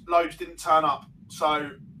and loads didn't turn up.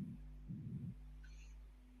 So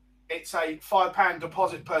it's a £5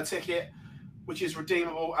 deposit per ticket, which is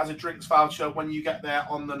redeemable as a drinks voucher when you get there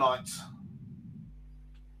on the night.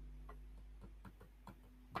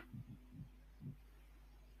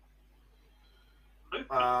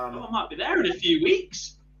 I might be there in a few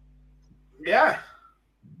weeks. Yeah.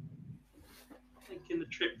 Taking the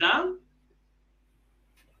trip down.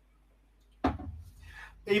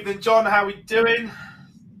 Evening, John. How we doing?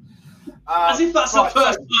 As if that's the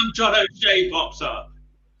first time John O'Shea pops up.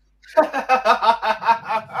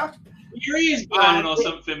 Your ears burning or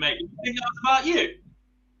something, mate. You think that's about you?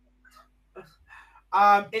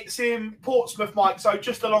 It's in Portsmouth, Mike, so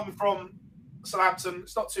just along from Southampton.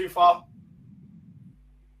 It's not too far.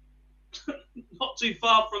 Not too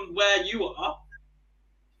far from where you are.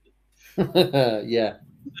 Yeah.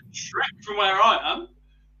 Shrek from where I am.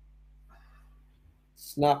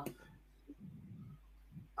 Snap.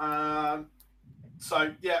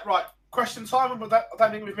 So, yeah, right. Question time. I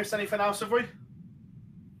don't think we've missed anything else, have we?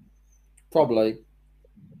 Probably.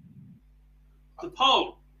 The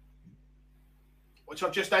poll. Which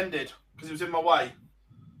I've just ended because it was in my way.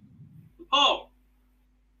 The poll.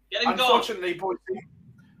 Get him gone. Unfortunately, boys,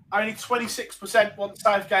 only 26% want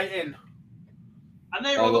Southgate in. And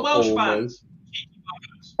they were all the Welsh fans.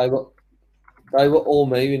 They were all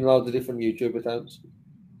me in loads of different YouTube accounts.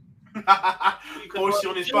 Boise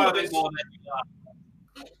on his birthday.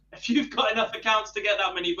 If you've got enough accounts to get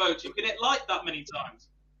that many votes, you can hit like that many times.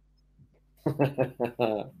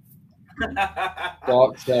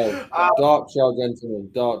 Dark show, gentlemen.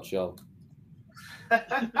 Dark show.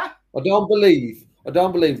 I don't believe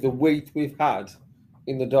the week we've had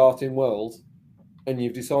in the darting world, and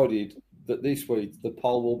you've decided that this week the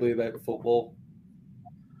poll will be about football.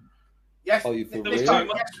 Yes, Are you for real?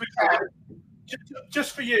 yes, we can.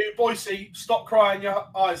 Just for you, Boise, stop crying your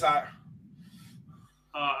eyes out.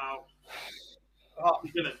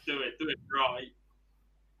 You're gonna do it right.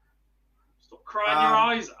 Stop crying your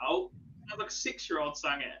eyes out. Sounds like a 6-year-old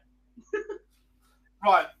sang it.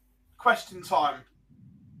 Right, question time.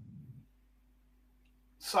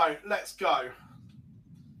 So let's go.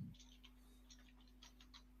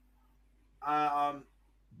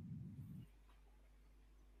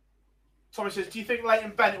 Tommy says, do you think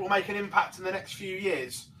Leighton Bennett will make an impact in the next few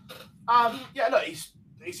years? Yeah, look, he's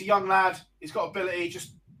a young lad. He's got ability.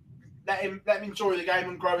 Just let him enjoy the game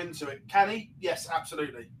and grow into it. Can he? Yes,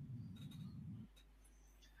 absolutely.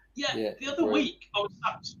 Yeah, the other week I was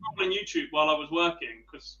scrolling YouTube while I was working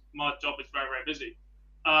because my job is very, very busy.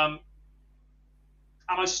 And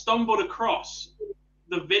I stumbled across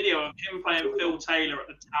the video of him playing Phil Taylor at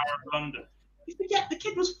the Tower of London. You forget the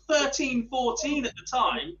kid was 13, 14 at the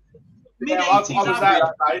time.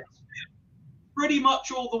 Mid-80s, pretty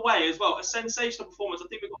much all the way as well. A sensational performance. I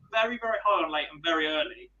think we got very, very high on Leighton very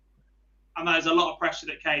early. And there's a lot of pressure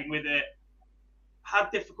that came with it.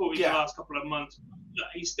 Had difficulties the last couple of months.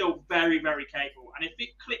 But he's still very, very capable. And if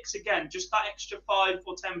it clicks again, just that extra 5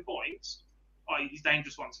 or 10 points, he's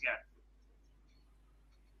dangerous once again.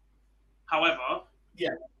 However,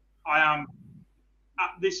 I am,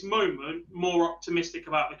 at this moment, more optimistic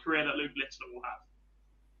about the career that Luke Littler will have.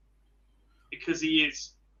 Because he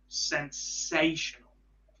is sensational.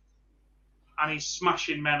 And he's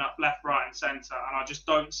smashing men up left, right and centre. And I just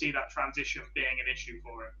don't see that transition being an issue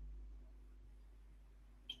for him.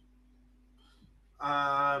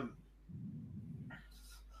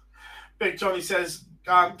 Big Johnny says,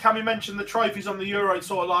 can we mention the trophies on the Euro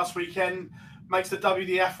Tour last weekend makes the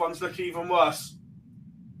WDF ones look even worse?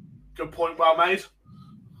 Good point, well made.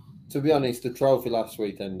 To be honest, the trophy last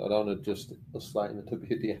weekend, I don't want to just slate in the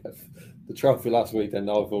WDF. The trophy last weekend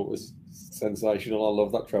I thought was sensational. I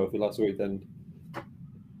love that trophy last weekend.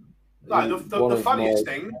 No, the funniest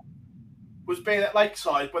thing was being at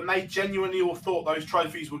Lakeside when they genuinely all thought those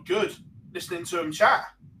trophies were good, listening to them chat.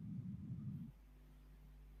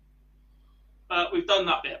 We've done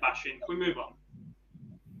that bit of bashing. Can we move on?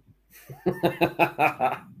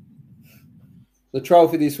 The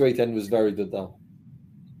trophy this weekend was very good, though.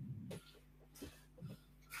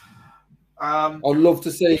 I'd love to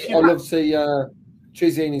see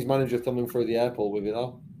Chizzy and his manager coming through the airport with it,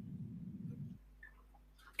 though.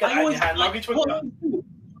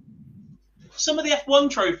 Some of the F1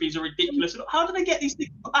 trophies are ridiculous. How do they get these things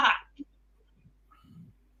back?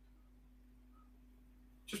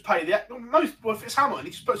 Just pay well, if it's Hamilton,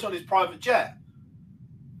 he just puts it on his private jet.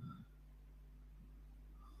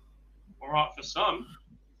 All right, for some.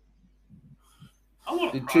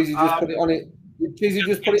 Did Chizzy just put it on it? Did Chizzy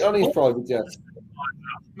just put it on his private jet?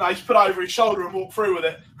 No, he's put it over his shoulder and walked through with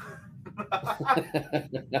it.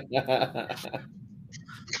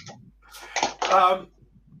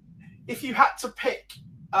 If you had to pick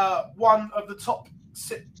one of the top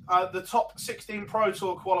 16 Pro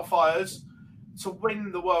Tour qualifiers to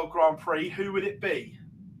win the World Grand Prix, who would it be?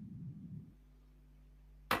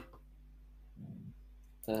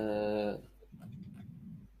 I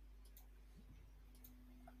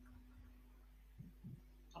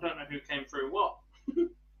don't know who came through what.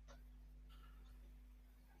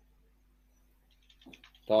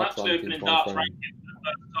 Perhaps opening darts ranking for the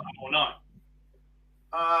first time or not.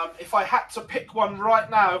 If I had to pick one right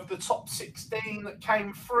now of the top 16 that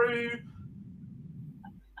came through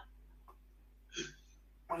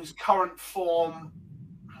on his current form,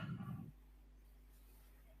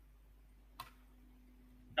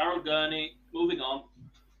 Darryl Gurney, moving on.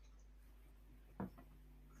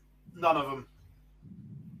 None of them.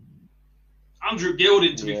 Andrew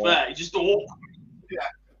Gilding, to be fair, he's just awkward.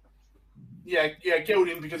 Yeah,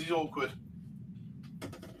 Gilding because he's awkward.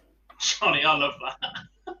 Johnny, I love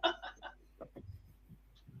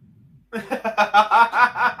that.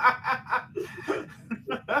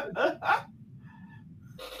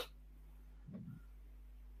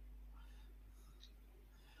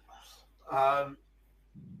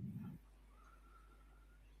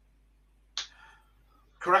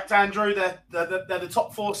 Correct, Andrew. They're the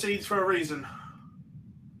top 4 seeds for a reason.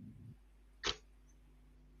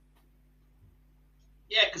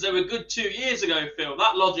 Yeah, because they were good 2 years ago, Phil.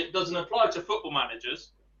 That logic doesn't apply to football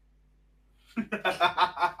managers.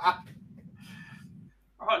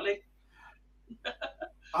 Right, Lee.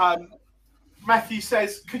 Matthew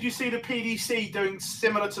says, could you see the PDC doing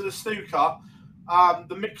similar to the snooker,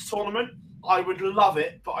 the mixed tournament? I would love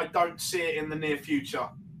it, but I don't see it in the near future.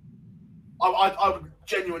 I would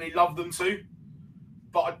genuinely love them to,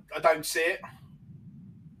 but I don't see it.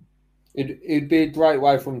 It'd be a great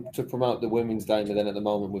way for them to promote the women's game, but then at the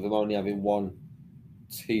moment, with them only having one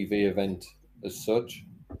TV event as such,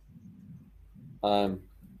 I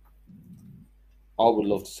would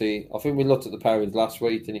love to see. I think we looked at the pairings last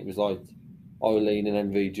week, and it was like Eileen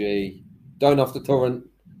and MVG, don't have the current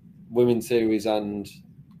women's series and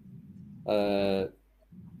Order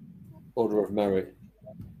of Merit,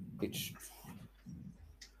 which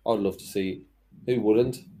I'd love to see. Who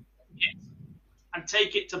wouldn't? Yes. And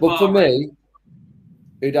take it to But for Bahrain. me,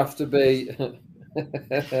 it'd have to be as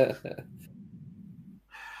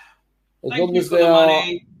long as they are.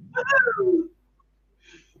 Money.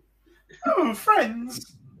 Oh,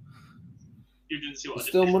 friends. You didn't see what There's I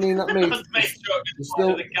still did. money in that meter. Make sure I There's can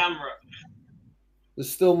still- the camera.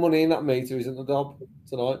 There's still money in that meter, isn't there, Dob,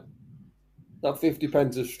 tonight? That 50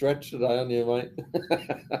 pence is stretched today, aren't you, mate?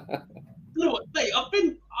 You know what, mate? I've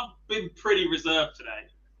been pretty reserved today,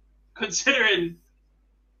 considering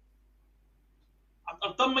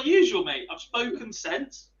I've done my usual, mate. I've spoken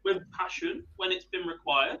sense with passion when it's been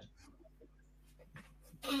required.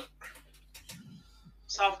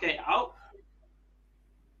 Southgate out.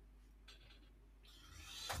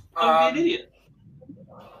 Don't be an idiot.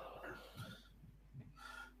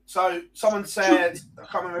 So someone said, I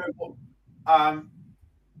can't remember what,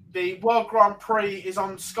 the World Grand Prix is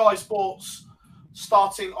on Sky Sports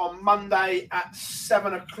starting on Monday at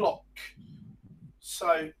 7 o'clock.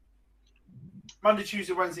 So Monday,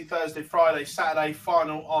 Tuesday, Wednesday, Thursday, Friday, Saturday,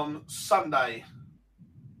 final on Sunday.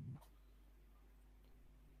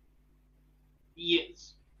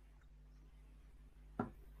 Yes.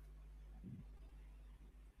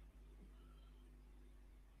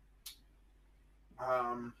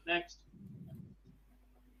 Next.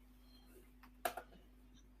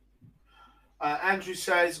 Andrew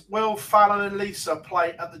says, will Fallon and Lisa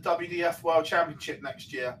play at the WDF World Championship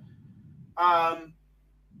next year? I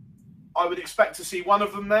would expect to see one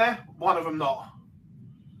of them there, one of them not.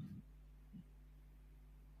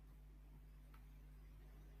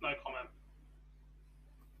 No comment.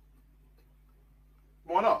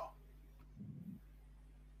 Why not?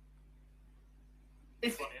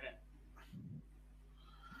 If Funny, innit?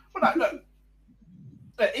 well, no, look.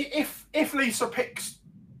 If Lisa picks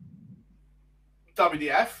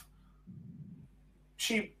WDF,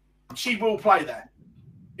 she will play there.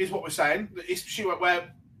 Is what we're saying. She won't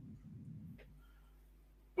where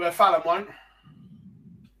Fallon won't.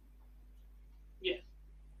 Yeah.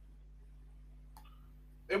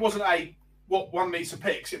 It wasn't what one Lisa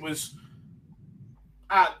picks. It was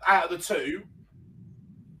out of the two,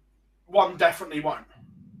 one definitely won't.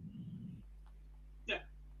 Yeah.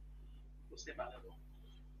 We'll see about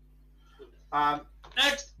that.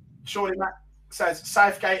 Next, Shorty Matt says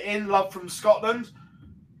Southgate in, love from Scotland.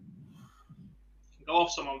 Go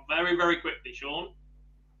off someone very, very quickly, Sean.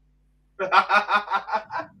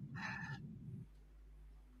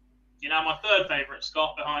 You know, my third favourite,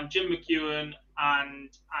 Scott, behind Jim McEwen and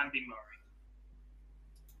Andy Murray.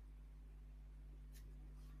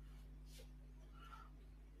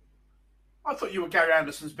 I thought you were Gary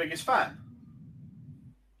Anderson's biggest fan.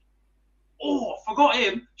 Oh, I forgot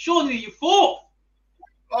him. Sean, you fourth.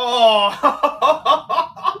 Oh!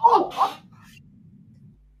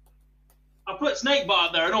 I put Snakebite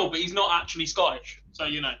out there and all, but he's not actually Scottish, so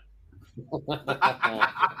you know.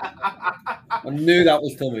 I knew that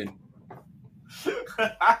was coming.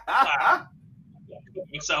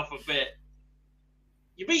 Myself a bit.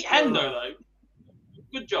 You beat Hendo though.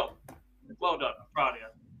 Good job. Well done. Proud of you.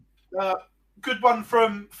 Good one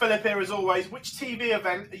from Philip here as always. Which TV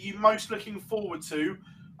event are you most looking forward to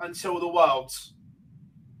until the Worlds?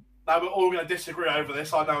 Now we're all going to disagree over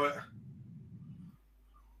this. I know it.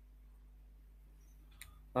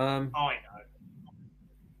 I know.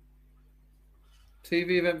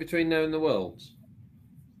 TV event between now and the Worlds.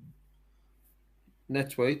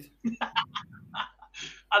 NetSuite.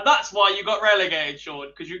 And that's why you got relegated, Sean,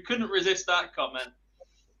 because you couldn't resist that comment.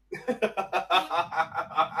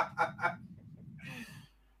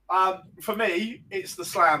 For me, it's the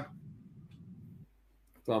Slam.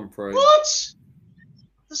 Grand Prix. What?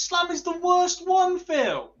 The Slam is the worst one,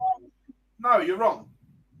 Phil. No, you're wrong.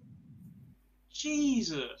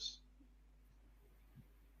 Jesus.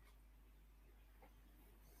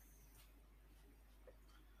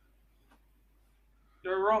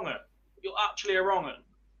 You're a wronger. You're actually a wronger.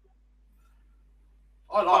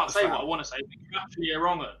 I I like can't the say Slam. what I want to say, but you're actually a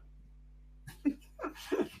wronger.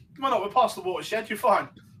 Come on, we're past the watershed. You're fine.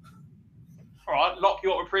 All right, lock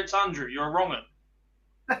you up with Prince Andrew. You're a wronger.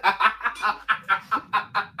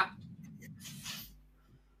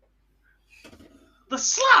 The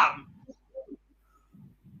Slam?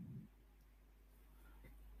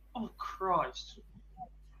 Oh, Christ.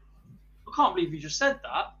 I can't believe you just said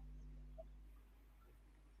that.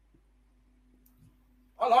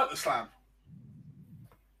 I like the Slam.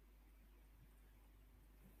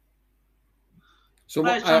 So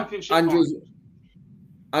Players' what, Championship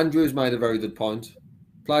Andrew's made a very good point.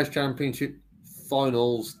 Players' Championship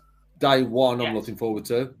finals, day one, I'm Yes. looking forward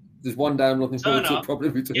to. There's one day I'm looking Turn forward to, up, probably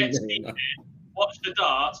between get now and seated, then. watch the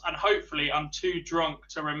darts, and hopefully I'm too drunk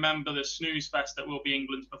to remember the snooze fest that will be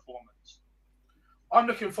England's performance. I'm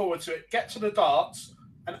looking forward to it. Get to the darts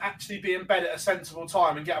and actually be in bed at a sensible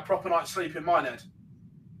time and get a proper night's sleep in my head.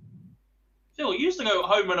 Phil, you used to go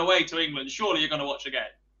home and away to England. Surely you're going to watch a game.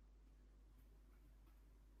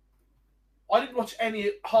 I didn't watch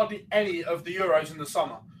hardly any of the Euros in the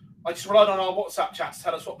summer. I just relied on our WhatsApp chat to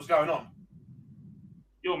tell us what was going on.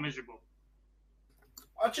 You're miserable.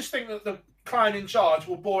 I just think that the clown in charge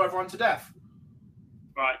will bore everyone to death.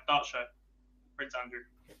 Right, dart show. Prince Andrew.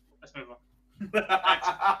 Let's move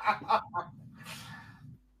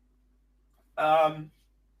on.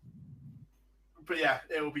 But yeah,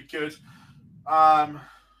 it will be good.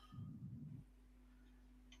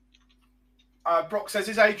 Brock says,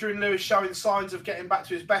 is Adrian Lewis showing signs of getting back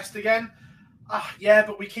to his best again? Yeah,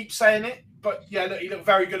 but we keep saying it. But yeah, look, he looked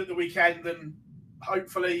very good at the weekend, and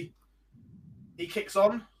hopefully he kicks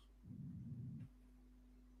on.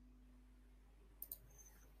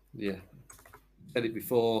 Yeah. Said it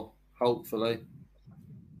before, hopefully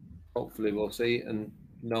we'll see, and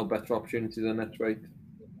no better opportunity than next week.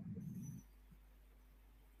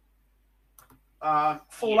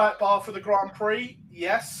 Fallout bar for the Grand Prix,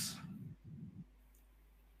 yes.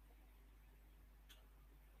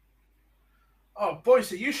 Oh,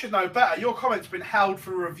 Boise, you should know better. Your comment's been held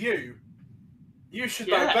for review. You should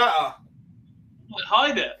know better.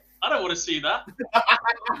 Hide it. I don't want to see that.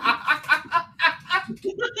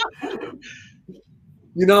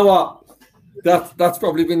 You know what? That's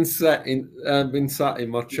probably been sat in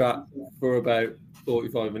my chat for about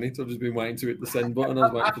 45 minutes. I've just been waiting to hit the send button. I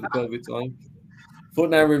was waiting for the perfect time. But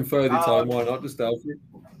now we're in 30 time. Why not just help it?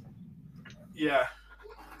 Yeah.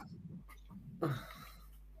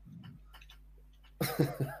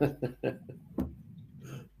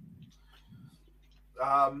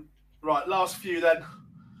 Right, last few then.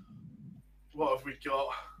 What have we got?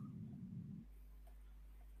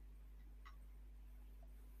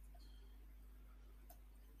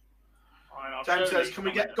 James says, can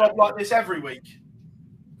we get God like this every week?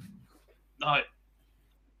 No.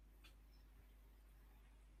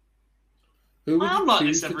 Who would I'm you like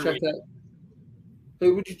choose this to every check week. out?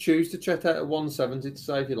 Who would you choose to check out at 170 to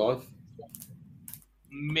save your life?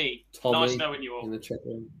 Me. Tommy Nice knowing you all. in the chat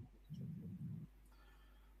room.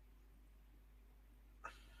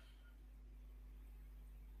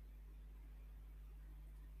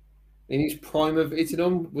 In his prime of hitting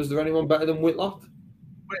them, was there anyone better than Whitlock?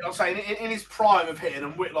 I'm saying in his prime of hitting,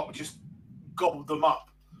 and Whitlock just gobbled them up.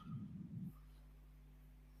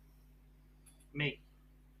 Me.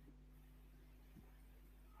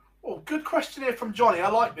 Oh, good question here from Johnny. I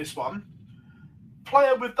like this one.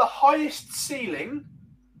 Player with the highest ceiling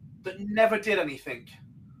that never did anything.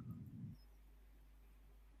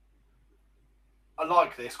 I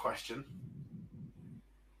like this question.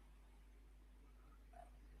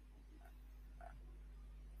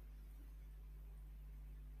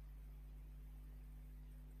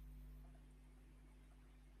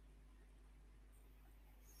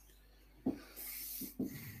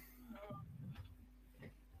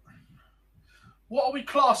 What are we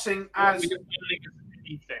classing as?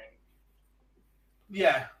 Anything.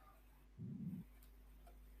 Yeah.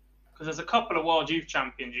 Because there's a couple of World Youth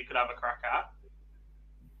Champions you could have a crack at.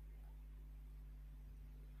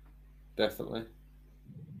 Definitely.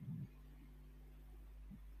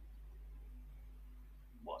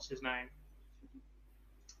 What's his name?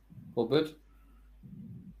 Hubbard.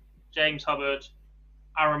 James Hubbard,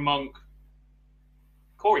 Aaron Monk,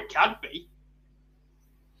 Corey Cadby.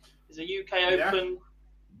 Is a UK Open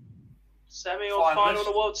semi or Finalist. final,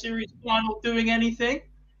 a World Series final doing anything?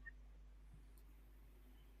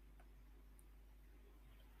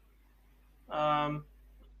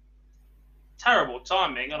 Terrible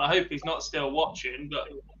timing, and I hope he's not still watching, but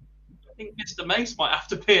I think Mr. Mace might have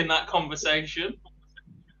to be in that conversation.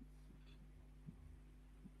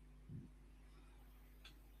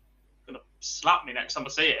 Gonna slap me next time I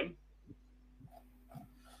see him.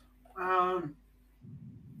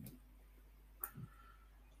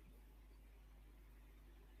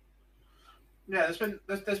 Yeah,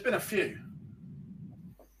 there's been a few.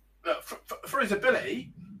 Look, for his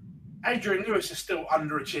ability, Adrian Lewis is still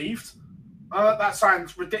underachieved. That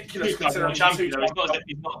sounds ridiculous considering champion. It's not as if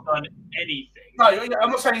he's not done anything. No, I'm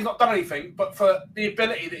not saying he's not done anything, but for the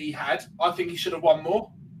ability that he had, I think he should have won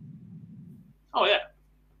more. Oh yeah.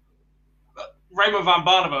 Raymond van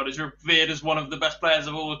Barneveld is revered as one of the best players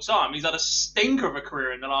of all time. He's had a stinker of a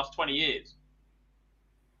career in the last 20 years.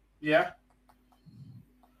 Yeah.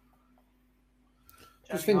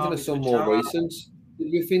 Just thinking of some more recent. Do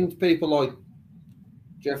you think people like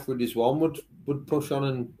Jeffrey Deswan would push on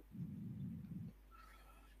and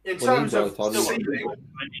in terms of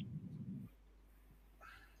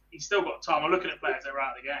he's still got time. I'm looking at players that are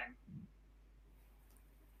out of the game.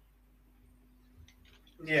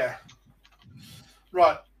 Yeah.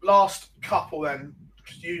 Right, last couple then.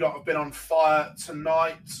 You lot have been on fire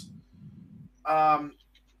tonight. Bo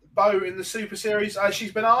in the Super Series, as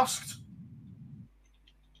she's been asked.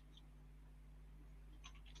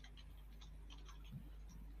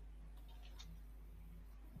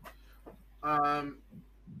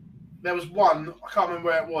 There was one, I can't remember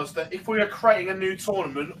where it was, that if we were creating a new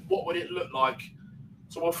tournament, what would it look like?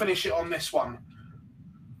 So we'll finish it on this one.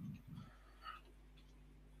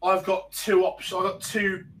 I've got two options. I've got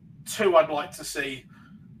two I'd like to see.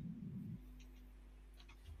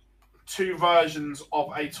 Two versions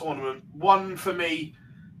of a tournament. One for me,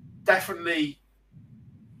 definitely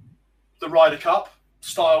the Ryder Cup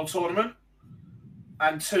style tournament.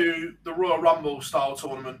 And two, the Royal Rumble style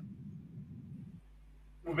tournament.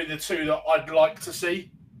 Would be the two that I'd like to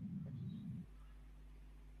see.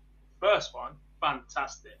 First one,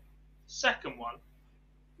 fantastic. Second one,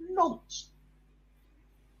 nonsense.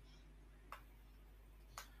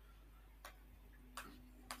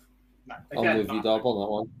 No, I'm with you, Dob, on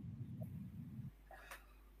that one.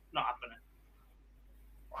 Not happening.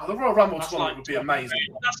 Oh, the Royal Rumble tournament would be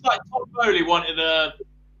amazing. That's like Todd Bowley wanted a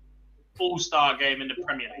all-star game in the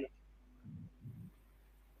Premier League.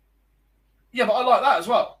 Yeah, but I like that as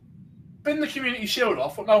well. Bin the Community Shield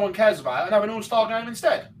off, what no one cares about, and have an all-star game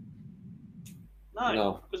instead.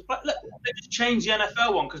 No. Because they just changed the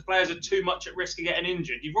NFL one because players are too much at risk of getting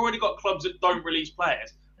injured. You've already got clubs that don't release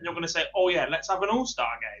players, and you're going to say, oh yeah, let's have an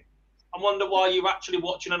all-star game. I wonder why you're actually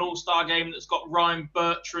watching an all-star game that's got Ryan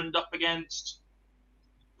Bertrand up against,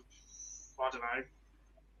 I don't know,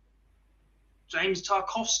 James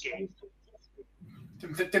Tarkowski.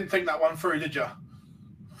 Didn't think that one through, did you?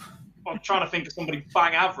 I'm trying to think of somebody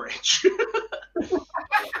bang average.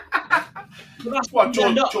 That's what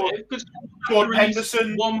Jordan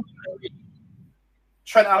Henderson,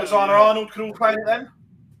 Trent Alexander-Arnold could all play it then.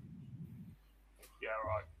 Yeah,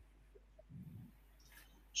 right.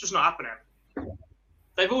 It's just not happening.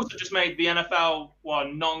 They've also just made the NFL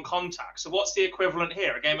one non-contact. So what's the equivalent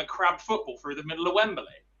here? A game of crab football through the middle of Wembley?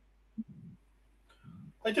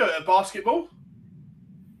 They do it at basketball.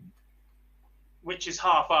 Which is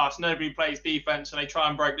half-assed. Nobody plays defense, and they try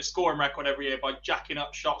and break the scoring record every year by jacking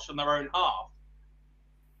up shots from their own half.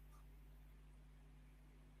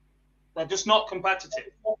 They're just not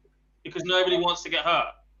competitive because nobody wants to get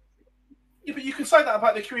hurt. Yeah, but you can say that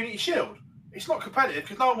about the Community Shield. It's not competitive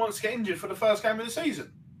because no one wants to get injured for the first game of the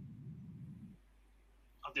season.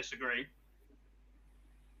 I disagree.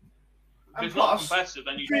 And if plus, it's not competitive,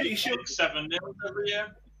 then you get 7-0 every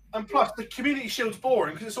year. And plus, the Community Shield's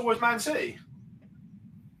boring because it's always Man City.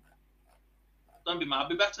 Don't be mad.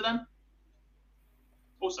 Be better then.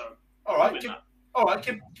 Also, all right, give us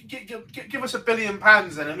 £1 billion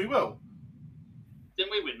then, and we will.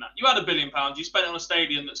 Didn't we win that? You had £1 billion. You spent it on a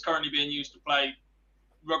stadium that's currently being used to play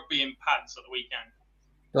rugby in pads at the weekend.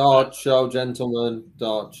 Dart show, gentlemen.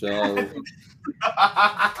 Dart show.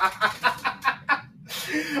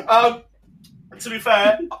 To be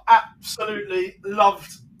fair, I absolutely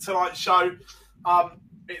loved tonight's show.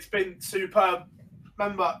 It's been superb.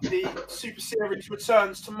 Remember, the Super Series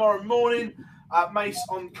returns tomorrow morning. Mace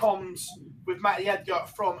on comms with Matty Edgar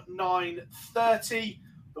from 9:30.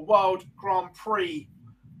 The World Grand Prix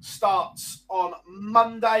starts on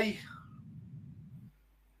Monday,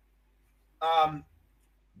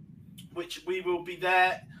 which we will be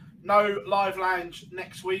there No live lounge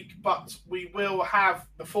next week, but we will have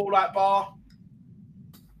the Fallout Bar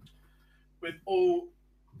with all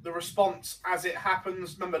the response as it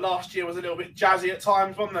happens. Remember, last year was a little bit jazzy at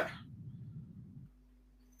times, wasn't it?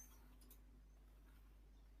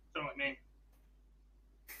 Don't know what I mean.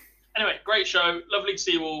 Anyway, great show. Lovely to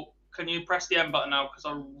see you all. Can you press the end button now? Because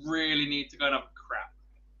I really need to go and have a crap.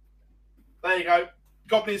 There you go.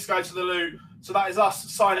 God needs to go to the loo. So that is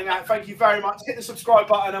us signing out. Thank you very much. Hit the subscribe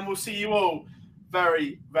button and we'll see you all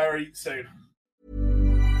very, very soon.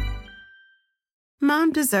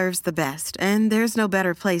 Mom deserves the best, and there's no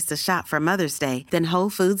better place to shop for Mother's Day than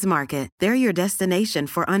Whole Foods Market. They're your destination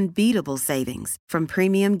for unbeatable savings, from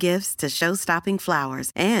premium gifts to show-stopping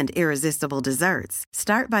flowers and irresistible desserts.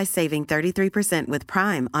 Start by saving 33% with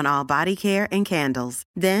Prime on all body care and candles.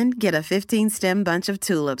 Then get a 15-stem bunch of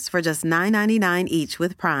tulips for just $9.99 each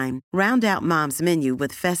with Prime. Round out Mom's menu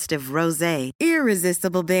with festive rosé,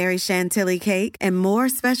 irresistible berry chantilly cake, and more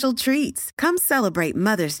special treats. Come celebrate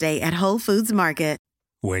Mother's Day at Whole Foods Market.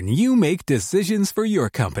 When you make decisions for your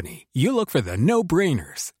company, you look for the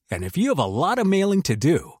no-brainers. And if you have a lot of mailing to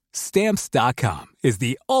do, Stamps.com is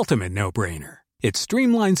the ultimate no-brainer. It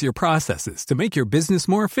streamlines your processes to make your business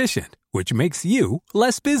more efficient, which makes you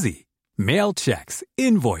less busy. Mail checks,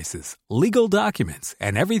 invoices, legal documents,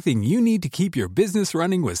 and everything you need to keep your business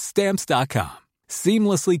running with Stamps.com.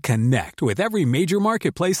 Seamlessly connect with every major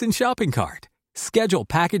marketplace and shopping cart. Schedule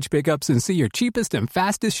package pickups and see your cheapest and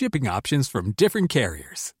fastest shipping options from different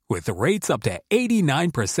carriers, with rates up to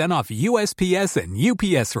 89% off USPS and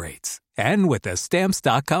UPS rates. And with the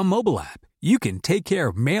Stamps.com mobile app, you can take care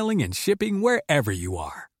of mailing and shipping wherever you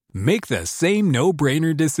are. Make the same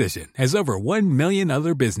no-brainer decision as over 1 million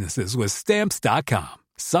other businesses with Stamps.com.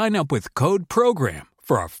 Sign up with code PROGRAM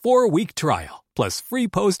for a 4-week trial, plus free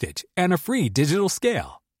postage and a free digital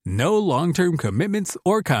scale. No long-term commitments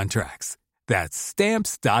or contracts. That's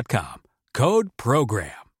Stamps.com. Code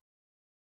PROGRAM.